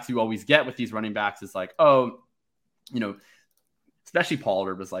pushbacks you always get with these running backs is like, oh, you know, especially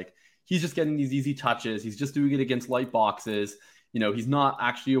Pollard was like, he's just getting these easy touches. He's just doing it against light boxes. You know, he's not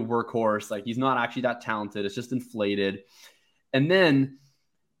actually a workhorse. Like he's not actually that talented. It's just inflated. And then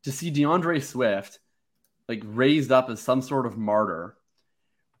to see DeAndre Swift like raised up as some sort of martyr,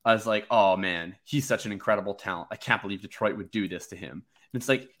 I was like, oh man, he's such an incredible talent. I can't believe Detroit would do this to him. And it's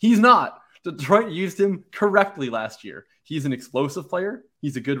like, he's not. Detroit used him correctly last year. He's an explosive player.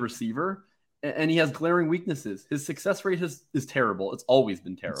 He's a good receiver. And he has glaring weaknesses. His success rate is terrible. It's always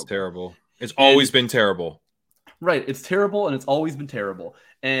been terrible. It's terrible. It's always been terrible. Right. It's terrible, and it's always been terrible.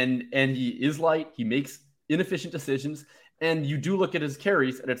 And he is light. He makes inefficient decisions. And you do look at his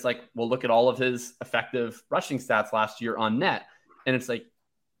carries, and it's like, well, look at all of his effective rushing stats last year on net. And it's like,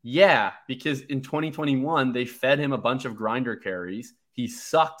 yeah, because in 2021, they fed him a bunch of grinder carries. He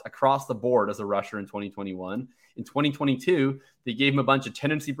sucked across the board as a rusher in 2021. In 2022, they gave him a bunch of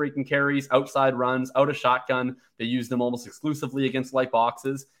tendency breaking carries, outside runs, out of shotgun. They used him almost exclusively against light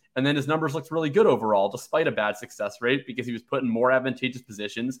boxes. And then his numbers looked really good overall, despite a bad success rate, because he was put in more advantageous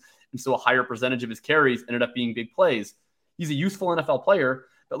positions. And so a higher percentage of his carries ended up being big plays. He's a useful NFL player,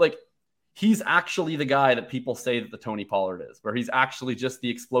 but like, he's actually the guy that people say that the Tony Pollard is, where he's actually just the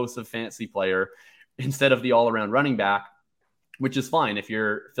explosive fantasy player instead of the all-around running back, which is fine if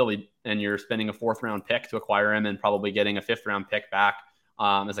you're Philly and you're spending a 4th-round pick to acquire him and probably getting a 5th-round pick back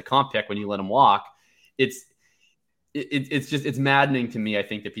as a comp pick when you let him walk. It's maddening to me, I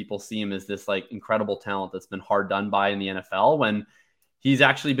think, that people see him as this like incredible talent that's been hard done by in the NFL when he's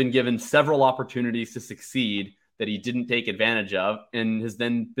actually been given several opportunities to succeed that he didn't take advantage of and has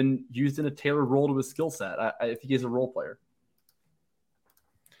then been used in a tailored role to his skill set. I think he's a role player.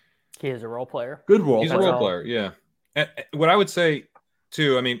 He is a role player. Good role. He's a role player, yeah. And what I would say,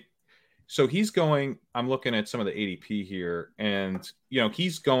 too, I mean, so he's going – I'm looking at some of the ADP here, and, you know,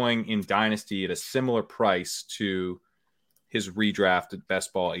 he's going in Dynasty at a similar price to his redrafted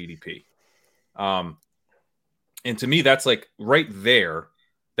best ball ADP. And to me, that's like right there.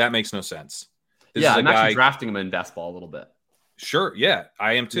 That makes no sense. I'm actually drafting him in best ball a little bit. Sure, yeah,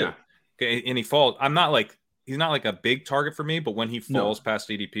 I am too. Yeah. Okay, and he falls. He's not like a big target for me, but when he falls past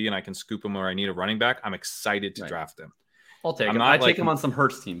ADP and I can scoop him where I need a running back, I'm excited to draft him. I'll take him. I take him on some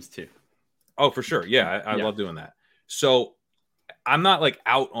Hurts teams too. Oh, for sure. Yeah, I love doing that. So I'm not like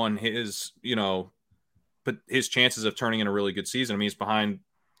out on his, but his chances of turning in a really good season. I mean, he's behind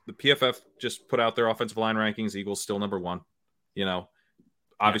the PFF just put out their offensive line rankings. Eagles still number 1.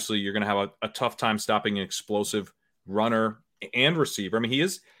 Obviously you're going to have a tough time stopping an explosive runner and receiver. I mean,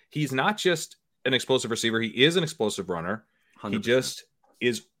 he's not just an explosive receiver. He is an explosive runner. 100%. He just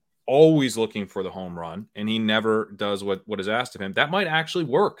is always looking for the home run, and he never does what is asked of him. That might actually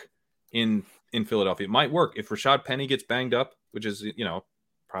work in Philadelphia. It might work if Rashad Penny gets banged up, which is,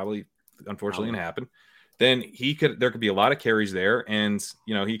 probably unfortunately going to happen. Then there could be a lot of carries there, and,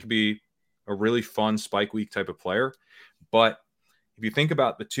 he could be a really fun spike week type of player. But if you think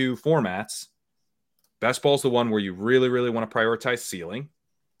about the two formats, best ball is the one where you really, really want to prioritize ceiling,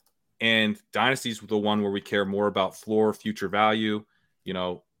 and Dynasty is the one where we care more about floor, future value.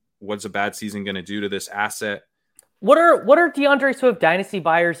 What's a bad season going to do to this asset? What are DeAndre Swift Dynasty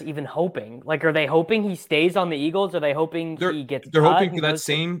buyers even hoping? Like, are they hoping he stays on the Eagles? Are they hoping he gets? They're hoping for that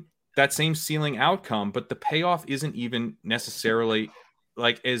same ceiling outcome, but the payoff isn't even necessarily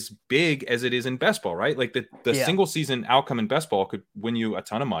like as big as it is in best ball, right? Like the single season outcome in best ball could win you a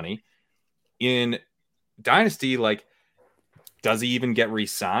ton of money. In Dynasty, like, does he even get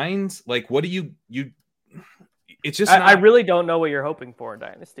re-signed? Like, what do you it's just I really don't know what you're hoping for in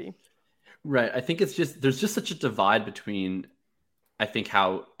Dynasty. Right. I think there's just such a divide between, I think,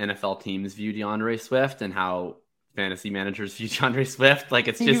 how NFL teams view DeAndre Swift and how fantasy managers view DeAndre Swift. Like,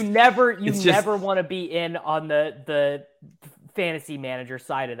 it's just you never want to be in on the fantasy manager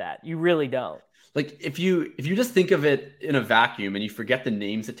side of that. You really don't. Like, if you just think of it in a vacuum and you forget the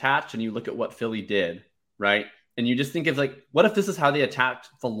names attached and you look at what Philly did, right? And you just think of, like, what if this is how they attacked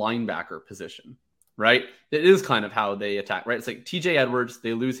the linebacker position, right? It is kind of how they attack, right? It's like TJ Edwards,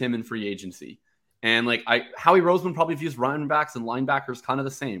 they lose him in free agency. And like Howie Roseman probably views running backs and linebackers kind of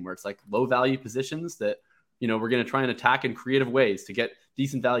the same, where it's like low value positions that, we're going to try and attack in creative ways to get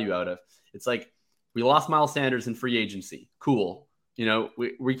decent value out of. It's like, we lost Miles Sanders in free agency. Cool. We're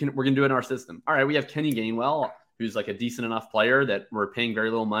going to do it in our system. All right. We have Kenny Gainwell, who's like a decent enough player that we're paying very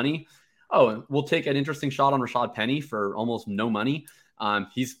little money. Oh, and we'll take an interesting shot on Rashad Penny for almost no money.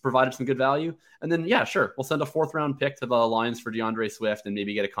 He's provided some good value. And then, yeah, sure, we'll send a 4th-round pick to the Lions for DeAndre Swift and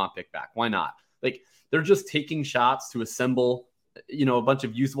maybe get a comp pick back. Why not? Like, they're just taking shots to assemble, a bunch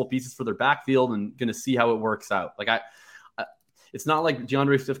of usable pieces for their backfield and going to see how it works out. Like, it's not like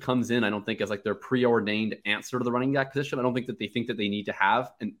DeAndre Swift comes in, I don't think, as like their preordained answer to the running back position. I don't think that they think that they need to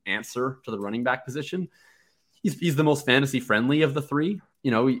have an answer to the running back position. He's the most fantasy friendly of the three.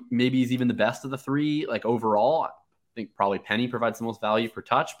 Maybe he's even the best of the three, like, overall. I think probably Penny provides the most value per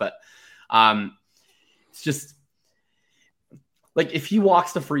touch, but it's just like, if he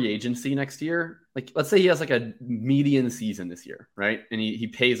walks to free agency next year, like, let's say he has like a median season this year, right? And he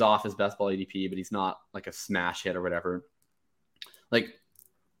pays off his best ball ADP, but he's not like a smash hit or whatever. Like,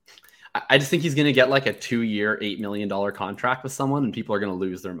 I just think he's going to get like a 2-year, $8 million contract with someone, and people are going to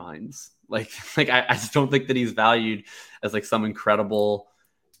lose their minds. Like I just don't think that he's valued as like some incredible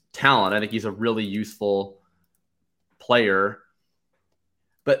talent. I think he's a really useful player.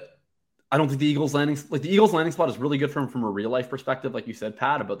 But I don't think the Eagles landing spot is really good for him from a real life perspective, like you said,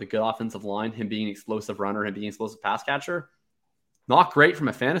 Pat, about the good offensive line, him being an explosive runner, him being an explosive pass catcher. Not great from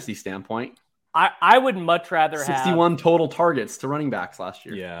a fantasy standpoint. I would much rather 61 total targets to running backs last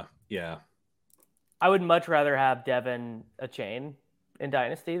year. Yeah. I would much rather have Devin Achane in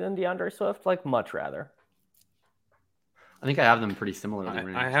Dynasty than DeAndre Swift. Like, much rather. I think I have them pretty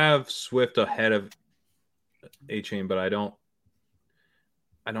similarly. I have Swift ahead of Achane, but I don't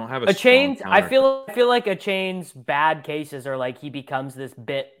have Achane's. I feel like Achane's bad cases are like he becomes this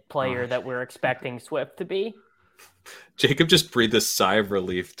bit player that we're expecting Swift to be. Jacob just breathed a sigh of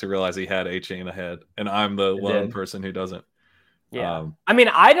relief to realize he had Achane ahead, and I'm the lone person who doesn't. Yeah. I mean,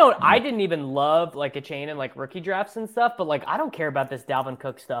 I didn't even love like Achane and like rookie drafts and stuff, but like I don't care about this Dalvin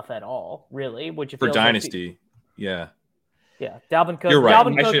Cook stuff at all, really. Which for Dynasty, yeah. Yeah, Dalvin Cook. You're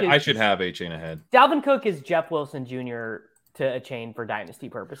right. I should have Achane ahead. Dalvin Cook is Jeff Wilson Jr. to Achane for Dynasty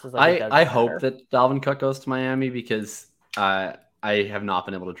purposes. Like I hope that Dalvin Cook goes to Miami because I have not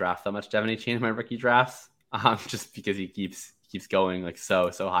been able to draft that much Devin Achane in my rookie drafts. Just because he keeps going like so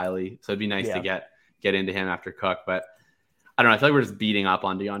highly. So it'd be nice to get into him after Cook, but I don't know. I feel like we're just beating up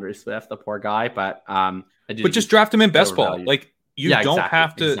on DeAndre Swift, the poor guy. But just draft him in best ball. Like don't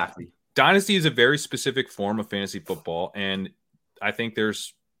have to. Exactly. Dynasty is a very specific form of fantasy football, and I think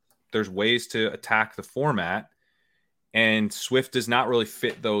there's ways to attack the format. And Swift does not really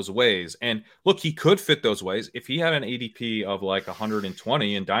fit those ways. And look, he could fit those ways if he had an ADP of like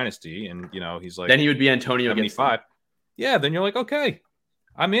 120 in Dynasty, and he's like, then he would be Antonio 75. Yeah, then you're like, okay,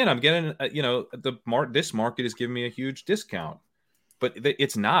 I'm in. I'm getting, this market is giving me a huge discount, but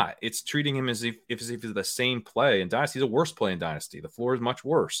it's not. It's treating him as if he's the same play in Dynasty. He's a worse play in Dynasty. The floor is much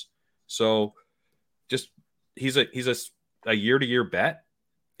worse. So, just he's a year-to-year bet.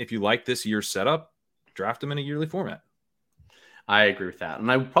 If you like this year's setup, draft him in a yearly format. I agree with that.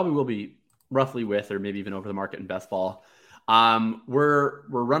 And I probably will be roughly with or maybe even over the market in best ball. We're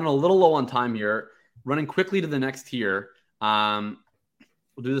running a little low on time here, running quickly to the next tier. We'll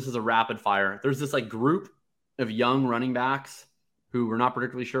do this as a rapid fire. There's this like group of young running backs who we're not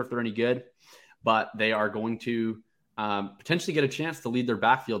particularly sure if they're any good, but they are going to potentially get a chance to lead their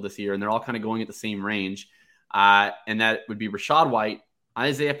backfield this year. And they're all kind of going at the same range. And that would be Rachaad White,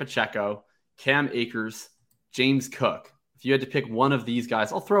 Isaiah Pacheco, Cam Akers, James Cook. If you had to pick one of these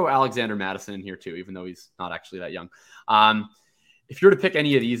guys, I'll throw Alexander Madison in here too, even though he's not actually that young. If you were to pick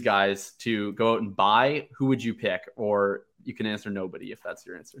any of these guys to go out and buy, who would you pick? Or you can answer nobody if that's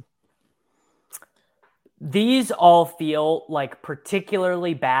your answer. These all feel like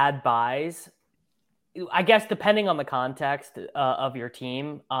particularly bad buys. I guess depending on the context of your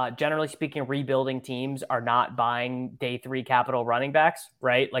team, generally speaking, rebuilding teams are not buying day 3 capital running backs,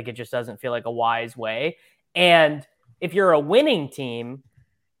 right? Like it just doesn't feel like a wise way. And if you're a winning team,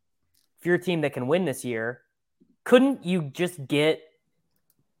 if you're a team that can win this year, couldn't you just get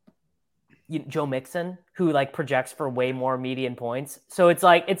Joe Mixon, who like projects for way more median points? So it's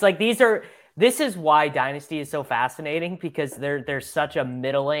like this is why Dynasty is so fascinating, because there's such a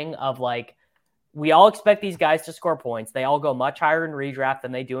middling of like, we all expect these guys to score points. They all go much higher in redraft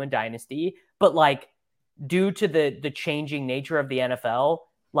than they do in Dynasty, but like due to the changing nature of the NFL,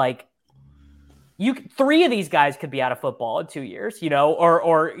 like 3 of these guys could be out of football in 2 years,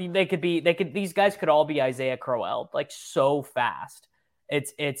 or these guys could all be Isaiah Crowell, like so fast.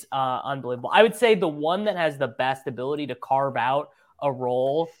 It's unbelievable. I would say the one that has the best ability to carve out a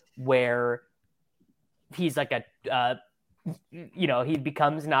role where he's like he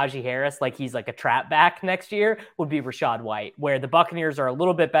becomes Najee Harris, like he's like a trap back next year, would be Rachaad White, where the Buccaneers are a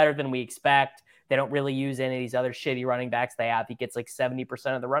little bit better than we expect. They don't really use any of these other shitty running backs they have. He gets like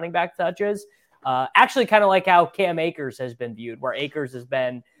 70% of the running back touches. Actually, kind of like how Cam Akers has been viewed, where Akers has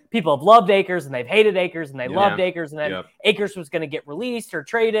been, people have loved Akers and they've hated Akers and they loved Akers, and then Akers was going to get released or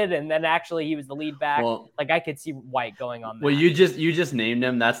traded, and then actually he was the lead back. Well, like I could see White going on that. Well, you just named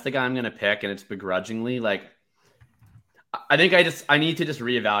him. That's the guy I'm going to pick, and it's begrudgingly. Like, I think I need to just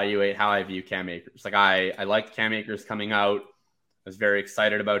reevaluate how I view Cam Akers. Like I liked Cam Akers coming out. I was very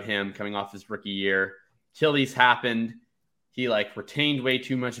excited about him coming off his rookie year. Achilles happened. He like retained way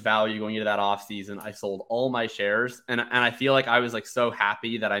too much value going into that offseason. I sold all my shares. And I feel like I was like so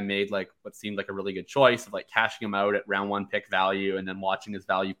happy that I made like what seemed like a really good choice of like cashing him out at round 1 pick value and then watching his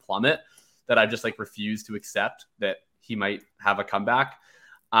value plummet, that I just like refused to accept that he might have a comeback.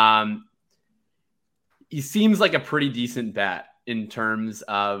 He seems like a pretty decent bet in terms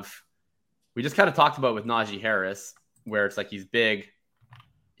of, we just kind of talked about with Najee Harris, where it's like he's big,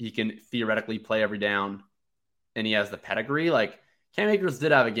 he can theoretically play every down, and he has the pedigree. Like Cam Akers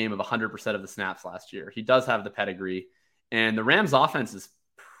did have a game of 100% of the snaps last year. He does have the pedigree, and the Rams offense is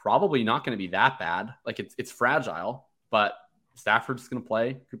probably not going to be that bad. Like it's fragile, but Stafford's going to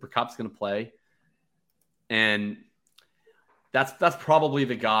play. Cooper Kupp's going to play. And that's probably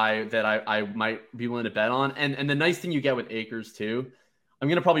the guy that I might be willing to bet on. And the nice thing you get with Akers too, I'm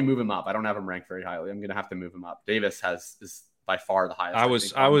going to probably move him up. I don't have him ranked very highly. I'm going to have to move him up. Davis is by far the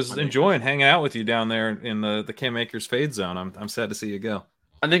highest. I was enjoying hanging out with you down there in the Cam Akers fade zone. I'm sad to see you go.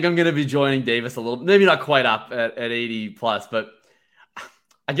 I think I'm going to be joining Davis a little, maybe not quite up at 80 plus, but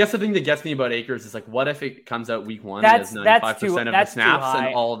I guess the thing that gets me about Akers is like, what if it comes out week one, he has 95% of the snaps,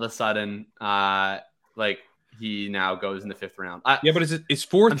 and all of a sudden, like he now goes in the 5th round. But it's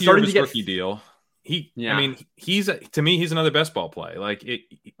 4th year of his rookie deal. I mean, to me, he's another best ball play. Like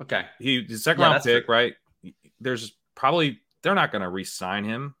he's a second round pick, true. Right? There's probably they're not going to re-sign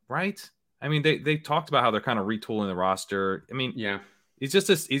him, right? I mean, they talked about how they're kind of retooling the roster. I mean, he's just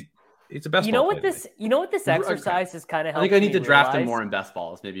it's a best ball play. This exercise is kind of. I think I need to draft him more in best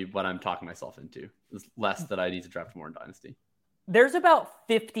ball. Is maybe what I'm talking myself into. It's less that I need to draft more in Dynasty. There's about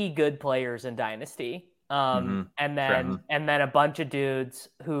 50 good players in Dynasty. And then a bunch of dudes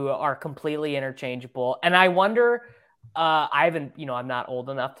who are completely interchangeable. And I wonder, I'm not old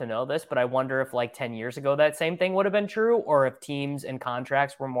enough to know this, but I wonder if like 10 years ago, that same thing would have been true, or if teams and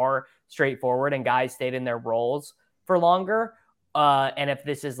contracts were more straightforward and guys stayed in their roles for longer. And if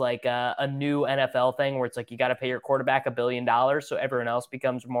this is like a new NFL thing where it's like, you got to pay your quarterback $1 billion. So everyone else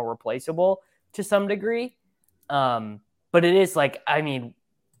becomes more replaceable to some degree. But it is like, I mean,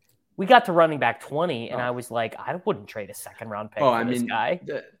 we got to running back 20, and I was like, I wouldn't trade a 2nd-round pick for this guy.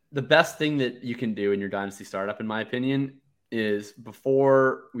 The best thing that you can do in your Dynasty startup, in my opinion, is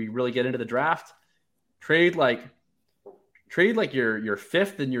before we really get into the draft, trade like your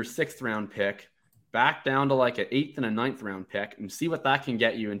 5th and your 6th round pick back down to like an 8th and a 9th round pick and see what that can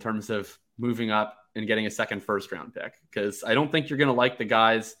get you in terms of moving up and getting a second 1st round pick. Because I don't think you're going to like the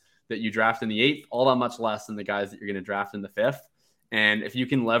guys that you draft in the 8th all that much less than the guys that you're going to draft in the 5th. And if you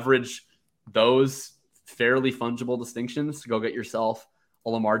can leverage those fairly fungible distinctions to go get yourself a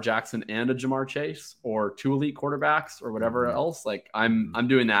Lamar Jackson and a Jamar Chase, or 2 elite quarterbacks, or whatever else, like I'm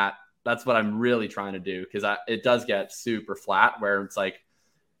doing that. That's what I'm really trying to do, because it does get super flat where it's like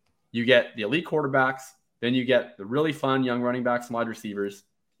you get the elite quarterbacks, then you get the really fun young running backs and wide receivers.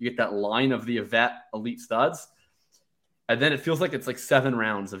 You get that line of the vet elite studs, and then it feels like it's like 7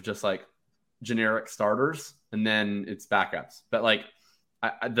 rounds of just like generic starters, and then it's backups. But like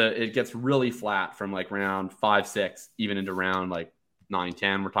it gets really flat from like round 5, 6, even into round like 9,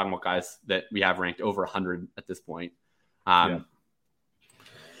 10. We're talking about guys that we have ranked over 100 at this point.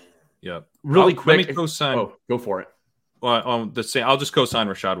 Really quick. Let me co-sign. Oh, go for it. Well, I'll just co-sign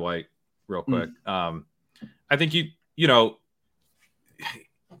Rachaad White real quick. I think he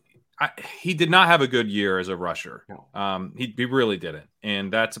did not have a good year as a rusher. He really didn't,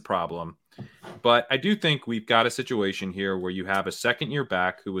 and that's a problem. But I do think we've got a situation here where you have a 2nd-year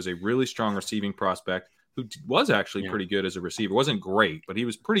back who was a really strong receiving prospect, who was actually pretty good as a receiver. Wasn't great, but he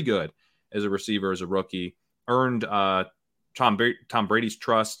was pretty good as a receiver, as a rookie. Earned Tom Brady's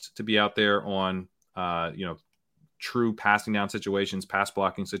trust to be out there on true passing down situations, pass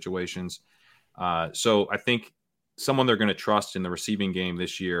blocking situations. So I think someone they're going to trust in the receiving game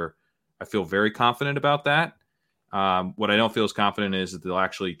this year. I feel very confident about that. What I don't feel as confident is that they'll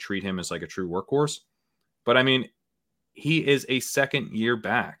actually treat him as like a true workhorse. But I mean, he is a 2nd-year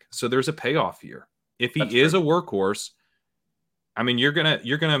back, so there's a payoff here. If he is a workhorse, I mean, you're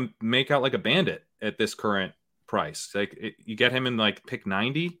gonna make out like a bandit at this current price. Like you get him in like pick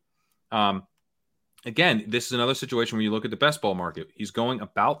 90. Again, this is another situation where you look at the best ball market. He's going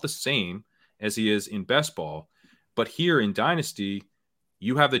about the same as he is in best ball, but here in Dynasty,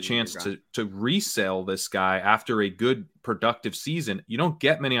 you have the chance to resell this guy after a good, productive season. You don't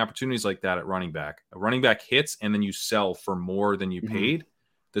get many opportunities like that at running back. A running back hits, and then you sell for more than you paid.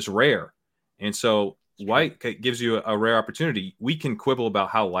 That's rare. And so White gives you a rare opportunity. We can quibble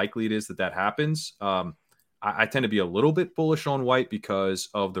about how likely it is that happens. I tend to be a little bit bullish on White because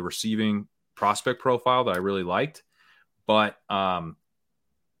of the receiving prospect profile that I really liked. But the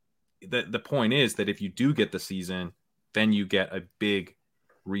point is that if you do get the season, then you get a big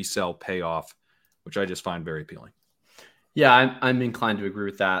resell payoff, which I just find very appealing. Yeah, I'm inclined to agree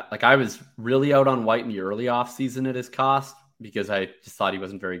with that. Like I was really out on White in the early offseason at his cost because I just thought he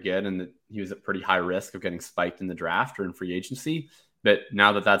wasn't very good and that he was at pretty high risk of getting spiked in the draft or in free agency. But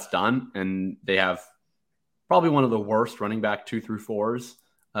now that that's done and they have probably one of the worst running back 2 through 4s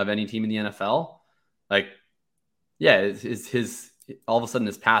of any team in the NFL, like, yeah, all of a sudden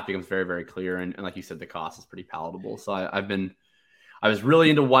his path becomes very, very clear. And like you said, the cost is pretty palatable. So I've been I was really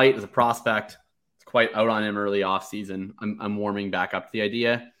into White as a prospect. It's quite out on him early offseason. I'm warming back up to the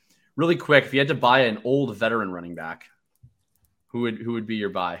idea. Really quick, if you had to buy an old veteran running back, who would be your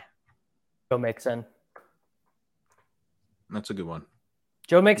buy? Joe Mixon. That's a good one.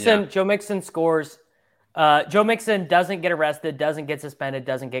 Joe Mixon scores. Joe Mixon doesn't get arrested, doesn't get suspended,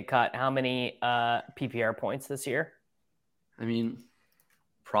 doesn't get cut. How many PPR points this year? I mean,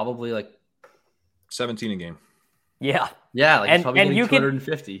 probably like 17 a game. Yeah. Yeah, like and probably you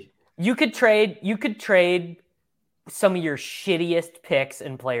 250. You could trade some of your shittiest picks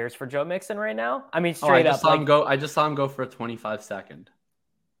and players for Joe Mixon right now. I mean, straight up. I just saw him go for a 25-second.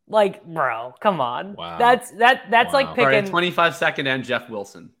 Like, bro, come on. Wow. That's like picking 25-second and Jeff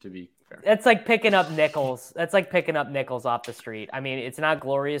Wilson, to be fair. That's like picking up nickels. That's like picking up nickels off the street. I mean, it's not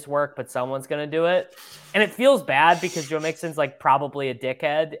glorious work, but someone's going to do it. And it feels bad because Joe Mixon's like probably a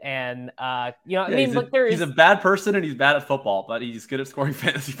dickhead. And, he's a bad person and he's bad at football, but he's good at scoring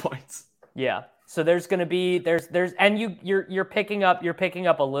fantasy points. Yeah. So there's going to be, you're picking up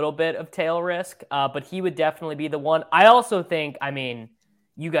a little bit of tail risk, but he would definitely be the one. I also think, I mean,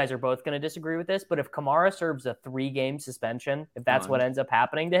 you guys are both going to disagree with this, but if Kamara serves a 3-game suspension, if that's what ends up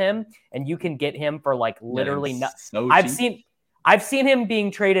happening to him, and you can get him for like literally I've seen him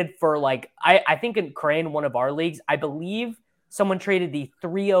being traded for like, I think in Crane, one of our leagues, I believe someone traded the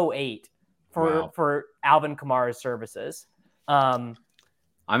 308 for Alvin Kamara's services. I'm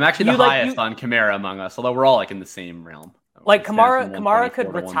actually the highest on Kamara among us, although we're all like in the same realm. Like Kamara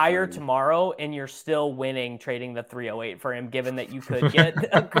could retire tomorrow and you're still winning trading the 308 for him, given that you could get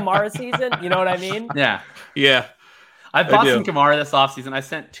a Kamara season. You know what I mean? Yeah. I bought some Kamara this offseason. I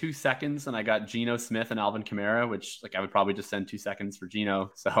sent 2 seconds and I got Geno Smith and Alvin Kamara, which like I would probably just send 2 seconds for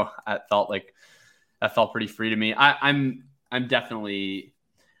Geno. So that felt pretty free to me. I'm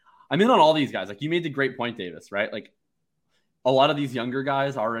in on all these guys. Like you made the great point, Davis, right? Like a lot of these younger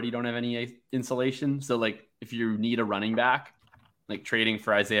guys already don't have any insulation. So like if you need a running back, like trading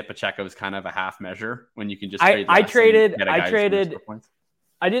for Isaiah Pacheco is kind of a half measure when you can just trade. I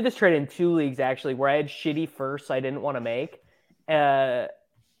did this trade in 2 leagues actually where I had shitty firsts I didn't want to make.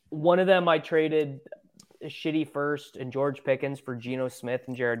 One of them I traded a shitty first and George Pickens for Geno Smith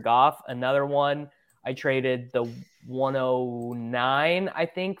and Jared Goff. Another one I traded the 109, I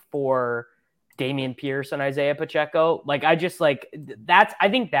think, for Dameon Pierce and Isaiah Pacheco. Like I just like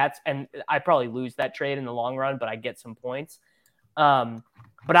and I probably lose that trade in the long run, but I get some points. But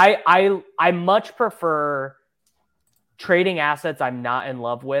I much prefer trading assets I'm not in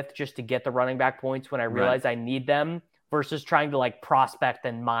love with just to get the running back points when I realize I need them versus trying to like prospect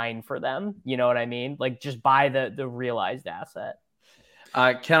and mine for them. You know what I mean? Like just buy the realized asset.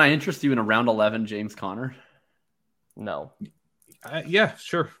 Can I interest you in a round 11 James Conner? No. Yeah,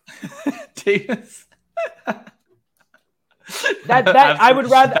 sure. Davis. I would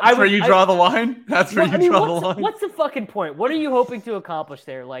rather. That's where you draw the line. That's where you draw the line. What's the fucking point? What are you hoping to accomplish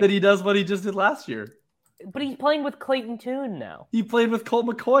there? Like that he does what he just did last year. But he's playing with Clayton Tune now. He played with Colt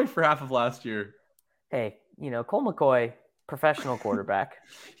McCoy for half of last year. Hey, Colt McCoy, professional quarterback.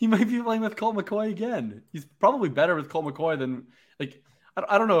 He might be playing with Colt McCoy again. He's probably better with Colt McCoy than like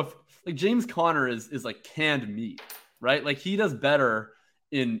I don't know if like James Conner is like canned meat. Right? Like he does better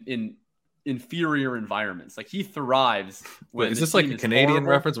in inferior environments. Like he thrives. Wait, is this like a Canadian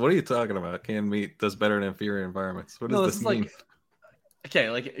reference? What are you talking about? Canned meat does better in inferior environments. What does this mean?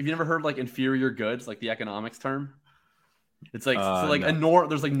 Like have you never heard like inferior goods, like the economics term? It's like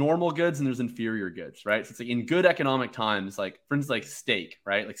there's like normal goods and there's inferior goods, right? So it's like in good economic times, like for instance, like steak,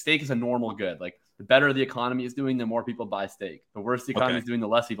 right? Like steak is a normal good. Like the better the economy is doing, the more people buy steak. The worse the economy is doing, the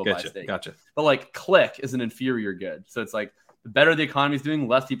less people buy steak. Gotcha. But like click is an inferior good. So it's like the better the economy is doing,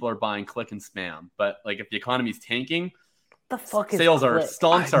 less people are buying click and spam. But like if the economy is tanking, the fuck is sales click?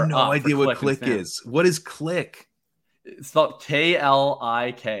 Stonks are up. No idea what click is. What is click? It's spelled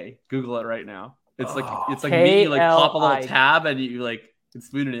KLIK. Google it right now. It's like meat. You like pop a little tab and you like can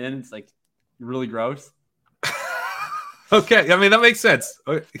spoon it in. It's like really gross. Okay, I mean that makes sense.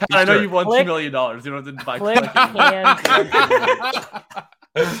 Okay, I know you've won $2 million. You don't have to buy click.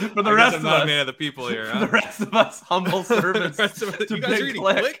 For the rest of us, man of the people here. Huh? The rest of us, humble servants. You guys are eating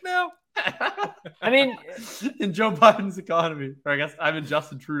click now? I mean, in Joe Biden's economy, or I guess I'm in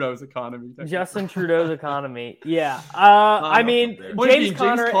Justin Trudeau's economy. Justin Trudeau's economy, yeah. I mean, James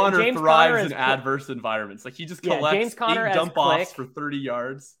Conner thrives in adverse environments. Like he just collects 8 dump offs for 30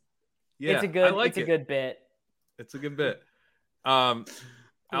 yards. Yeah, it's a good bit. It's a good bit. I'll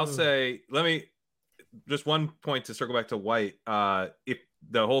say, just one point to circle back to White. If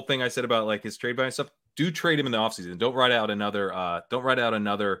the whole thing I said about like his trade value stuff, do trade him in the offseason. Don't write out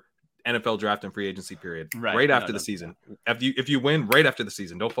another NFL draft and free agency period, right after the season. If you win, right after the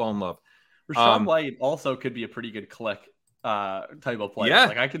season, don't fall in love. Rachaad White also could be a pretty good click type of player. Yeah.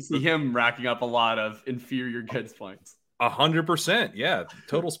 Like I could see him racking up a lot of inferior goods points. 100%. Yeah.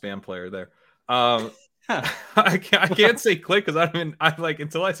 Total spam player there. I can't say click because I like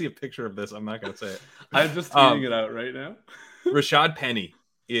until I see a picture of this, I'm not going to say it. I'm just tweeting it out right now. Rashad Penny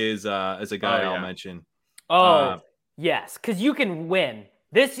is a guy I'll mention. Yes, because you can win.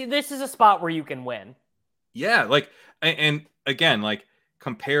 This is a spot where you can win. Yeah, like and again, like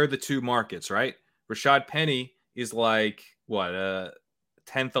compare the two markets, right? Rashad Penny is like what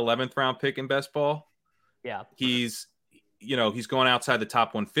 10th, 11th round pick in best ball. Yeah, he's going outside the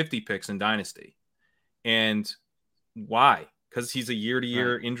top 150 picks in Dynasty, and why? Because he's a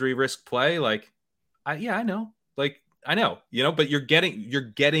year-to-year injury risk play. Like, I know, but you're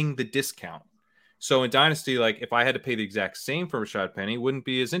getting the discount. So in Dynasty, like if I had to pay the exact same for Rashad Penny, wouldn't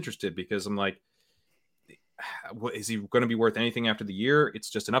be as interested because I'm like, is he going to be worth anything after the year?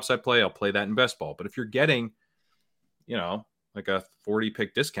 It's just an upside play. I'll play that in best ball. But if you're getting, like a 40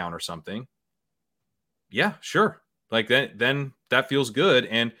 pick discount or something, yeah, sure. Like then that feels good.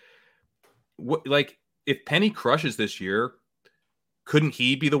 And like if Penny crushes this year, couldn't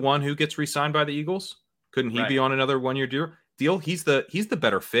he be the one who gets re-signed by the Eagles? Couldn't he be on another 1-year deal? He's the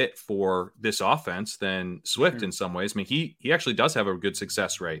better fit for this offense than Swift in some ways. I mean, he actually does have a good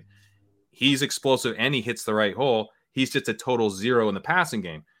success rate. He's explosive and he hits the right hole. He's just a total 0 in the passing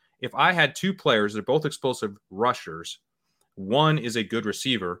game. If I had two players, they're both explosive rushers. One is a good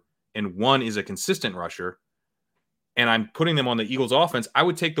receiver and one is a consistent rusher, and I'm putting them on the Eagles offense, I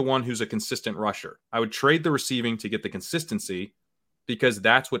would take the one who's a consistent rusher. I would trade the receiving to get the consistency because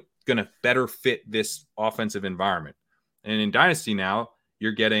that's what's going to better fit this offensive environment. And in Dynasty now,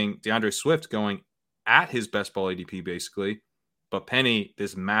 you're getting DeAndre Swift going at his best ball ADP basically, but Penny,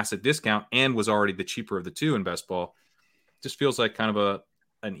 this massive discount, and was already the cheaper of the two in best ball. Just feels like kind of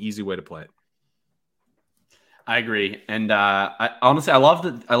an easy way to play it. I agree, and I honestly love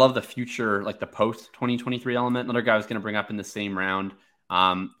the future, like the post 2023 element. Another guy I was going to bring up in the same round,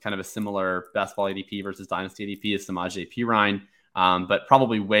 kind of a similar best ball ADP versus Dynasty ADP is Samaje Perine, but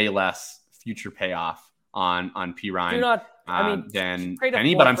probably way less future payoff on Perine than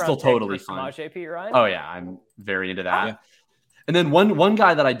Penny, but I'm still totally fine. Oh yeah, I'm very into that. Yeah. And then one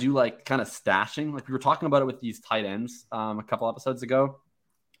guy that I do like kind of stashing, like we were talking about it with these tight ends a couple episodes ago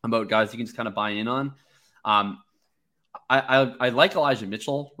about guys you can just kind of buy in on. I like Elijah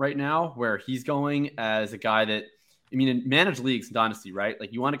Mitchell right now, where he's going as a guy that, I mean, in managed leagues and Dynasty, right?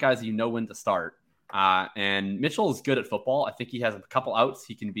 Like you want guys that you know when to start. And Mitchell is good at football. I think he has a couple outs.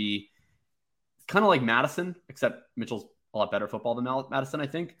 He can be kind of like Madison, except Mitchell's a lot better at football than Madison, I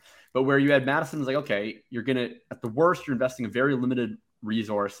think. But where you had Madison is like, okay, you're going to, at the worst, you're investing a very limited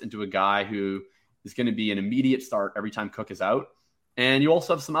resource into a guy who is going to be an immediate start every time Cook is out. And you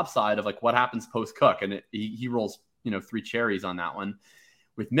also have some upside of like what happens post Cook, and he rolls 3 cherries on that one.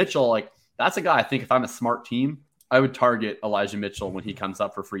 With Mitchell, like that's a guy I think if I'm a smart team, I would target Elijah Mitchell when he comes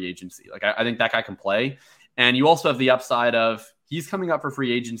up for free agency. Like I think that guy can play, and you also have the upside of he's coming up for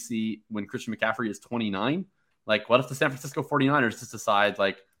free agency when Christian McCaffrey is 29. Like what if the San Francisco 49ers just decide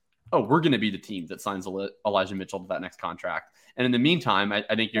like, oh, we're going to be the team that signs Elijah Mitchell to that next contract. And in the meantime, I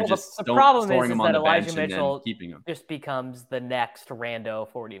think you're just the problem storing is him on that the Elijah bench Mitchell and then keeping him. Just becomes the next rando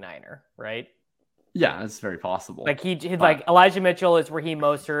 49er, right? Yeah, that's very possible. Like like Elijah Mitchell is Raheem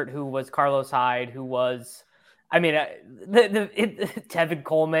Mostert, who was Carlos Hyde, who was, I mean, Tevin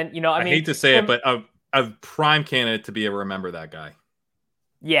Coleman. I hate to say it, but a prime candidate to be able to remember that guy.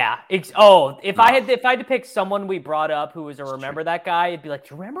 Yeah. If I had to pick someone we brought up who was a remember that guy, it'd be like,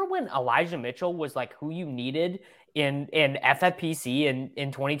 do you remember when Elijah Mitchell was like who you needed in FFPC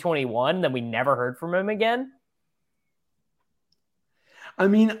in 2021? Then we never heard from him again. I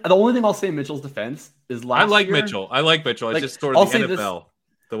mean, the only thing I'll say in Mitchell's defense is I like Mitchell. It's just sort of the NFL.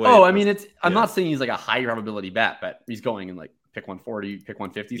 The way I mean, I'm not saying he's like a high probability bet, but he's going in like pick 140, pick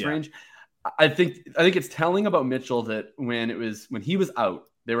 150s range. I think it's telling about Mitchell that when he was out,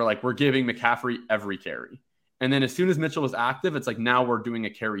 they were like, we're giving McCaffrey every carry. And then as soon as Mitchell was active, it's like, now we're doing a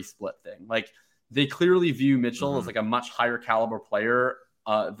carry split thing. Like they clearly view Mitchell as like a much higher caliber player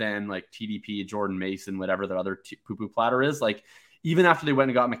than like TDP, Jordan Mason, whatever their other poo-poo platter is. Like even after they went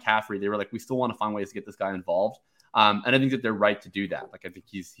and got McCaffrey, they were like, we still want to find ways to get this guy involved. And I think that they're right to do that. Like I think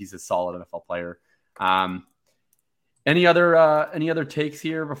he's a solid NFL player. Any other takes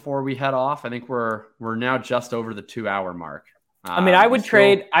here before we head off? I think we're now just over the 2-hour mark. I mean, I would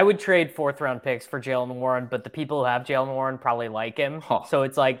trade 4th round picks for Jaylen Warren, but the people who have Jaylen Warren probably like him. So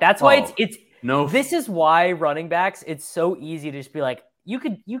it's like, that's why it's no. This is why running backs, it's so easy to just be like, you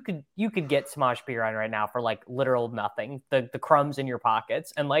could get Samaje Perine right now for like literal nothing, the crumbs in your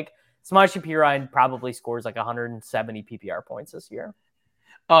pockets, and like Samaje Perine probably scores like 170 PPR points this year.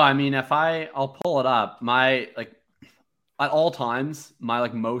 Oh, I mean, I'll pull it up. My like at all times, my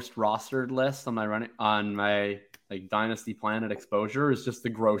like most rostered list on my like Dynasty Planet exposure is just the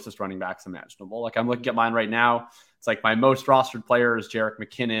grossest running backs imaginable. Like I'm looking at mine right now. It's like my most rostered player is Jerick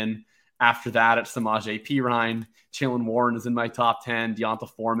McKinnon. After that, it's Samaje Perine. Jaylen Warren is in my top 10. Deonta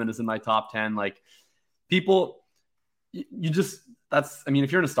Foreman is in my top 10. Like people, you just, that's, I mean,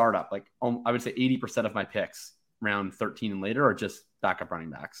 if you're in a startup, like I would say 80% of my picks round 13 and later are just backup running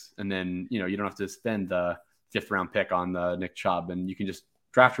backs. And then, you don't have to spend the 5th round pick on the Nick Chubb, and you can just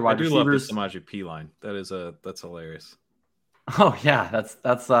draft your wide receivers. I do love the Samaje P line. That's hilarious. Oh yeah.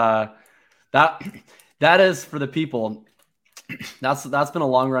 That is for the people. That's been a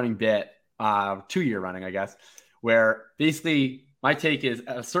long running bit, 2-year running, I guess, where basically my take is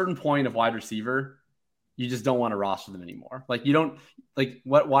at a certain point of wide receiver, you just don't want to roster them anymore. Like you don't like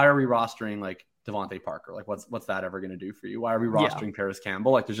why are we rostering like Devontae Parker? Like what's that ever going to do for you? Why are we rostering Paris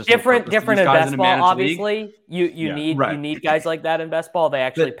Campbell? Like there's just different in best ball. Obviously you need guys like that in best ball. They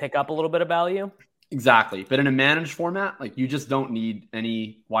actually pick up a little bit of value. Exactly. But in a managed format, like you just don't need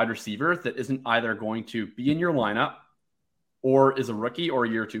any wide receiver that isn't either going to be in your lineup or is a rookie or a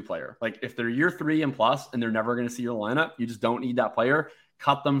year 2 player. Like if they're year 3 and plus and they're never going to see your lineup, you just don't need that player.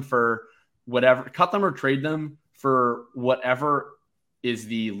 Cut them or trade them for whatever is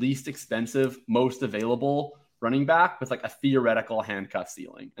the least expensive, most available running back with like a theoretical handcuff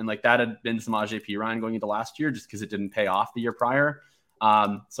ceiling. And like that had been Samaje Perine going into last year just because it didn't pay off the year prior.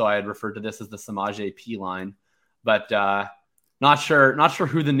 So I had referred to this as the Samaje P line, but not sure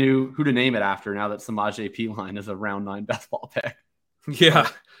who to name it after now that Samaje P line is a round 9 best ball pick. Yeah.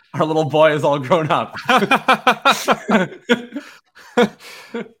 Our little boy is all grown up.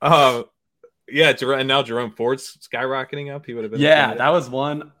 Yeah. And now Jerome Ford's skyrocketing up. He would have been. Yeah, that was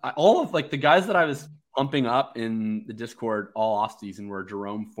one. All of like the guys that I was pumping up in the Discord all offseason were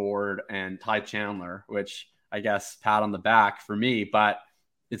Jerome Ford and Ty Chandler, which I guess pat on the back for me, but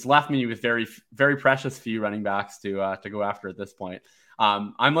it's left me with very, very precious few running backs to go after at this point.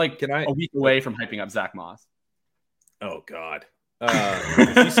 I'm like a week away from hyping up Zach Moss. Oh God.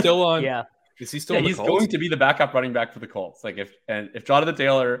 Is he still on? Yeah. Is he still on the Colts? He's going to be the backup running back for the Colts. Like if Jonathan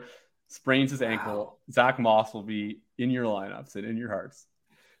Taylor sprains his ankle, Zach Moss will be in your lineups and in your hearts.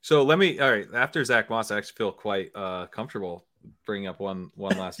 So all right. After Zach Moss, I actually feel quite comfortable bringing up one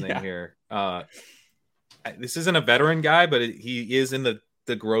last name here. This isn't a veteran guy, but he is in the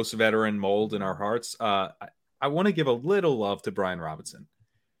gross veteran mold in our hearts. I want to give a little love to Brian Robinson,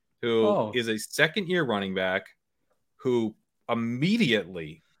 who is a second-year running back who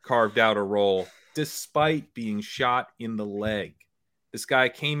immediately carved out a role despite being shot in the leg. This guy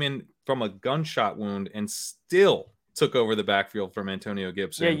came in from a gunshot wound and still took over the backfield from Antonio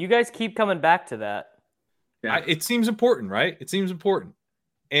Gibson. Yeah, you guys keep coming back to that. Yeah. It seems important, right? It seems important.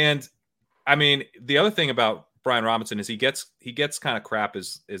 And I mean, the other thing about Brian Robinson is he gets kind of crap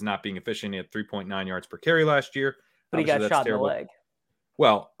as not being efficient. He had 3.9 yards per carry last year. But he got shot in the leg.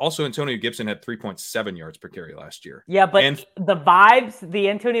 Well, also Antonio Gibson had 3.7 yards per carry last year. Yeah, but the vibes, the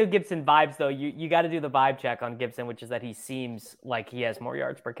Antonio Gibson vibes, though, you got to do the vibe check on Gibson, which is that he seems like he has more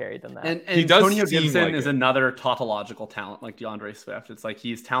yards per carry than that. And Antonio Gibson is another tautological talent like DeAndre Swift. It's like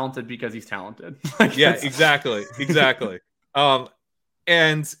he's talented because he's talented. Exactly.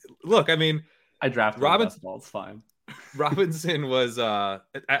 And look, I mean, I drafted Robinson. Best ball. It's fine. Robinson was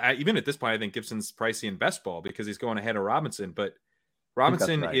even at this point, I think Gibson's pricey in best ball because he's going ahead of Robinson. But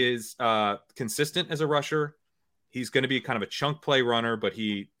Robinson is consistent as a rusher. He's going to be kind of a chunk play runner, but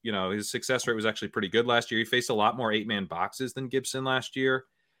his success rate was actually pretty good last year. He faced a lot more 8-man boxes than Gibson last year.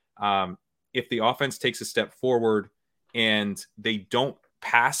 If the offense takes a step forward and they don't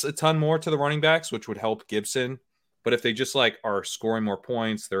pass a ton more to the running backs, which would help Gibson, but if they just are scoring more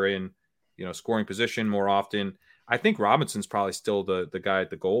points, they're in scoring position more often, I think Robinson's probably still the guy at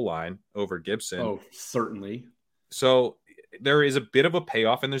the goal line over Gibson. Oh, certainly. So there is a bit of a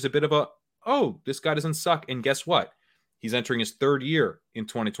payoff and there's a bit of this guy doesn't suck. And guess what? He's entering his 3rd year in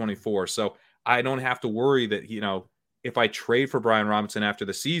 2024. So I don't have to worry that, if I trade for Brian Robinson after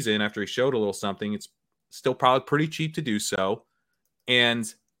the season, after he showed a little something, it's still probably pretty cheap to do so.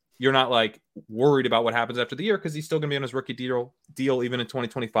 And you're not worried about what happens after the year because he's still going to be on his rookie deal even in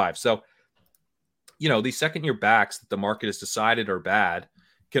 2025. So, these second-year backs that the market has decided are bad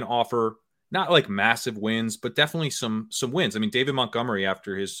can offer not massive wins, but definitely some wins. I mean, David Montgomery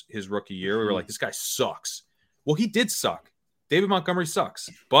after his rookie year, we were like, this guy sucks. Well, he did suck. David Montgomery sucks,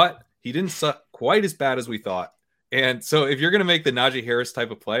 but he didn't suck quite as bad as we thought. And so if you're going to make the Najee Harris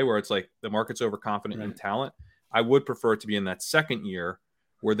type of play where it's like the market's overconfident in talent, I would prefer it to be in that second year,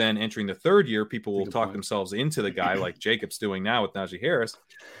 where then entering the third year, people will talk themselves into the guy like Jacob's doing now with Najee Harris.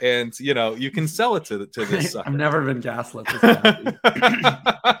 And, you can sell it to this sucker. I've never been gaslit.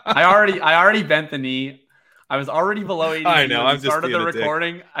 I already bent the knee. I was already below ADP. I know. I'm just started the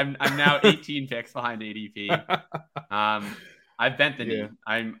recording. I'm now 18 picks behind ADP. I've bent the knee.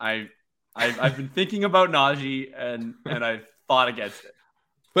 I've been thinking about Najee and I've fought against it.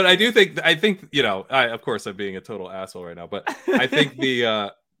 But I think of course I'm being a total asshole right now, but I think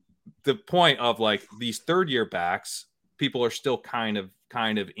the point of like these third year backs, people are still kind of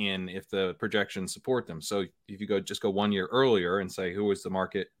in if the projections support them. So if you go 1 year earlier and say who is the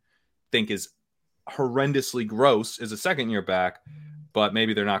market think is horrendously gross as a second year back, but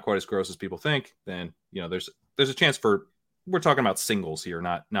maybe they're not quite as gross as people think, then there's a chance for, we're talking about singles here,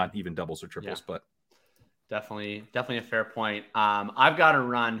 not even doubles or triples, but definitely a fair point. I've got to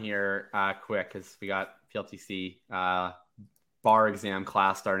run here quick because we got PLTC bar exam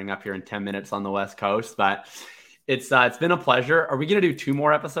class starting up here in 10 minutes on the West Coast, but it's been a pleasure. Are we going to do 2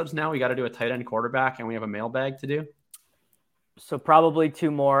 more episodes now? We got to do a tight end quarterback and we have a mailbag to do. So probably 2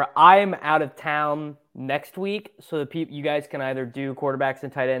 more. I'm out of town next week, so you guys can either do quarterbacks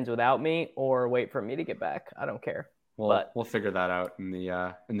and tight ends without me or wait for me to get back. I don't care. We'll figure that out in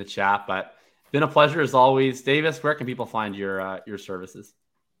the chat. But it's been a pleasure as always. Davis, where can people find your services?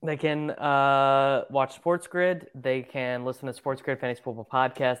 They can watch Sports Grid. They can listen to Sports Grid Fantasy Football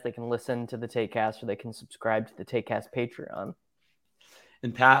Podcast. They can listen to the Takecast, or they can subscribe to the Takecast Patreon.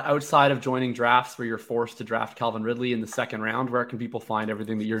 And Pat, outside of joining drafts where you're forced to draft Calvin Ridley in the second round, where can people find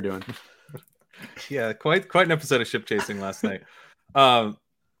everything that you're doing? Yeah, quite an episode of ship chasing last night.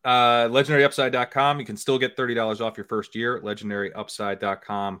 LegendaryUpside.com. You can still get $30 off your first year.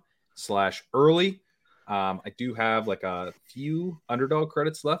 LegendaryUpside.com/early. I do have like a few underdog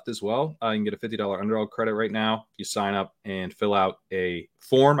credits left as well. You can get a $50 underdog credit right now. You sign up and fill out a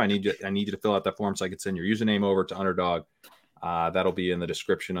form. I need you to fill out that form so I can send your username over to Underdog. That'll be in the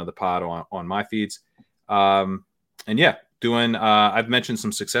description of the pod on my feeds. I've mentioned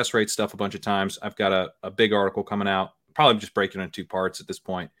some success rate stuff a bunch of times. I've got a big article coming out, probably just breaking it in 2 parts at this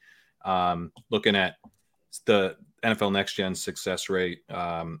point, looking at the NFL Next Gen success rate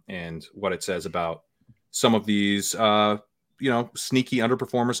and what it says about some of these, sneaky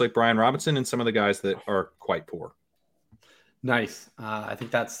underperformers like Brian Robinson and some of the guys that are quite poor. Nice. I think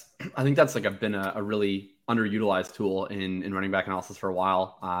that's like been a really underutilized tool in running back analysis for a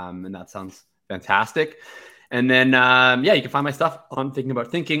while. And that sounds fantastic. And then, you can find my stuff on Thinking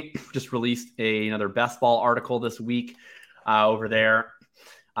About Thinking. Just released another best ball article this week over there.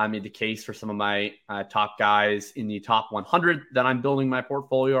 I made the case for some of my top guys in the top 100 that I'm building my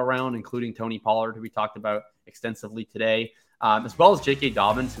portfolio around, including Tony Pollard, who we talked about extensively today, as well as J.K.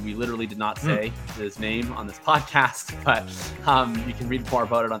 Dobbins, who we literally did not say his name on this podcast, but you can read more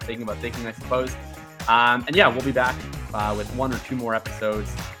about it on Thinking About Thinking, I suppose. We'll be back with 1 or 2 more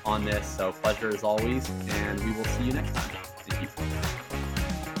episodes on this. So pleasure as always, and we will see you next time. Thank you.